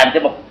 Còn mình làm cho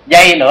 1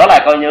 giây nữa là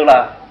coi như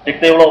là triệt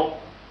tiêu luôn,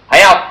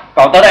 thấy không?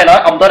 Còn tới đây nói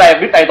ông tới đây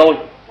viết tay tôi,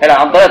 hay là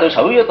ông tới đây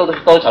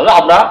tôi xử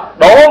ông đó,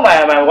 đố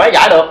mà quá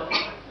giải được,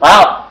 phải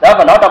không? Đó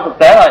mà nói trong thực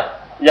tế thôi.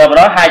 Giờ mà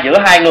nói giữa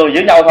hai người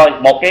với nhau thôi,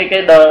 một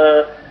cái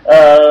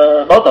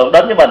đối tượng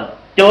đến với mình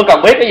chưa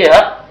cần biết cái gì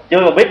hết, chưa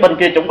cần biết bên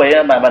kia chuẩn bị,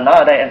 mà mình nói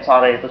ở đây em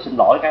sorry, tôi xin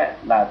lỗi, cái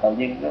là tự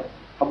nhiên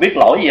không biết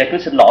lỗi gì, cứ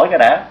xin lỗi cái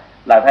đã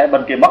là thấy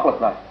bên kia mất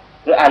lực rồi.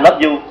 Cứ I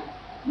love you,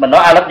 mình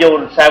nói I love you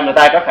sao người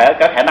ta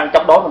có khả năng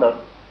chống đối mình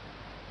được?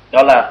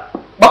 Gọi là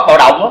bất bạo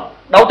động á,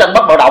 đấu tranh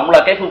bất bạo động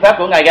là cái phương pháp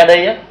của ngài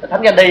Gandhi á,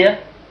 thánh Gandhi á.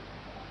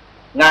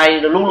 Ngài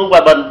luôn luôn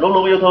hòa bình, luôn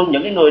luôn yêu thương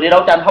những cái người đi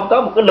đấu tranh, không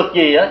có một cái lực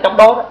gì á chống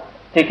đối đó.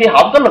 Thì khi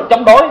họ không có lực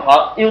chống đối,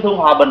 họ yêu thương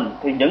hòa bình,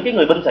 thì những cái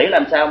người binh sĩ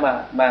làm sao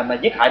mà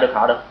giết hại được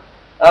họ được.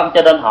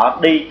 Cho nên họ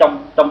đi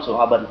trong sự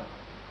hòa bình.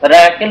 Thật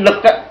ra cái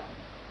lực á,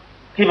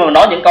 khi mà mình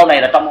nói những câu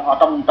này là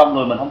trong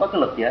người mình không có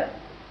cái lực gì hết.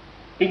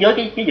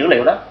 Với cái dữ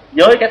liệu đó,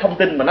 với cái thông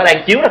tin mà nó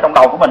đang chiếu ra trong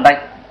đầu của mình đây.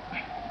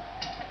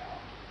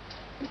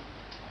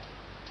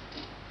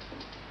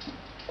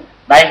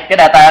 Đây, cái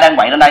data đang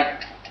quậy lên đây.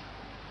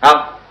 Không?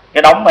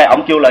 Cái đống mà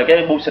ông kêu là cái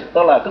bullshit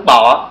đó là cước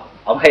bò á.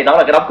 Ông hay nói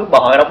là cái đống cước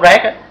bò hay đống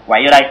rác á,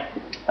 quậy vô đây.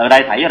 Từ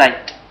đây thảy vô đây.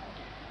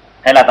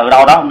 Hay là từ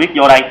đâu đó không biết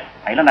vô đây,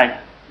 thảy lên đây.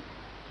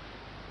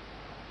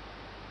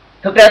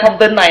 Thực ra thông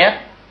tin này á,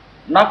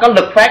 nó có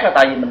lực phát là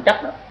tại vì mình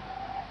chấp nữa,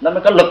 nó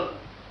mới có lực.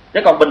 Chứ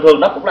còn bình thường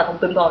nó cũng là thông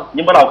tin thôi.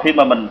 Nhưng bắt đầu khi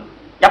mà mình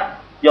chấp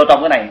vô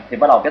trong cái này thì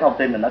bắt đầu cái thông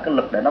tin này nó có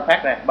lực để nó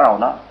phát ra. Bắt đầu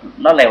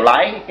nó lèo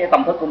lái cái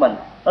tâm thức của mình,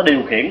 nó điều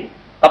khiển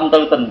tâm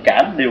tư tình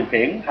cảm, điều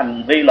khiển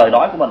hành vi lời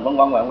nói của mình,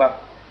 vân vân.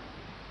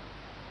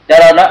 Cho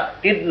nên đó,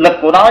 cái lực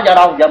của nó do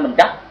đâu? Do mình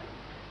chấp.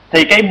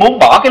 Thì cái muốn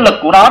bỏ cái lực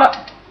của nó đó,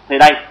 thì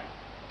đây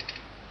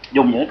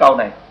dùng những cái câu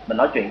này mình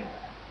nói chuyện.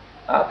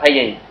 Thay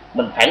vì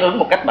mình phản ứng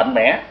một cách mạnh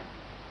mẽ,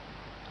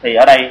 thì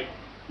ở đây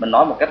mình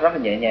nói một cách rất là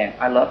nhẹ nhàng,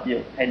 I love you,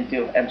 thank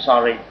you, I'm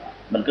sorry.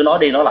 Mình cứ nói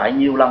đi nói lại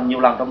nhiều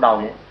lần trong đầu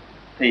vậy,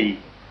 thì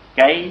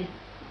cái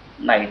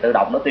này tự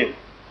động nó tiêu,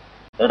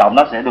 tự động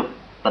nó sẽ được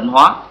tịnh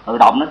hóa, tự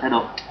động nó sẽ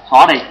được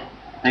xóa đi.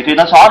 Thì khi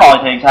nó xóa rồi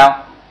thì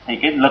sao? Thì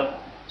cái lực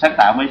sáng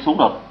tạo mới xuống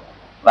được.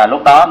 và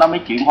lúc đó nó mới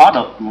chuyển hóa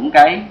được những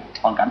cái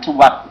hoàn cảnh xung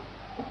quanh.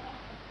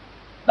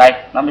 Đây,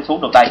 nó mới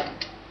xuống được đây.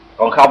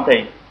 Còn không thì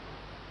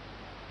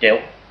chịu.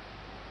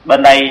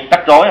 Bên đây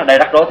rắc rối, ở đây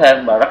rắc rối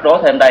thêm, và rắc rối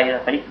thêm đây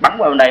phải bắn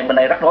qua bên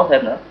đây rắc rối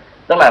thêm nữa.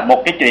 Tức là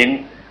một cái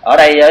chuyện ở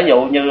đây, ví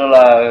dụ như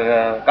là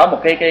có một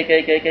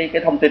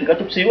cái thông tin có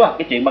chút xíu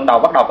cái chuyện ban đầu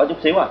bắt đầu có chút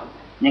xíu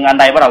nhưng anh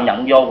đây bắt đầu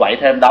nhận vô quậy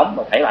thêm đóng,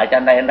 và thảy lại cho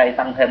anh đây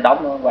tăng thêm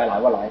đóng nữa, qua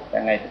lại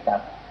càng ngày phức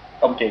tạp,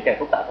 công chuyện càng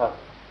phức tạp hơn.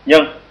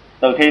 Nhưng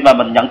từ khi mà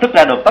mình nhận thức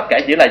ra được tất cả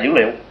chỉ là dữ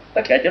liệu,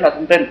 tất cả chỉ là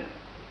thông tin,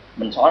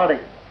 mình xóa nó đi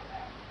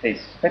thì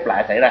phép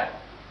lạ xảy ra.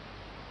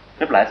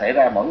 Phép lạ xảy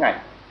ra mỗi ngày,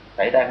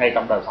 xảy ra ngay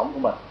trong đời sống của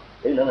mình.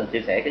 Tí nữa mình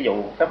chia sẻ cái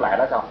vụ phép lạ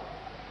đó xong.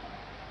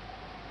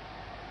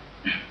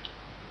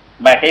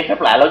 Mà cái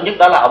phép lạ lớn nhất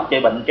đó là ông trị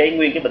bệnh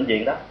nguyên cái bệnh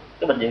viện đó,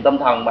 cái bệnh viện tâm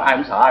thần mà ai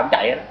cũng sợ, ai cũng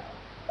chạy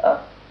đó.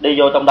 Đi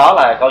vô trong đó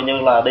là coi như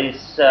là đi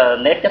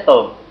nép chết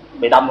tường,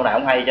 bị đâm vào nào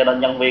không hay, cho nên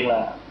nhân viên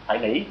là phải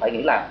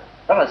nghỉ làm,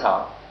 rất là sợ.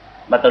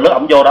 Mà từ lúc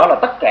ông vô đó là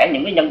tất cả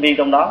những cái nhân viên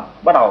trong đó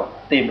bắt đầu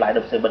tìm lại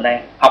được sự bình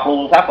an, học luôn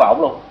phương pháp của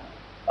ổng luôn.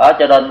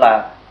 Cho nên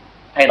là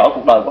thay đổi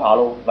cuộc đời của họ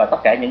luôn, và tất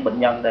cả những bệnh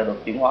nhân đều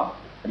được chuyển hóa.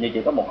 Hình như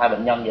chỉ có 1-2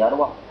 bệnh nhân gì đó đúng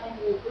không?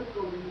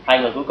 2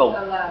 người cuối cùng.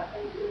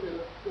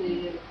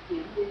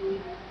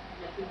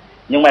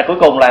 Nhưng mà cuối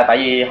cùng là tại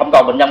vì không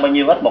còn bệnh nhân bao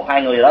nhiêu hết,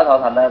 1-2 người đó thôi,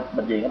 thành ra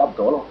bệnh viện nó đóng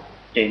cửa luôn.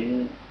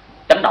 Chuyện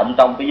chấn động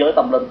trong cái giới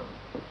tâm linh.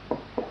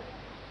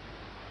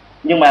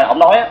 Nhưng mà ông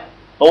nói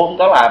tôi không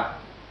có làm.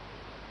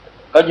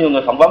 Có nhiều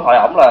người phỏng vấn hỏi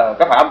ổng là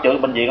có phải ông chữa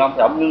bệnh viện không,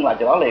 thì ổng ngưng lại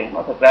chuyện đó liền.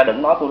 Nói thực ra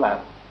đừng nói tôi làm,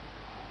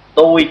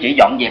 tôi chỉ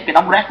dọn dẹp cái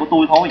đống rác của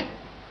tôi thôi,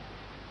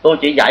 tôi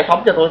chỉ giải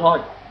phóng cho tôi thôi.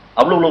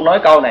 Ông luôn luôn nói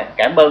câu này: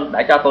 cảm ơn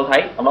đã cho tôi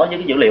thấy, ông nói với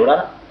cái dữ liệu đó,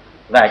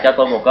 và cho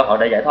tôi một cơ hội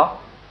để giải thoát.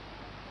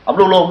 Ông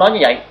luôn luôn nói như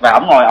vậy, và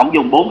ông ngồi ông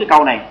dùng 4 cái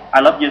câu này: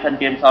 I love you, thank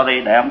you,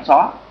 sorry, để ông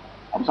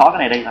xóa cái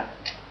này đi thôi.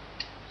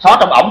 Xóa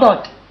trong ổng thôi,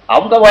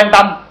 ổng có quan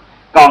tâm.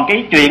 Còn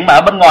cái chuyện mà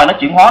ở bên ngoài nó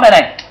chuyển hóa đây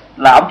này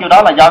là ổng kêu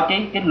đó là do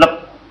cái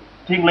lực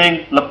thiên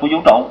liêng, lực của vũ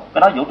trụ,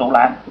 cái đó vũ trụ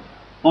làm.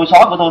 Tôi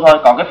xóa của tôi thôi,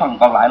 còn cái phần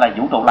còn lại là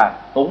vũ trụ làm,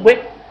 tôi không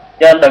biết.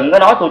 Cho nên đừng có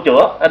nói tôi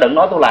chữa, đừng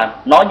nói tôi làm,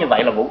 nói như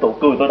vậy là vũ trụ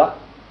cười tôi đó.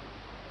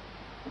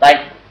 Đây,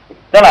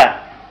 tức là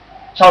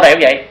sau này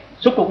cũng vậy,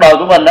 suốt cuộc đời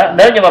của mình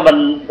nếu như mà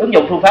mình ứng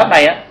dụng phương pháp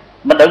này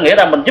mình đừng nghĩ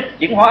là mình giúp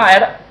chuyển hóa ai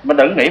đó, mình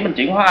đừng nghĩ mình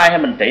chuyển hóa ai, hay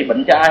mình trị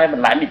bệnh cho ai, hay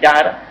mình làm gì cho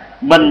ai đó.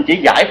 Mình chỉ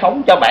giải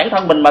phóng cho bản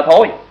thân mình mà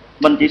thôi.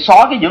 Mình chỉ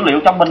xóa cái dữ liệu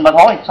trong mình mà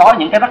thôi, xóa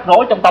những cái rắc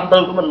rối trong tâm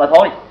tư của mình mà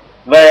thôi,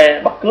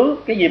 về bất cứ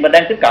cái gì mình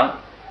đang tiếp cận.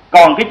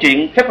 Còn cái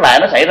chuyện phép lạ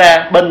nó xảy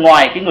ra bên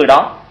ngoài cái người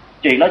đó,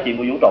 chuyện đó chuyện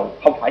của vũ trụ,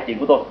 không phải chuyện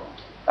của tôi.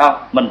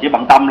 Mình chỉ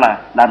bận tâm là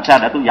làm sao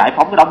để tôi giải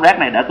phóng cái đống rác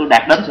này, để tôi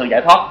đạt đến sự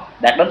giải thoát,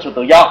 đạt đến sự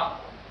tự do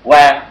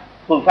qua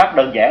phương pháp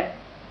đơn giản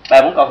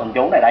 3-4 câu thần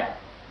chú này đây.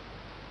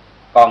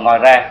 Còn ngoài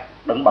ra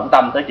đừng bận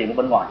tâm tới chuyện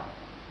của bên ngoài.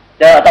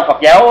 Cho nên trong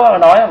Phật giáo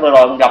nói, vừa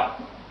rồi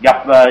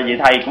gặp vị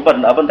thầy của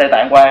mình ở bên Tây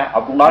Tạng qua,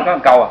 ông cũng nói có một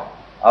câu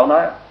ông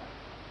nói: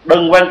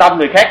 đừng quan tâm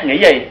người khác nghĩ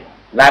gì,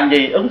 làm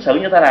gì, ứng xử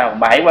như thế nào,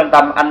 mà hãy quan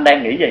tâm anh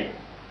đang nghĩ gì,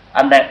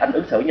 anh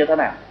ứng xử như thế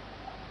nào.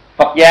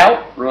 Phật giáo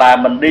là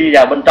mình đi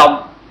vào bên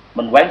trong,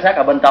 mình quan sát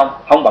ở bên trong,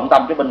 không bận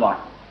tâm cái bên ngoài.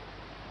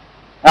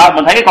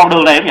 Mình thấy cái con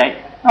đường này cũng vậy,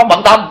 không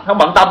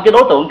bận tâm cái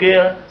đối tượng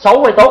kia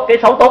xấu hay tốt. Cái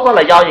xấu tốt đó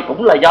là do gì,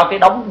 cũng là do cái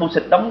đống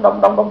bullshit,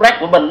 đống rác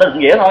của mình nó định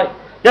nghĩa thôi,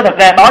 chứ thật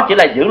ra đó chỉ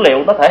là dữ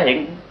liệu nó thể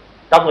hiện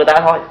trong người ta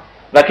thôi.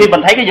 Và khi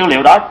mình thấy cái dữ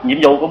liệu đó, nhiệm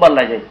vụ của mình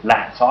là gì?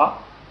 Là xóa,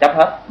 chấp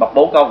hết, bật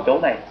 4 câu chú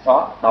này,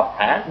 xóa, đọc,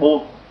 thả,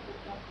 buông.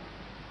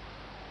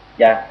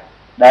 Dạ,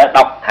 để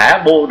đọc, thả,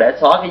 buông, để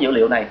xóa cái dữ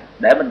liệu này,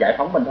 để mình giải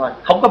phóng mình thôi,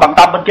 không có bận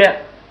tâm bên kia.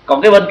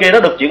 Còn cái bên kia nó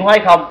được chuyển hóa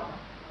hay không,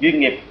 duyên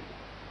nghiệp,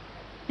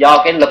 do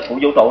cái lực của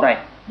vũ trụ này,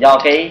 do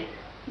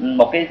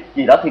một cái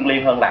gì đó thiêng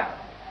liêng hơn là,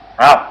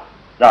 phải không?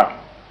 Rồi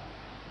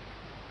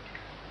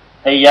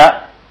thì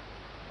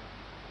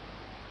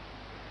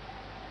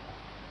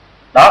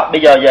đó,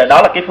 bây giờ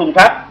đó là cái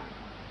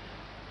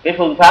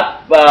phương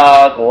pháp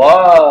của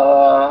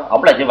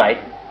ổng là như vậy.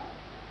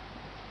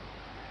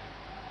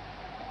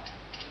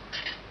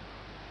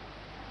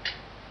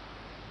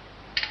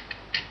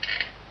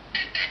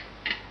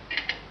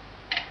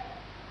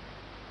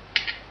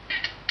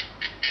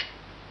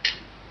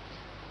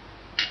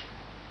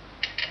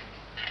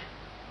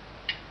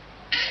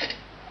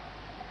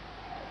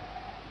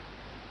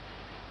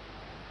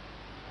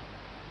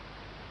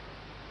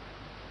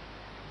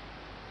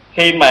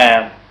 Khi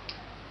mà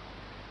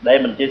đây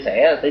mình chia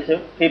sẻ tí xíu,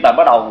 khi mà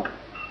bắt đầu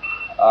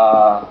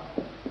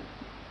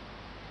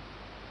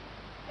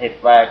Hiệp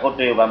và cô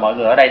Triều và mọi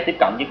người ở đây tiếp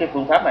cận với cái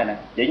phương pháp này nè,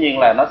 dĩ nhiên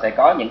là nó sẽ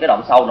có những cái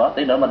đoạn sâu nữa,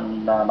 tí nữa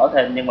mình nói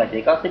thêm, nhưng mà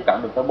chỉ có tiếp cận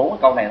được tới 4 cái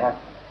câu này thôi.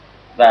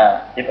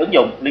 Và Hiệp ứng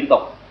dụng liên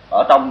tục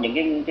ở trong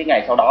những cái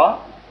ngày sau đó.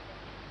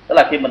 Tức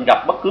là khi mình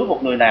gặp bất cứ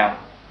một người nào,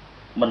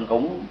 mình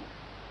cũng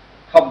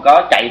không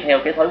có chạy theo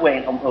cái thói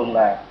quen thông thường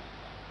là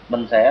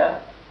mình sẽ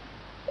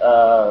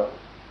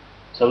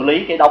xử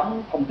lý cái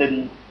đống thông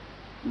tin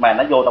mà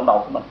nó vô trong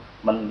đầu của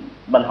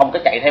mình không có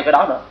chạy theo cái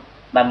đó nữa,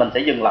 mà mình sẽ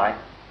dừng lại,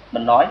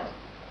 mình nói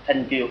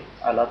thank you,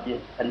 I love you,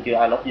 thank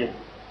you, I love you,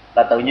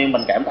 là tự nhiên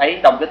mình cảm thấy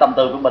trong cái tâm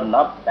tư của mình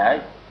nó đã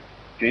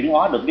chuyển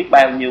hóa được biết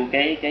bao nhiêu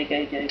cái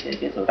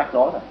sự rắc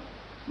rối rồi.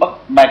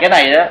 Mà cái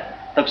này á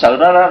thực sự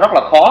nó rất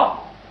là khó.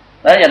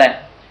 Đấy vậy này,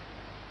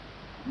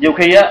 nhiều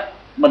khi á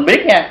mình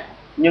biết nha,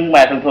 nhưng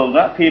mà thường thường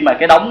á khi mà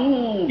cái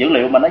đống dữ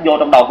liệu mà nó vô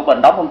trong đầu của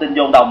mình, đống thông tin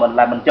vô trong đầu mình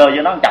là mình chơi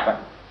với nó một chập rồi,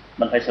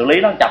 mình phải xử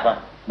lý nó một chập rồi,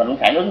 mình cũng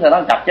phản ứng theo nó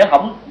một chập chứ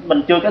không,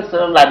 mình chưa có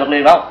làm được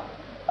liền đâu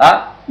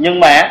đó. Nhưng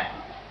mà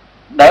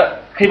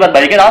khi mình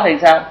bị cái đó thì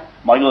sao,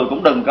 mọi người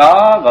cũng đừng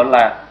có gọi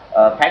là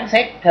phán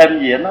xét thêm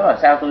gì đó, nó là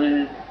sao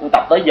tôi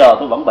tập tới giờ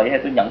tôi vẫn bị, hay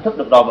tôi nhận thức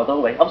được rồi mà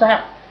tôi bị, không sao.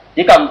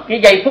 Chỉ cần cái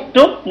giây phút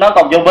trước nó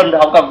còn vô minh thì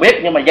không cần biết,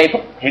 nhưng mà giây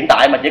phút hiện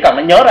tại mà chỉ cần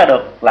nó nhớ ra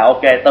được là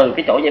ok. Từ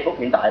cái chỗ giây phút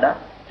hiện tại đó,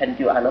 thank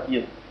you, I love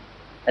you,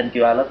 thank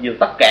you, I love you.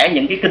 Tất cả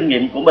những cái kinh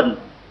nghiệm của mình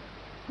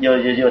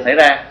vừa xảy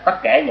ra, tất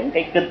cả những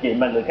cái kinh nghiệm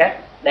mà người khác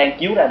đang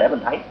chiếu ra để mình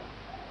thấy,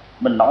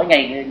 mình nói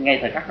ngay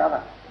thời khắc đó là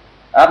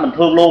mình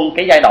thương luôn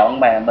cái giai đoạn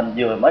mà mình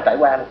vừa mới trải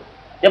qua luôn,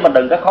 chứ mình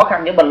đừng có khó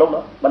khăn với mình luôn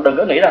nữa. Mình đừng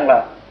có nghĩ rằng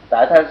là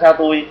tại sao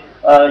tôi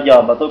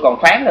giờ mà tôi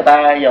còn phán người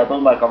ta, giờ tôi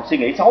mà còn suy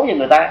nghĩ xấu về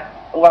người ta,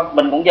 đúng không?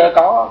 Mình cũng sẽ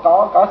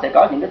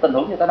có những cái tình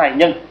huống như thế này,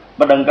 nhưng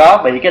mình đừng có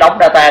bị cái đống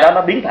data đó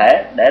nó biến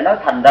thể để nó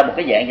thành ra một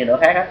cái dạng gì nữa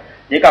khác á.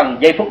 Chỉ cần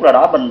giây phút nào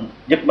đó mình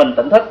giật mình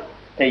tỉnh thức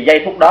thì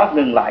giây phút đó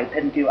ngừng lại,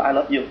 thank you, I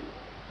love you,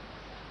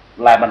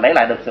 là mình lấy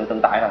lại được sự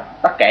tồn tại rồi.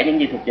 Tất cả những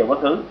gì thuộc về quá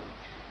khứ,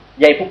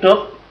 giây phút trước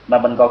mà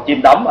mình còn chìm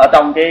đắm ở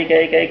trong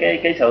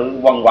cái sự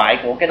quằn quại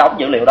của cái đống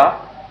dữ liệu đó,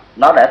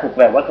 nó đã thuộc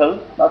về quá khứ,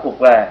 nó thuộc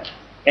về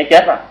cái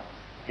chết rồi.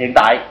 Hiện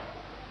tại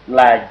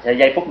là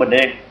giây phút bình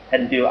yên,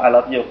 thank you, I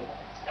love you.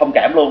 Thông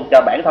cảm luôn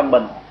cho bản thân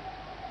mình,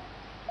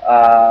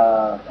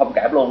 thông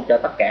cảm luôn cho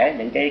tất cả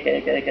những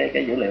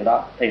cái dữ liệu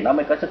đó thì nó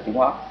mới có sức chuyển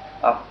hóa.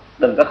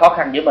 Đừng có khó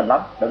khăn với mình lắm,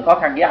 đừng khó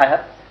khăn với ai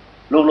hết,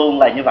 luôn luôn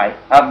là như vậy.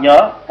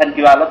 Nhớ thank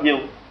you, I love you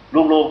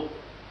luôn luôn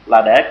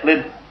là để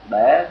clean,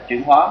 để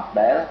chuyển hóa,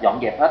 để dọn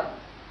dẹp hết.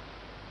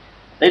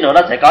 Tí nữa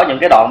nó sẽ có những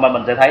cái đoạn mà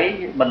mình sẽ thấy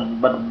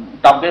mình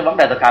trong cái vấn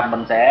đề thực hành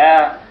mình sẽ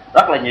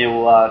rất là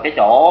nhiều cái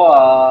chỗ.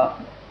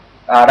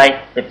 Đây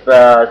thì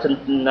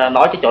xin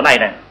nói cái chỗ này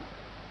nè.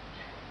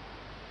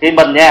 Khi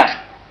mình nha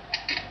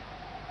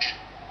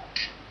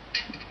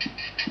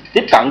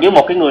tiếp cận với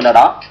một cái người nào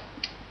đó,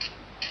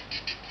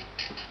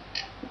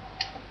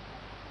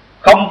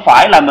 không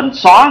phải là mình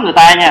xóa người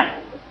ta nha.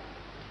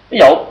 Ví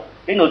dụ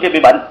cái người kia bị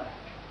bệnh,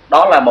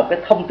 đó là một cái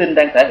thông tin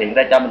đang thể hiện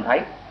ra cho mình thấy,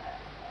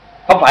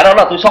 không phải đó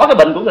là tôi xóa cái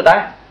bệnh của người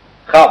ta.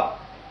 Không,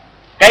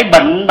 cái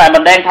bệnh mà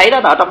mình đang thấy đó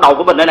là ở trong đầu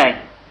của mình đây này,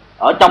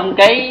 ở trong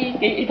cái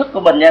ý thức của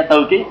mình nha,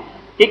 từ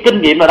cái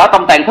kinh nghiệm nào đó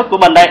trong tàn thức của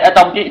mình đây, ở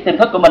trong cái tiềm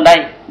thức của mình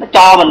đây, nó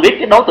cho mình biết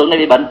cái đối tượng này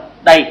bị bệnh.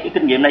 Đây, cái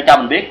kinh nghiệm này cho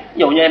mình biết. Ví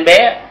dụ như em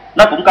bé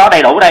nó cũng có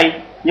đầy đủ đây,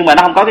 nhưng mà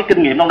nó không có cái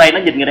kinh nghiệm trong đây, nó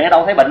nhìn người đấy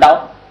đâu thấy bệnh đâu.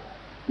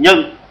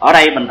 Nhưng ở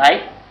đây mình thấy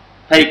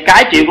thì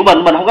cái chuyện của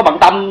mình không có bận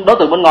tâm đối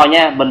tượng bên ngoài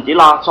nha, mình chỉ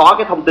lo xóa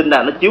cái thông tin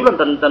nào nó chiếu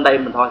lên trên đây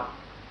mình thôi,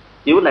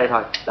 chiếu lên đây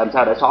thôi, làm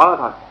sao để xóa nó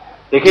thôi.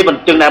 Thì khi mình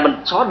chừng nào mình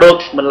xóa được,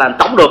 mình làm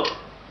trống được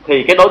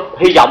thì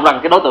hy vọng rằng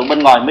cái đối tượng bên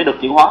ngoài mới được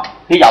chuyển hóa,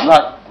 hy vọng thôi.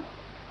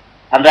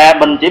 Thành ra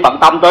mình chỉ bận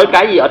tâm tới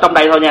cái gì ở trong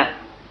đây thôi nha,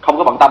 không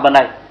có bận tâm bên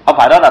đây. Không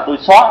phải đó là tôi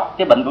xóa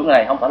cái bệnh của người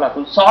này, không phải là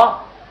tôi xóa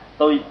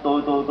cái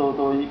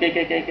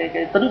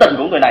tính tình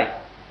của người này,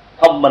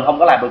 không, mình không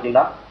có làm được chuyện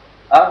đó.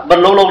 Mình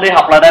luôn luôn đi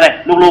học là đây này,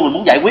 luôn luôn mình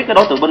muốn giải quyết cái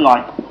đối tượng bên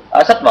ngoài.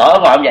 Ở sách vở ở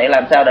ngoài ông dạy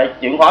làm sao để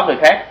chuyển hóa người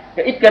khác,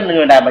 cái ít cái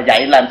người nào mà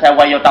dạy làm sao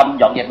quay vô trong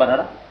dọn dẹp bên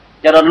đó.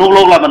 Cho nên luôn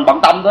luôn là mình bận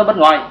tâm tới bên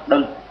ngoài,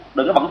 đừng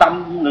có bận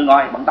tâm người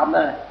ngoài, bận tâm đó.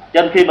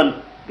 Cho nên khi mình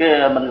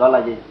gọi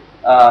là gì,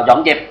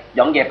 dọn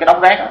dẹp cái đống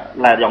rác đó,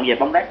 là dọn dẹp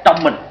đống rác trong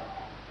mình,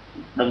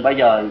 đừng bao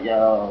giờ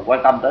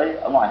quan tâm tới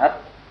ở ngoài hết.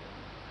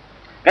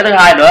 Cái thứ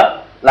hai nữa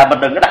là mình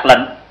đừng có đặt lệnh.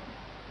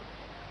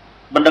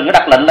 Mình đừng có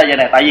đặt lệnh là vậy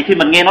này, tại vì khi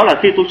mình nghe nói là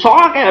khi tôi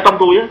xóa cái ở trong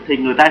tôi á, thì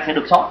người ta sẽ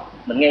được xóa.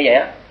 Mình nghe vậy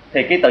á,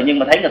 thì cái tự nhiên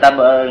mình thấy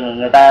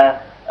người ta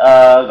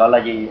gọi là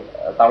gì,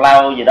 tào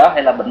lao gì đó,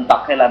 hay là bệnh tật,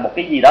 hay là một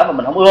cái gì đó mà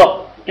mình không ưa,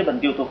 cái mình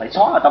kêu tôi phải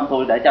xóa ở trong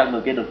tôi để cho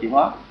người kia được chuyển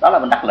hóa, đó là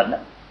mình đặt lệnh đó.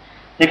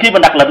 Thì khi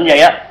mình đặt lệnh vậy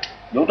á,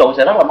 vũ trụ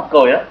sẽ rất là mắc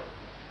cười đó.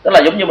 Tức là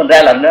giống như mình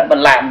ra lệnh đó,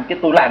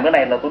 tôi làm cái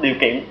này là tôi điều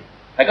kiện,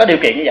 phải có điều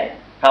kiện như vậy,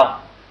 không?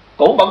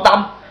 Cũng bận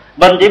tâm,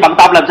 mình chỉ bận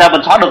tâm làm sao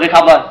mình xóa được hay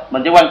không thôi.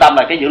 Mình chỉ quan tâm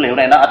là cái dữ liệu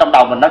này nó ở trong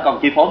đầu mình, nó còn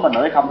chi phối mình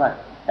nữa hay không thôi,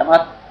 chấm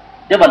hết.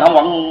 Chứ mình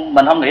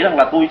không nghĩ rằng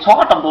là tôi xóa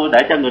trong tôi để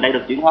cho người đây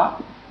được chuyển hóa.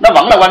 Nó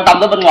vẫn là quan tâm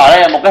tới bên ngoài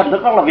đây, một cái hình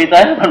thức rất là vi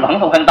tế, mình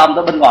vẫn là quan tâm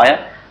tới bên ngoài á.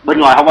 Bên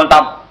ngoài không quan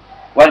tâm,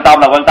 quan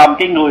tâm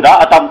cái người đó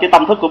ở trong cái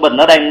tâm thức của mình,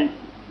 nó đang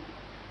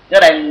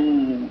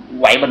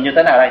quậy mình như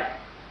thế nào đây,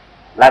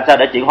 làm sao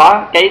để chuyển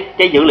hóa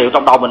cái dữ liệu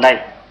trong đầu mình đây,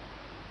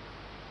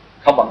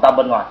 không bận tâm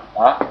bên ngoài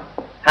đó.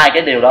 Hai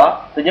cái điều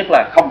đó, thứ nhất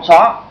là không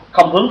xóa,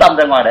 không hướng tâm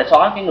ra ngoài để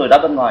xóa cái người đó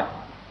bên ngoài,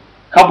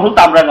 không hướng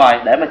tâm ra ngoài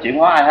để mà chuyển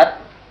hóa ai hết,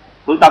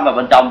 hướng tâm vào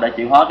bên trong để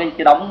chuyển hóa cái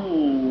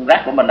đống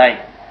rác của mình đây.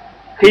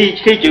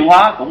 Khi chuyển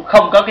hóa cũng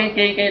không có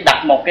cái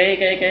đặt một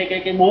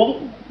cái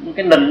muốn,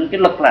 cái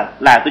lực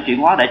là tôi chuyển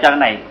hóa để cho cái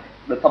này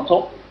được thông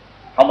suốt,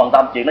 không bận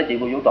tâm chuyện đó, chuyện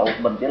của vũ trụ,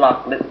 mình chỉ lo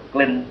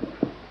clean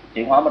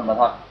chuyển hóa mình mà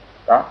thôi.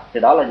 Đó, thì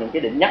đó là những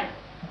cái điểm nhắc.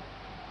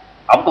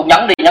 Ông cũng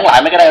nhấn đi nhấn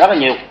lại mấy cái đây rất là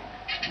nhiều.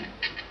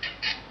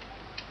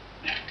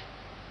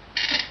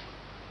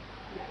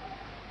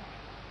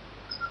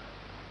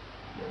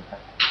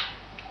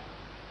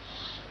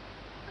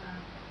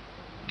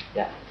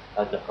 Dạ,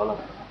 chào có lần.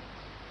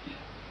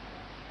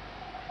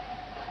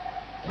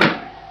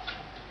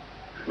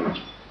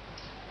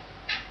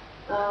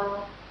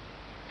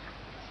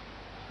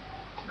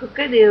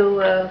 Cái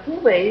điều thú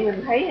vị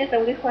mình thấy ở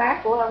trong cái khóa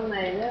của ông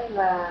này đó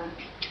là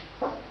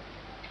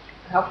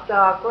học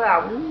trò của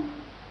ổng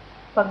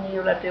phần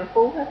nhiều là triệu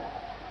phú hết.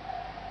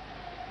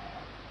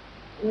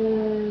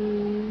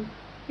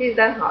 Khi người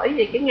ta hỏi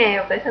về cái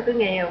nghèo, tại sao tôi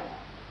nghèo,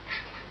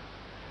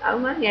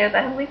 ông nói nghèo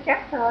tại không biết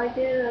cách thôi,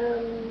 chứ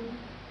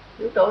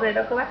vũ trụ này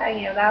đâu có bắt ai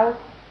nghèo đâu.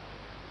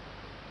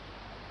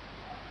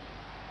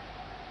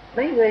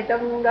 Mấy người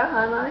trong đó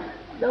họ nói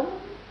đúng,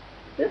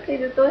 trước khi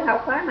tôi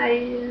học khóa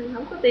này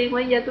không có tiền,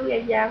 bây giờ tôi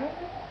dạy giàu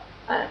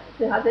hết.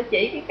 Thì họ sẽ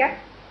chỉ cái cách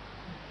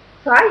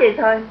xóa vậy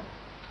thôi.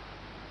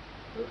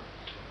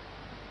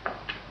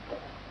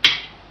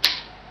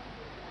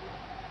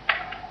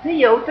 Ví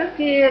dụ trước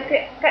kia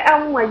cái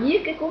ông mà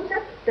viết cái cuốn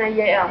sách này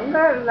về ổng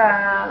đó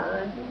là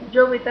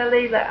Joe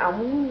Vitale, là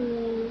ổng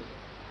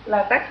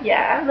là tác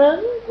giả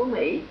lớn của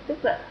Mỹ, tức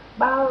là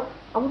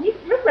ổng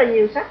viết rất là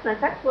nhiều sách, là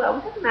sách của ổng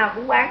sách nào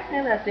cũng bán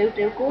hay là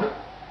triệu cuốn,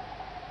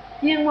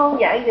 chuyên môn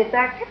dạy người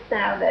ta cách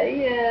nào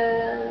để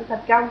thành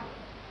công.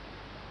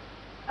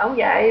 Ông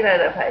dạy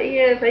là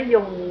phải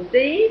dùng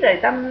trí rồi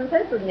tâm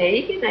thức rồi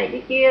nghĩ cái này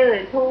cái kia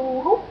rồi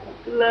thu hút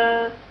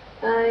là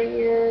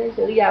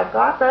sự giàu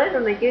có tới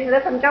rồi này kia, người ta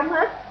thành công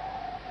hết.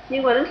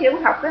 Nhưng mà đến khi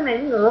ông học cái này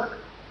nó ngược,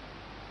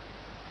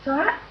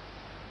 xóa.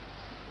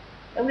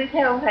 Ông đi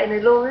theo ông thầy này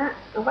luôn á,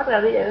 ông bắt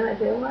đầu đi dạy cái này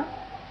thì ông nói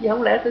giờ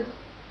không lẽ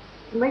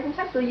mấy cuốn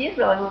sách tôi viết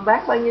rồi mà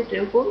bán bao nhiêu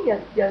triệu cuốn,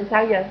 giờ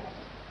sao giờ,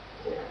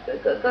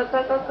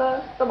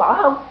 có bỏ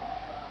không?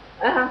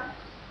 Không?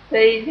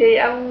 Thì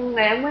ông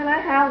này ông mới nói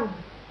không,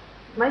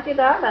 mấy cái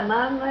đó là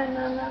nó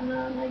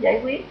giải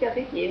quyết cho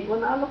cái chuyện của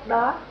nó lúc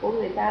đó, của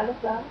người ta lúc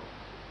đó.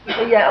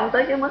 Bây giờ ông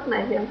tới cái mức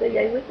này thì ông sẽ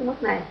giải quyết cái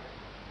mức này,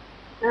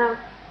 không?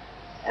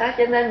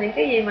 Cho nên những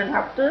cái gì mình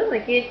học trước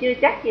này kia chưa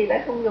chắc gì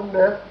đã không dùng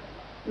được,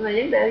 mà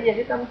vấn đề bây giờ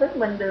cái tâm thức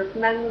mình được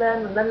nâng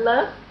lên, mình lên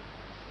lớp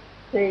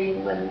thì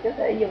mình có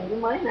thể dùng cái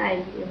mới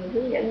này, mình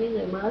hướng dẫn những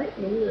người mới,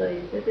 những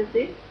người sẽ tiếp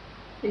tiếp.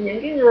 Thì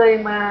những cái người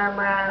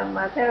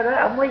mà theo đó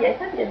ông mới giải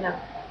thích vậy nè.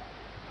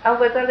 Ông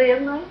Vitali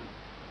ông nói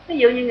ví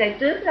dụ như ngày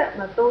trước á,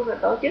 mà tôi phải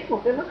tổ chức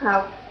một cái lớp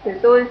học thì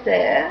tôi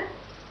sẽ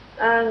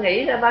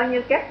nghĩ ra bao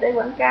nhiêu cách để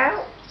quảng cáo,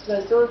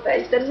 rồi tôi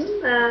phải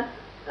tính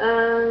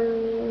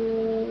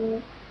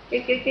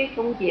cái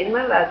công chuyện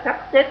đó là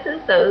sắp xếp thứ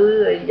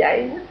tự rồi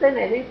giải thích thế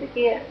này thế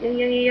kia,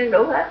 nhân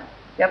đủ hết.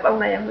 Gặp ông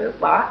này ông bị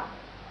bỏ,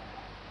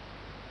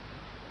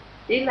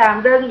 chỉ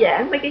làm đơn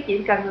giản mấy cái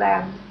chuyện cần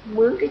làm,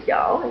 mướn cái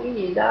chỗ hay cái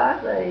gì đó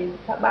rồi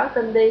báo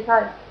tin đi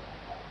thôi.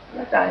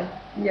 Nói trời,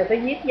 giờ phải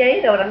viết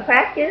giấy đồ đặng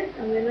phát chứ,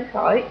 ông ấy nói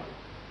khỏi.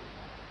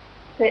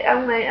 Thì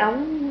ông này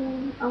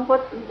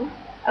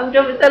ông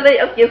trong Italy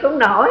ông chịu không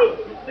nổi,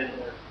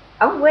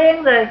 ông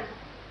quen rồi,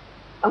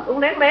 ông cũng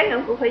đáng bán,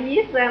 ông cũng phải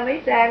viết ra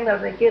mấy trang rồi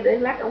này kia để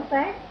lát ông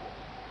phát.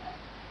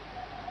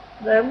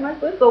 Rồi ông nói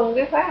cuối cùng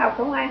cái khóa học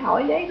không ai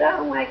hỏi giấy đó,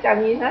 không ai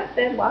cần gì hết,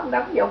 đem bỏ ông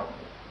đóng dục.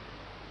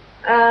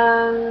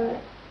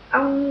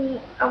 Ông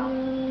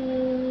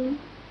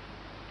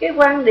cái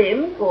quan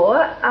điểm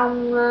của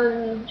ông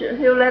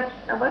Hewlett,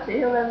 ông bác sĩ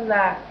Hewlett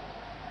là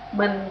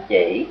mình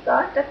chỉ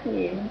có trách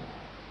nhiệm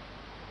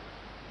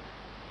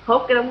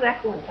hốt cái đống rác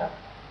của mình thôi,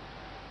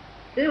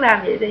 cứ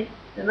làm vậy đi,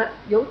 rồi nó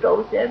vũ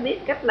trụ sẽ biết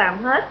cách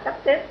làm hết, sắp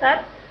xếp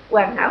hết,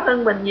 hoàn hảo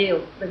hơn mình nhiều,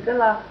 đừng có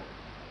lo.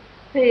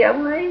 Thì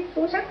ông ấy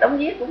cuốn sách ông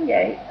viết cũng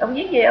vậy, ông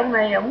viết về ông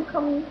này, ông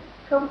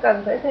không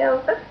cần phải theo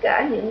tất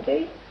cả những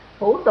cái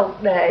thủ tục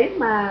để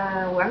mà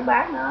quảng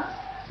bá nó.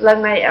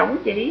 Lần này ông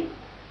chỉ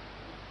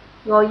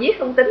ngồi viết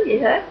không tính gì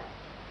hết,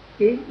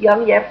 chỉ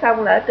dọn dẹp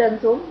xong là ở trên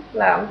xuống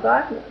là ông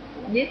có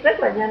viết rất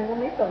là nhanh, có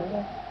mấy tuần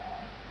thôi.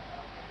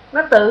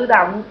 Nó tự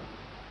động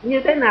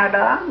như thế nào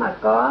đó mà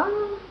có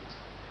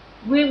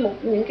nguyên một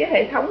những cái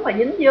hệ thống mà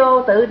dính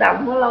vô, tự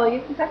động nó lôi cái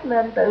cuốn sách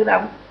lên, tự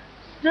động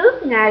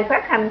trước ngày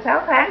phát hành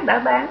 6 tháng đã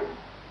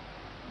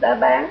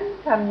bán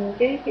thành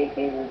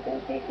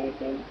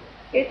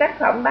cái tác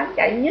phẩm bán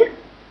chạy nhất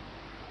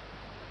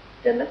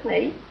trên nước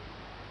Mỹ.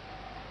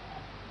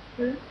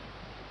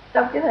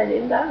 Trong cái thời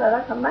điểm đó là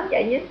tác phẩm bán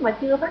chạy nhất mà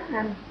chưa phát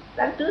hành,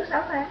 bán trước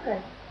 6 tháng rồi.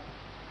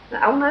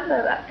 Ông nói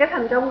là cái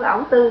thành công của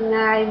ổng từ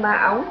ngày mà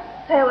ổng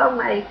theo ông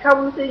này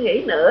không suy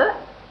nghĩ nữa,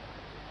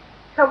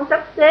 không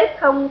sắp xếp,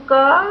 không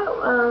có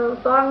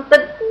toan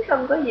tính,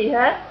 không có gì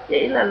hết,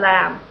 chỉ là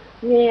làm,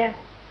 nghe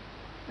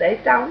để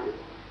trống,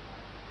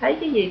 thấy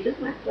cái gì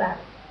trước mắt là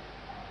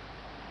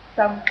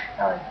xong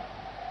thôi.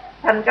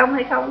 Thành công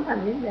hay không thành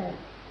vấn đề.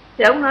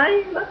 Thì ông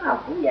nói lớp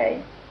học cũng vậy,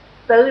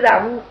 tự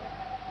động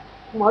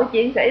mọi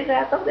chuyện xảy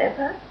ra tốt đẹp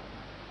hết.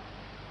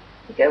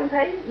 Thì cái ông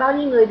thấy bao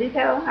nhiêu người đi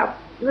theo ông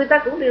học, người ta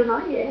cũng đều nói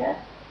vậy hết,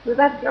 người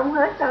ta không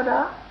hết sau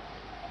đó.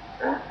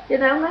 Đó. Cho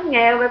nên ông nói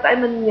nghèo là tại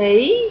mình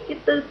nghĩ, cái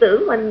tư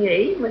tưởng mình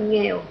nghĩ mình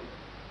nghèo,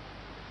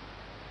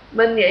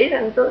 mình nghĩ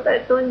rằng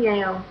tôi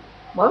nghèo.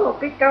 Mỗi một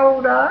cái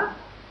câu đó,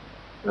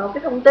 một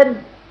cái thông tin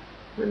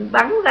mình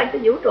bắn ra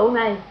cái vũ trụ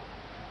này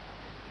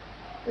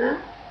đó,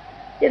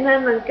 Cho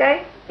nên là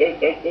cái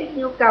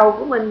nhu cầu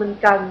của mình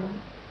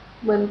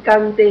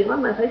cần tiền quá,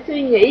 mình phải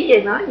suy nghĩ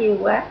về nó nhiều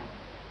quá,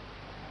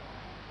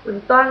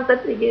 mình toan tính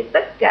gì kia,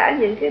 tất cả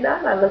những cái đó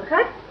là lực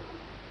hết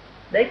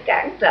để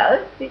cản trở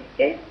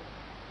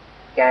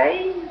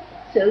cái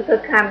sự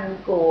thực hành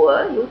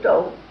của vũ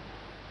trụ.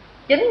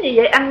 Chính vì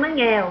vậy anh mới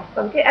nghèo,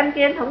 còn cái anh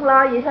kia anh không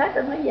lo gì hết,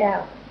 anh mới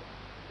giàu.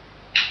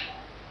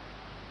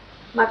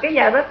 Mà cái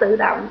giàu đó tự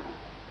động,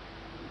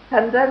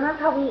 thành ra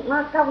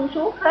nó thông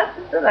suốt hết,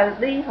 tức là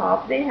đi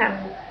họp đi hành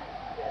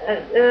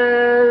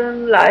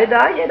lợi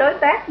đó với đối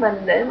tác mình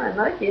để mà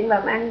nói chuyện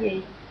làm ăn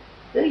gì,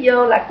 cứ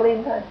vô là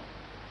clean thôi,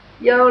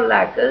 vô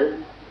là cứ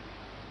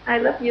I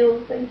love you,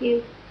 thank you,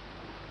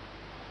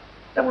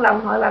 trong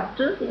lòng họ làm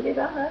trước những cái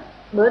đó hết.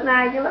 Bữa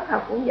nay cái lớp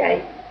học cũng vậy,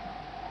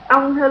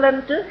 ông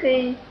Helen trước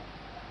khi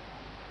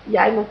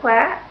dạy một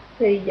khóa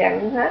thì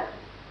dặn hết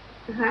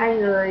hai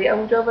người,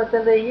 ông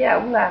Jovatali với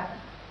ông là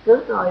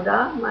cứ ngồi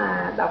đó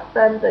mà đọc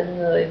tên từng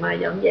người mà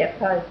dọn dẹp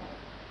thôi.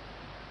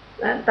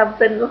 Đó, tâm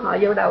tin của họ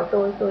vô đầu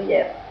tôi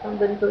dẹp, tâm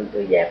tin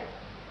tôi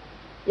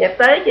dẹp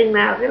tới chừng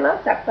nào cái lớp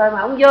sạch thôi.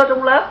 Mà ông vô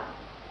trong lớp,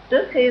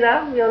 trước khi đó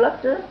ông vô lớp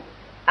trước,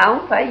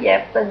 ông phải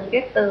dẹp từng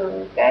cái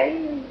tường, cái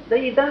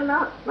bởi vì đó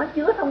nó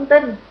chứa thông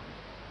tin.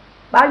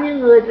 Bao nhiêu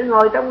người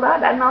ngồi trong đó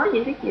đã nói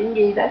những cái chuyện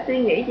gì, đã suy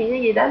nghĩ những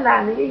cái gì, đã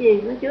làm những cái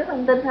gì, nó chứa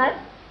thông tin hết.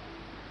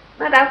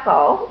 Nó đau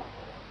khổ,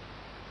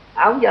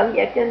 ông dọn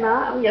dẹp cho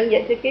nó, ông dọn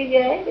dẹp cho cái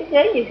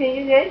ghế nhiều khi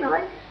cái ghế nói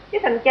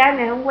cái thằng cha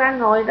này hôm qua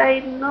ngồi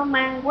đây nó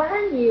mang quá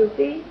nhiều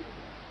cái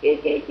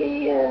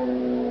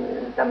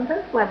tâm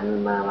thức mà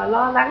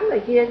lo lắng này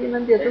kia, cho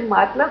nên giờ tôi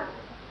mệt lắm,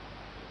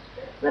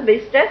 nó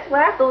bị stress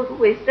quá, tôi cũng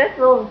bị stress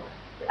luôn.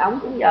 Ông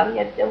cũng dọn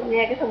dẹp, ông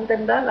nghe cái thông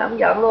tin đó là ông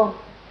dọn luôn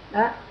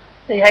đó.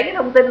 Thì hãy cái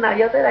thông tin nào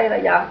vô tới đây là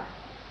dọn.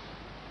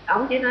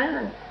 Ông chỉ nói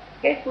là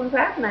cái phương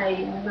pháp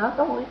này nó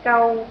có một cái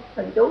câu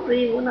thần chú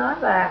riêng của nó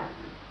là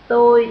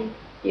tôi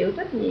chịu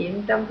trách nhiệm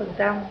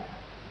 100%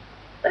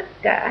 tất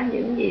cả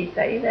những gì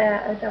xảy ra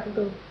ở trong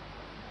tôi.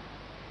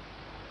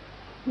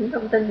 Những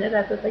thông tin xảy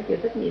ra tôi phải chịu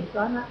trách nhiệm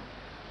có nó,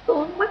 tôi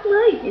không mắc mớ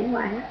gì chuyện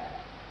ngoài á.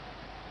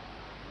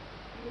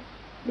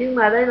 Nhưng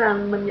mà đây là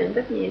mình nhận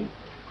trách nhiệm.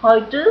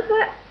 Hồi trước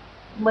á,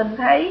 mình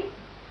thấy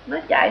nó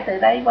chạy từ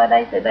đây qua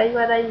đây, từ đây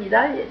qua đây gì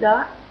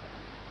đó,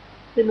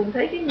 thì mình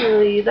thấy cái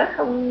người đó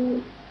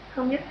không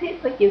nhất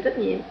thiết phải chịu trách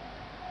nhiệm,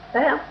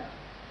 thấy không?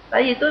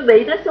 Tại vì tôi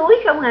bị nó xúi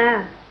không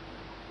à.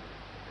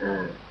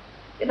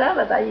 Cái đó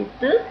là tại vì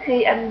trước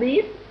khi anh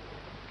biết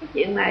cái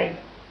chuyện này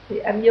thì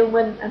anh vô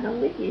minh, anh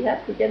không biết gì hết,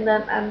 thì cho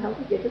nên anh không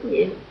có chịu trách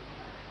nhiệm.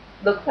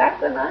 Luật pháp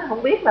có nói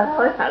không biết là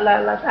thôi,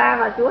 là tha,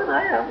 mà Chúa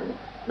nói không,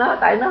 nó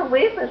tại nó không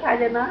biết phải tha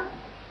cho nó.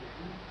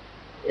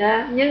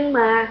 Nhưng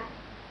mà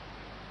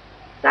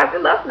sau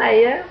cái lớp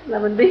này á là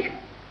mình biết,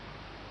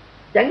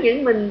 chẳng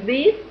những mình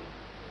biết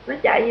nó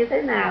chạy như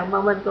thế nào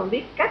mà mình còn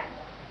biết cách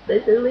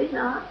để xử lý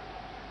nó.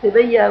 Thì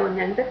bây giờ mình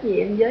nhận trách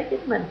nhiệm với chính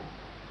mình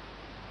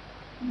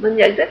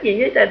nhận trách nhiệm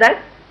với trời đất.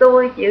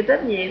 Tôi chịu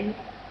trách nhiệm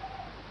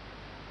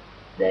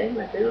để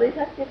mà xử lý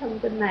hết cái thông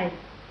tin này.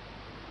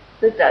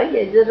 Tôi trở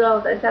về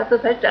zero. Tại sao tôi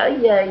phải trở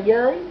về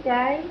với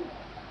cái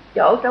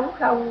chỗ trống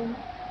không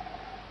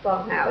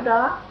còn hảo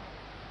đó?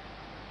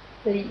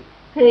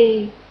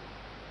 Thì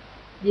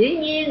dĩ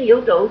nhiên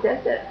vũ trụ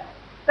sẽ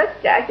tất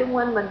cả xung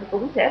quanh mình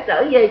cũng sẽ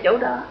trở về chỗ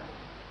đó.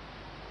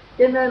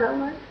 Cho nên ông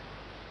nói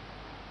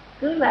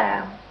cứ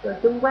làm rồi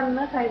xung quanh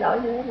nó thay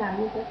đổi như thế nào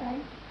như sẽ thấy.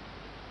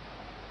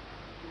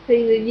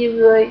 Thì nhiều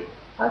người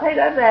họ thấy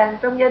rõ ràng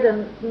trong gia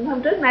đình.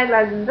 Hôm trước nay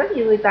là rất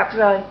nhiều người tập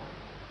rồi.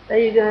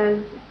 Tại vì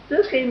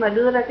trước khi mà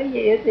đưa ra cái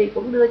gì thì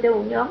cũng đưa cho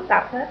một nhóm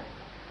tập hết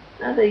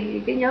đó.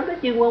 Thì cái nhóm đó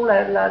chuyên môn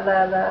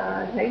là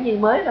những gì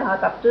mới là họ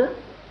tập trước,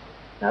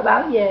 họ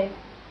báo về.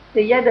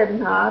 Thì gia đình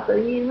họ tự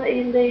nhiên nó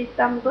yên đi,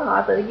 tâm của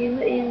họ tự nhiên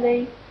nó yên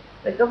đi,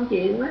 rồi công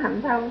chuyện nó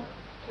hạnh thông.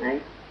 Đấy,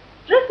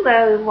 rất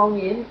là mầu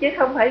nhiệm chứ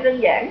không phải đơn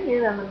giản như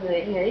là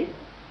mình nghĩ.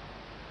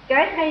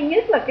 Cái hay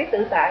nhất là cái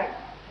tự tại.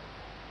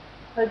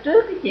 Hồi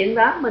trước cái chuyện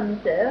đó mình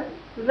sẽ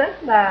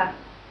rất là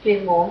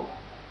phiền muộn.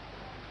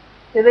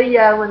 Thì bây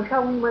giờ mình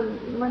không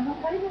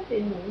thấy nó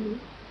phiền muộn gì,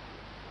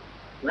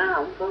 nó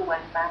không có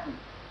quan tâm.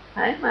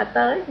 Hãy mà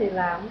tới thì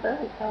làm, không tới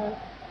thì thôi.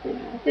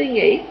 Suy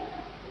nghĩ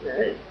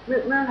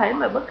nó hãy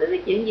mà bất cứ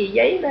cái chuyện gì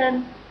dấy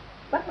lên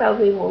bắt đầu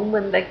phiền muộn,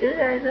 mình lại cứ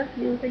rất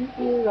vui thank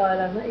you rồi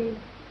là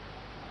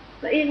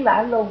nó yên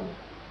lạ lùng.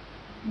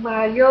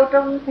 Mà vô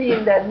trong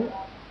thiền định,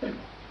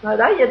 hồi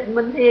đó giờ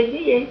mình thiền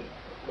cái gì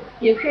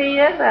nhiều khi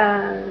á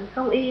là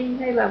không yên,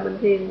 hay là mình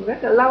thiền rất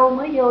là lâu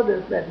mới vô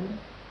được định.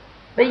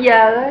 Bây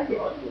giờ á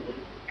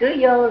cứ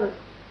vô được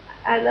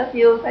I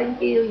love you, thank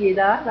you gì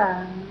đó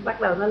là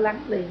bắt đầu nó lắng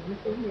liền, nó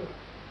xuống liền.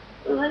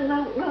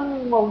 Nó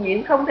mầu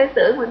nhiệm không thể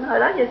tưởng. Mình hồi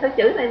đó giờ sao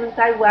chữ này mình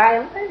xài hoài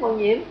không thấy mầu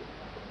nhiệm.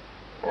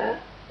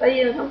 Tại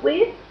vì mình không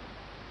biết.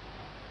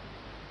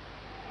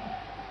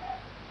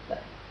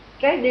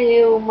 Cái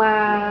điều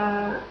mà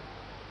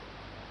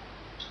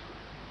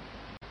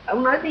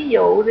ông nói ví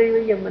dụ đi,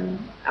 bây giờ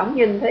ông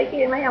nhìn thấy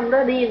cái mấy ông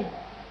đó điên,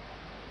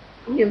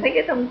 ông nhìn thấy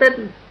cái thông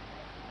tin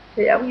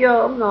thì ông vô,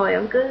 ông ngồi,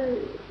 ông cứ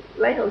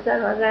lấy hồ sơ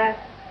họ ra,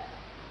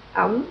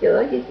 ổng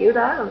chữa cái kiểu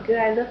đó, còn kiểu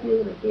ai love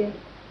you này kia.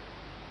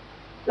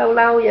 Lâu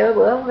lâu vợ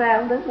bữa ông ra,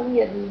 ông đứng ông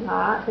nhìn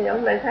họ thì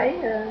ông lại thấy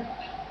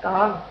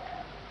còn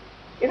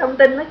cái thông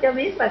tin nó cho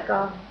biết là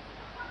còn,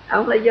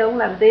 ông lại vô ông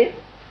làm tiếp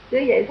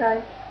cứ vậy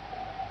thôi.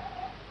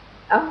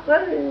 Ông có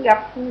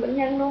gặp bệnh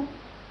nhân luôn,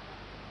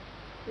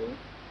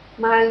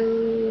 mà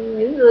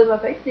những người mà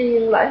phải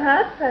xiền lại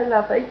hết hay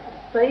là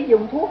phải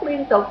dùng thuốc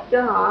liên tục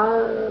cho họ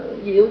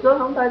dịu xuống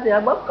không thôi thì họ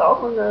bóp cổ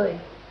con người.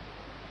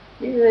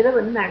 Những người đó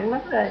bệnh nặng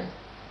lắm rồi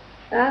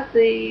đó,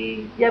 thì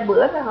vài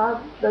bữa là họ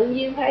tự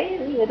nhiên thấy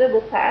những người đó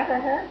được thả ra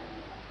hết,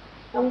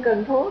 không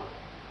cần thuốc.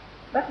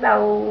 Bắt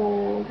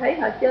đầu thấy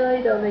họ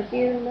chơi đồ này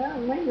kia đó,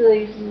 mấy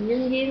người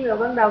nhân viên rồi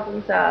ban đầu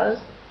cũng sợ,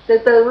 từ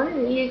từ mấy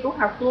nhân viên cũng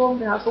học luôn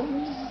thì họ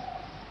cũng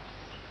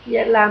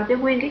làm cho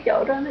nguyên cái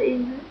chỗ đó nó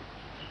yên hết.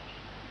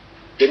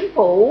 Chính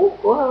phủ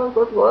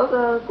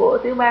của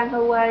tiểu bang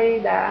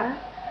Hawaii đã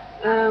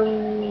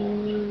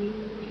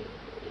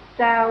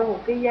trao một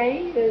cái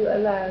giấy gọi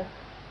là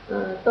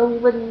tôn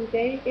vinh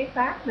cái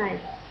pháp này,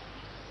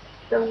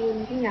 tôn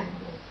vinh cái ngành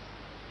này,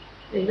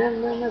 thì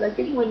nó đã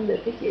chứng minh được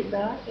cái chuyện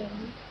đó.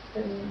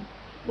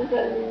 Nó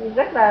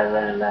rất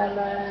là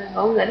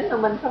ngộ nghĩnh mà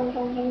mình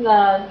không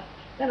ngờ.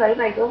 Cái loại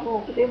này của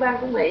một cái tiểu bang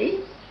của Mỹ.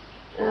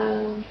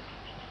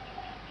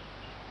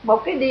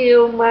 Một cái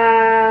điều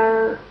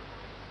mà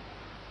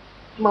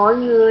mọi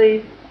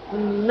người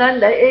nên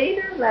để ý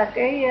đó là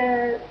cái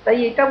tại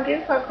vì trong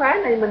cái khóa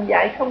này mình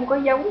dạy không có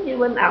giống như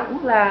bên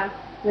ổng là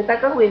người ta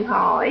có quyền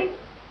hỏi,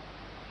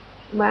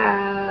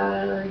 mà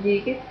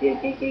vì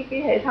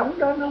cái hệ thống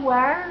đó nó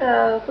quá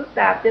phức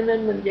tạp cho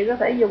nên mình chỉ có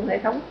thể dùng hệ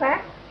thống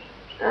phát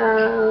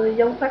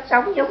giống phát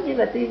sóng giống như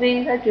là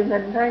tivi thôi, truyền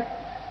hình thôi,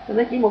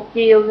 nó chỉ một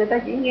chiều, người ta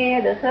chỉ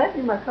nghe được hết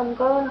nhưng mà không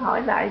có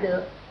hỏi lại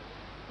được.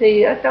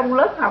 Thì ở trong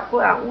lớp học của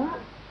ổng á,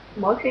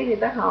 mỗi khi người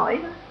ta hỏi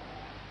đó,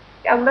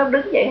 cái ông đó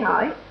đứng dậy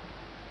hỏi,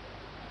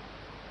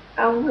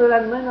 ông Thư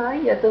Lanh mới nói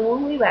giờ tôi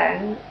muốn quý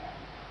bạn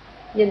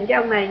nhìn cái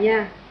ông này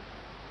nha,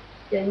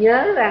 và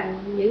nhớ rằng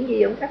những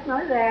gì ông khách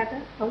nói ra đó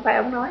không phải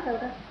ông nói đâu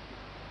đó,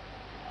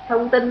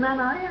 thông tin nó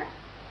nói á,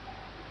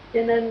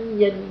 cho nên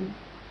nhìn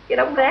cái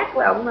đống rác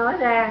của ông nói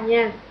ra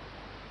nha.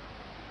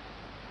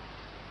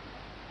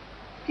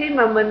 Khi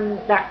mà mình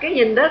đặt cái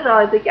nhìn đó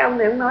rồi thì cái ông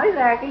này ông nói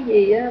ra cái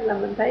gì á, là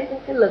mình thấy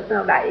cái lực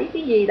nào đẩy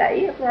cái gì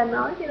đẩy ra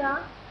nói cái đó,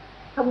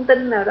 thông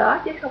tin nào đó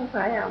chứ không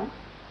phải ổng.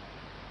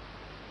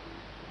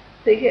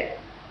 Thì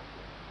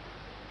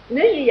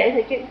nếu như vậy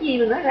thì cái gì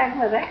mình nói ra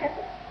cũng là rác hết.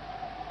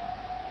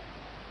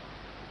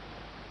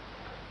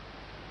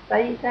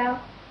 Tại vì sao?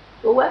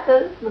 Của quá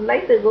khứ, mình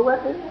lấy từ của quá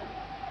khứ.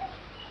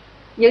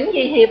 Những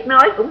gì Hiệp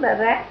nói cũng là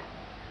rác.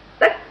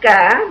 Tất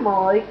cả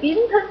mọi kiến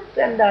thức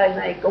trên đời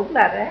này cũng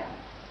là rác.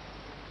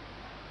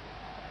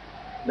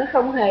 Nó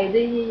không hề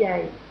đi như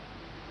vậy.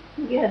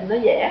 Cái hình nó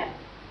vẽ,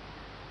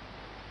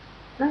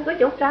 nó không có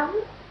chỗ trống.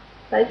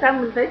 Tại sao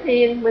mình phải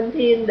thiền? Mình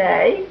thiền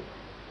để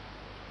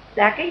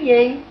đạt cái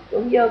gì?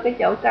 Cũng vô cái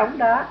chỗ trống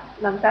đó.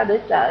 Làm sao để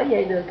trở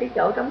về được cái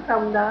chỗ trống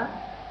không đó.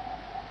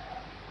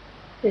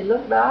 Thì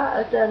lúc đó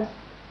ở trên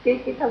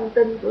cái thông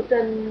tin của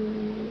trên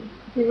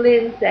Thiên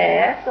Liêng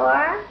sẽ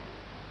xóa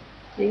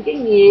những cái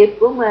nghiệp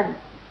của mình.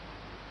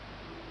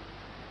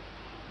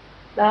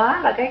 Đó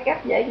là cái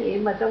cách giải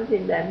nghiệm mà trong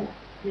thiền định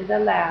người ta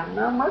làm.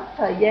 Nó mất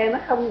thời gian, nó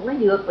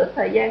vượt được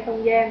thời gian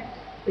không gian.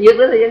 Vượt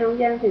được thời gian không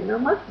gian thì nó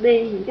mất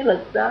đi những cái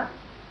lực đó.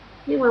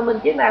 Nhưng mà mình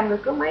chỉ làm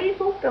được có mấy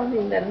phút trong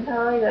thiền định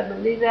thôi, rồi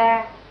mình đi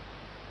ra,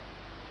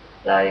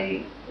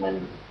 rồi mình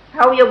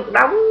thâu vô một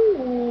đống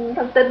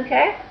thông tin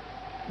khác.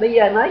 Bây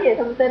giờ nói về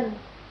thông tin.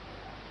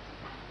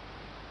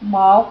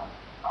 Một,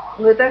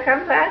 người ta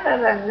khám phá ra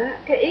rằng á,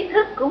 cái ý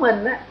thức của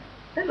mình á,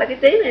 tức là cái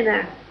trí này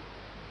nè,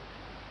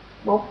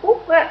 một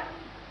phút á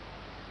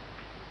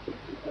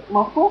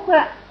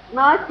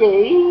nó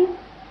chỉ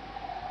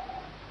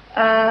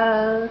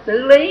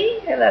xử lý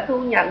hay là thu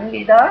nhận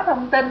gì đó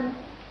thông tin,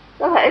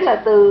 có thể là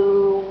từ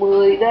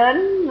 10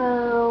 đến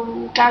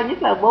cao nhất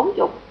là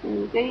 40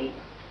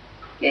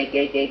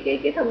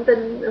 cái thông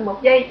tin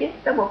một giây, chứ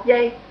trong một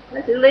giây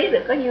nó xử lý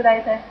được có nhiêu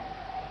đây thôi.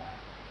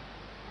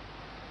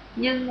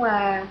 Nhưng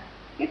mà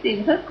cái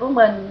tiềm thức của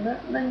mình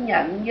nó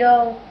nhận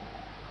vô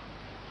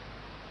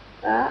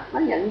đó, nó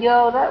nhận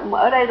vô đó.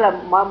 Ở đây là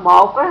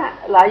một á,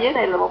 lại dưới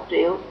này là 1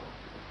 triệu.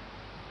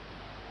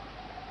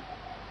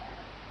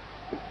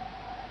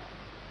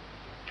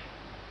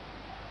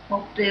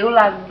 Một triệu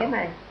lần cái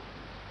này.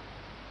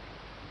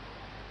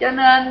 Cho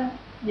nên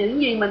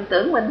những gì mình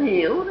tưởng mình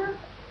hiểu đó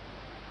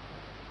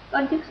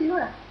có chút xíu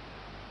à.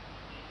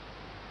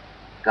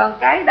 Còn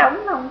cái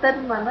đống thông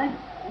tin mà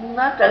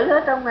nó trữ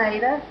ở trong này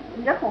đó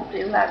gấp 1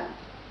 triệu lần.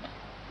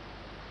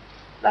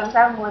 Làm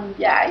sao mình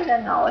giải ra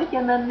nổi.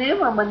 Cho nên nếu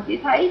mà mình chỉ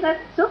thấy nó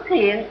xuất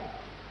hiện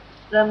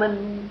rồi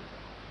mình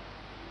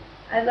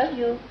I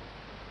love you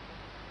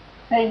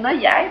thì nó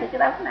giải được cái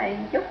đống này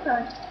một chút thôi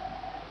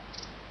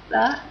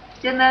đó.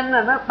 Cho nên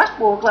là nó bắt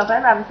buộc là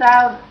phải làm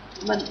sao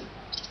mình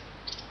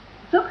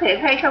xuất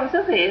hiện hay không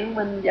xuất hiện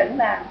mình vẫn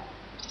làm.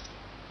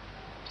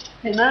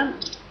 Thì nó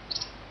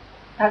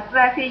thật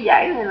ra khi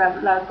giải này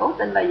là cố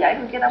tình là giải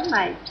lên cái đống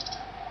này.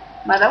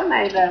 Mà đống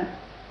này là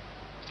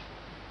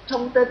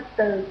thông tin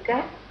từ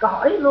các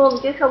cõi luôn,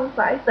 chứ không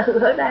phải từ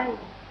ở đây.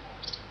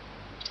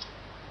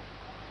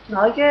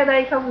 Nội cái ở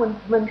đây không,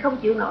 mình không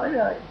chịu nổi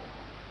rồi.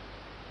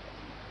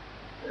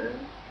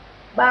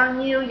 Bao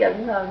nhiêu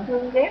giận hờn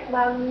thương ghét,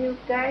 bao nhiêu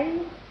cái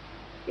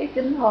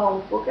kinh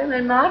hồn của cái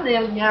nơi nó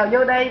đều nhào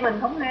vô đây, mình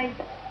không hay.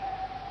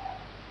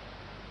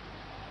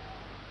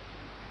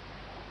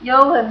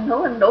 Vô hình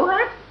hữu hình đủ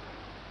hết.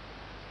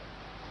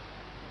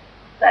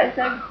 Tại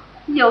sao?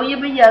 Ví dụ như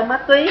bây giờ ma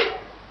túy,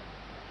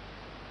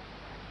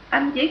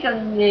 anh chỉ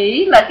cần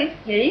nghĩ là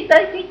nghĩ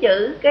tới cái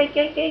chữ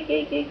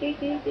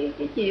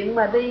cái chuyện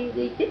mà đi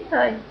chích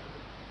thôi,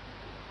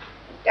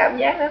 cảm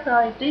giác đó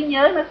thôi, trí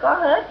nhớ nó có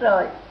hết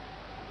rồi.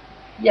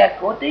 Và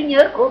của trí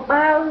nhớ của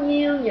bao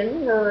nhiêu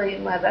những người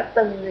mà đã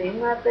từng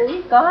nghiện ma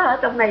túy có ở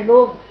trong này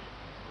luôn.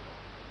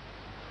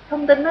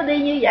 Thông tin nó đi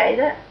như vậy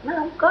đó,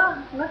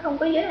 nó không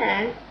có giới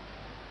hạn.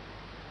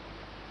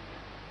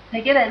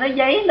 Thì cái này nó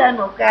dấy lên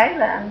một cái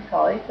là anh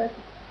khỏi có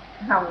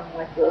hòng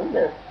mà cưỡng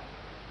được.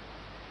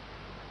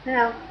 Thấy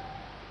không?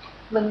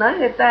 Mình nói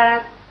người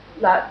ta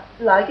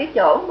loại cái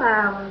chỗ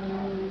mà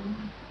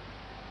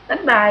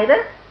đánh bài đó,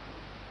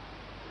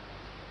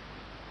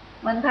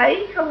 mình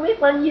thấy không biết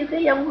bao nhiêu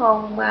cái vong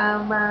hồn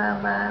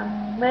mà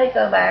mê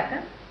cờ bạc á,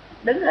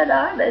 đứng ở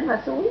đó để mà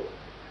xuống,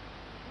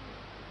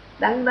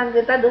 đặng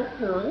người ta được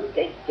hưởng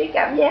cái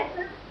cảm giác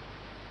đó.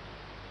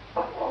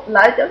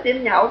 Lại chỗ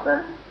tiệm nhậu đó,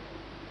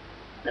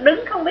 nó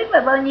đứng không biết là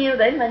bao nhiêu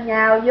để mà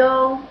nhào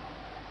vô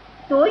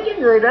suối cái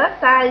người đó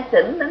say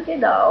xỉn đến cái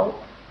độ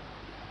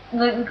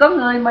có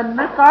người mình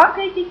nó có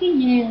cái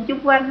viền chung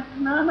quanh,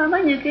 nó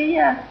như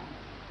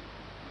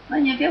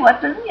cái quả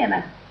trứng vậy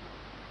nè.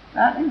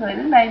 Đó, cái người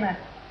đứng đây nè.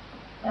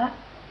 Đó.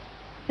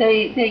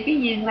 Thì cái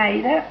viền này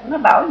đó nó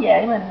bảo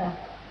vệ mình nè.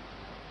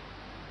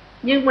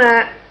 Nhưng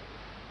mà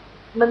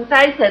mình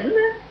say xỉn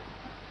á,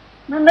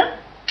 nó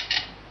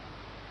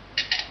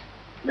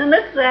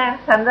nứt ra,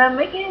 thành ra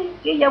mấy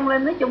cái vong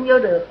linh nó chung vô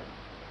được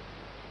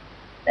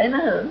để nó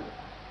hưởng.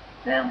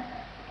 Thấy không?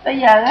 Bây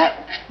giờ á,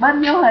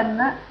 bên vô hình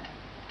á,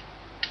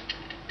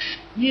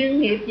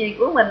 duyên nghiệp gì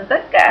của mình,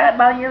 tất cả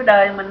bao nhiêu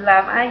đời mình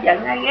làm ai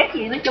giận ai ghét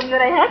gì nó chung vô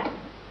đây hết.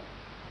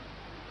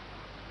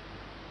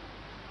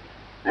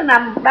 Nó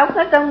nằm đóng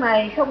ở trong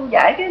này, không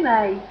giải cái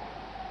này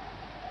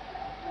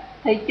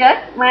thì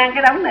chết mang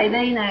cái đống này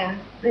đi nè,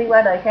 đi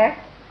qua đời khác.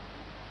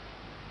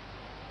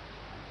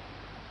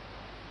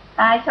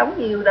 Ai sống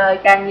nhiều đời,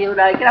 càng nhiều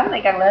đời cái đống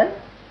này càng lớn.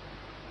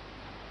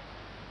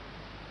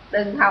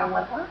 Đừng hòng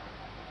mà thoát.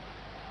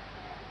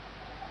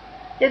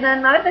 Cho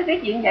nên nói tới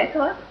cái chuyện giải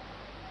thoát,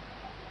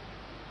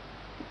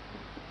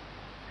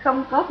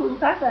 không có phương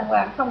pháp đàng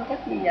hoàng, không cách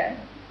gì vậy.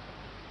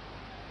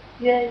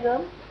 Ghê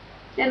gớm.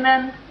 Cho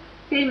nên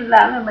khi mình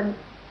làm là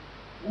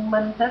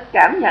mình sẽ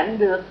cảm nhận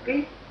được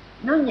cái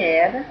nó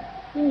nhẹ đó,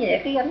 nó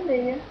nhẹ cái gánh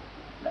đi á.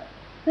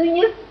 Thứ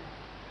nhất,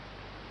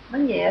 nó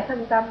nhẹ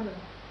thân tâm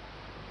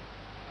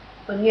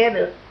mình nghe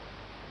được.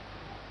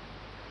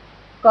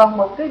 Còn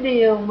một cái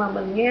điều mà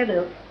mình nghe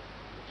được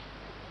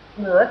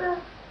nữa đó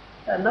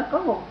là nó có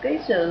một cái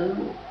sự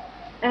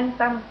an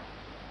tâm,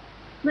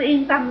 nó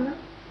yên tâm đó.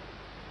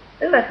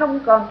 Tức là không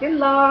còn cái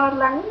lo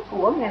lắng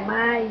của ngày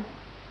mai.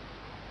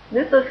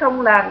 Nếu tôi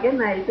không làm cái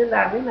này, tôi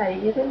làm cái này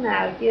như thế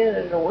nào kia,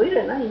 rồi rủi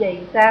rồi nó như vậy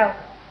sao.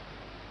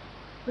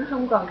 Nó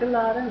không còn cái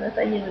lo đó nữa.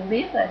 Tại vì mình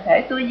biết là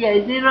thể tôi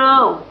về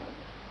zero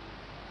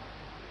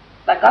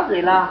là có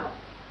người lo.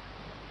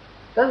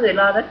 Có người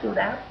lo rất chu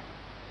đáo.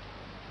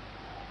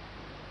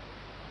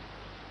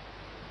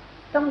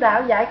 Trong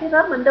đạo dạy cái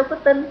đó mình đâu có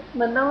tin,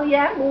 mình đâu có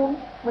dám buông.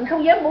 Mình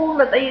không dám buông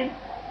là tại vì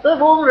tôi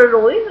buông rồi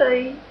rủi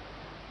rồi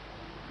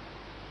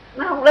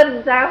nó không linh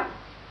làm sao.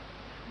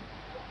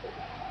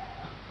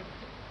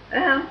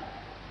 Thấy không?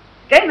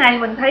 Cái này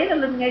mình thấy nó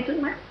linh ngay trước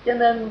mắt, cho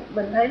nên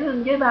mình thấy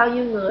linh với bao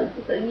nhiêu người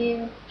thì tự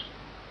nhiên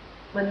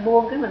mình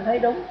buông cái mình thấy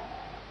đúng.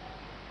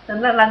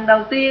 Thành ra lần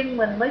đầu tiên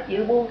mình mới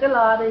chịu buông cái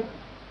lo đi.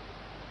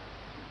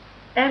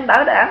 Em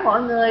bảo đảm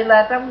mọi người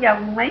là trong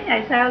vòng mấy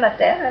ngày sau là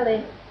trẻ ra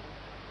liền.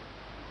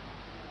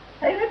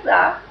 Thấy rất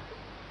rõ.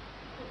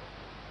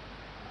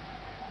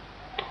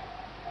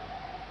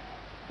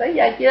 Tới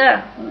giờ chưa?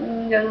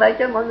 Dừng lại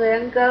cho mọi người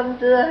ăn cơm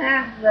trưa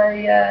ha.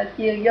 Rồi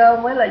chiều vô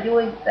mới là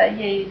vui. Tại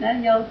vì nó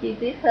vô chi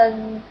tiết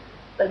hơn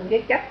từng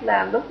cái cách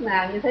làm lúc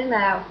nào như thế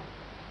nào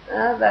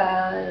đó.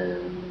 Và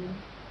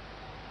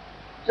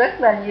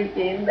rất là nhiều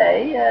chuyện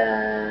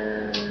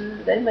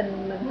để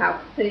mình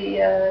học. Thì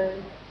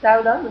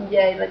sau đó mình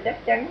về là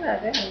chắc chắn là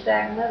cái hành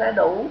trang nó đã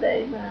đủ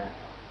để mà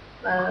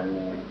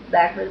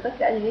đạt được tất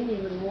cả những cái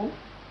gì mình muốn.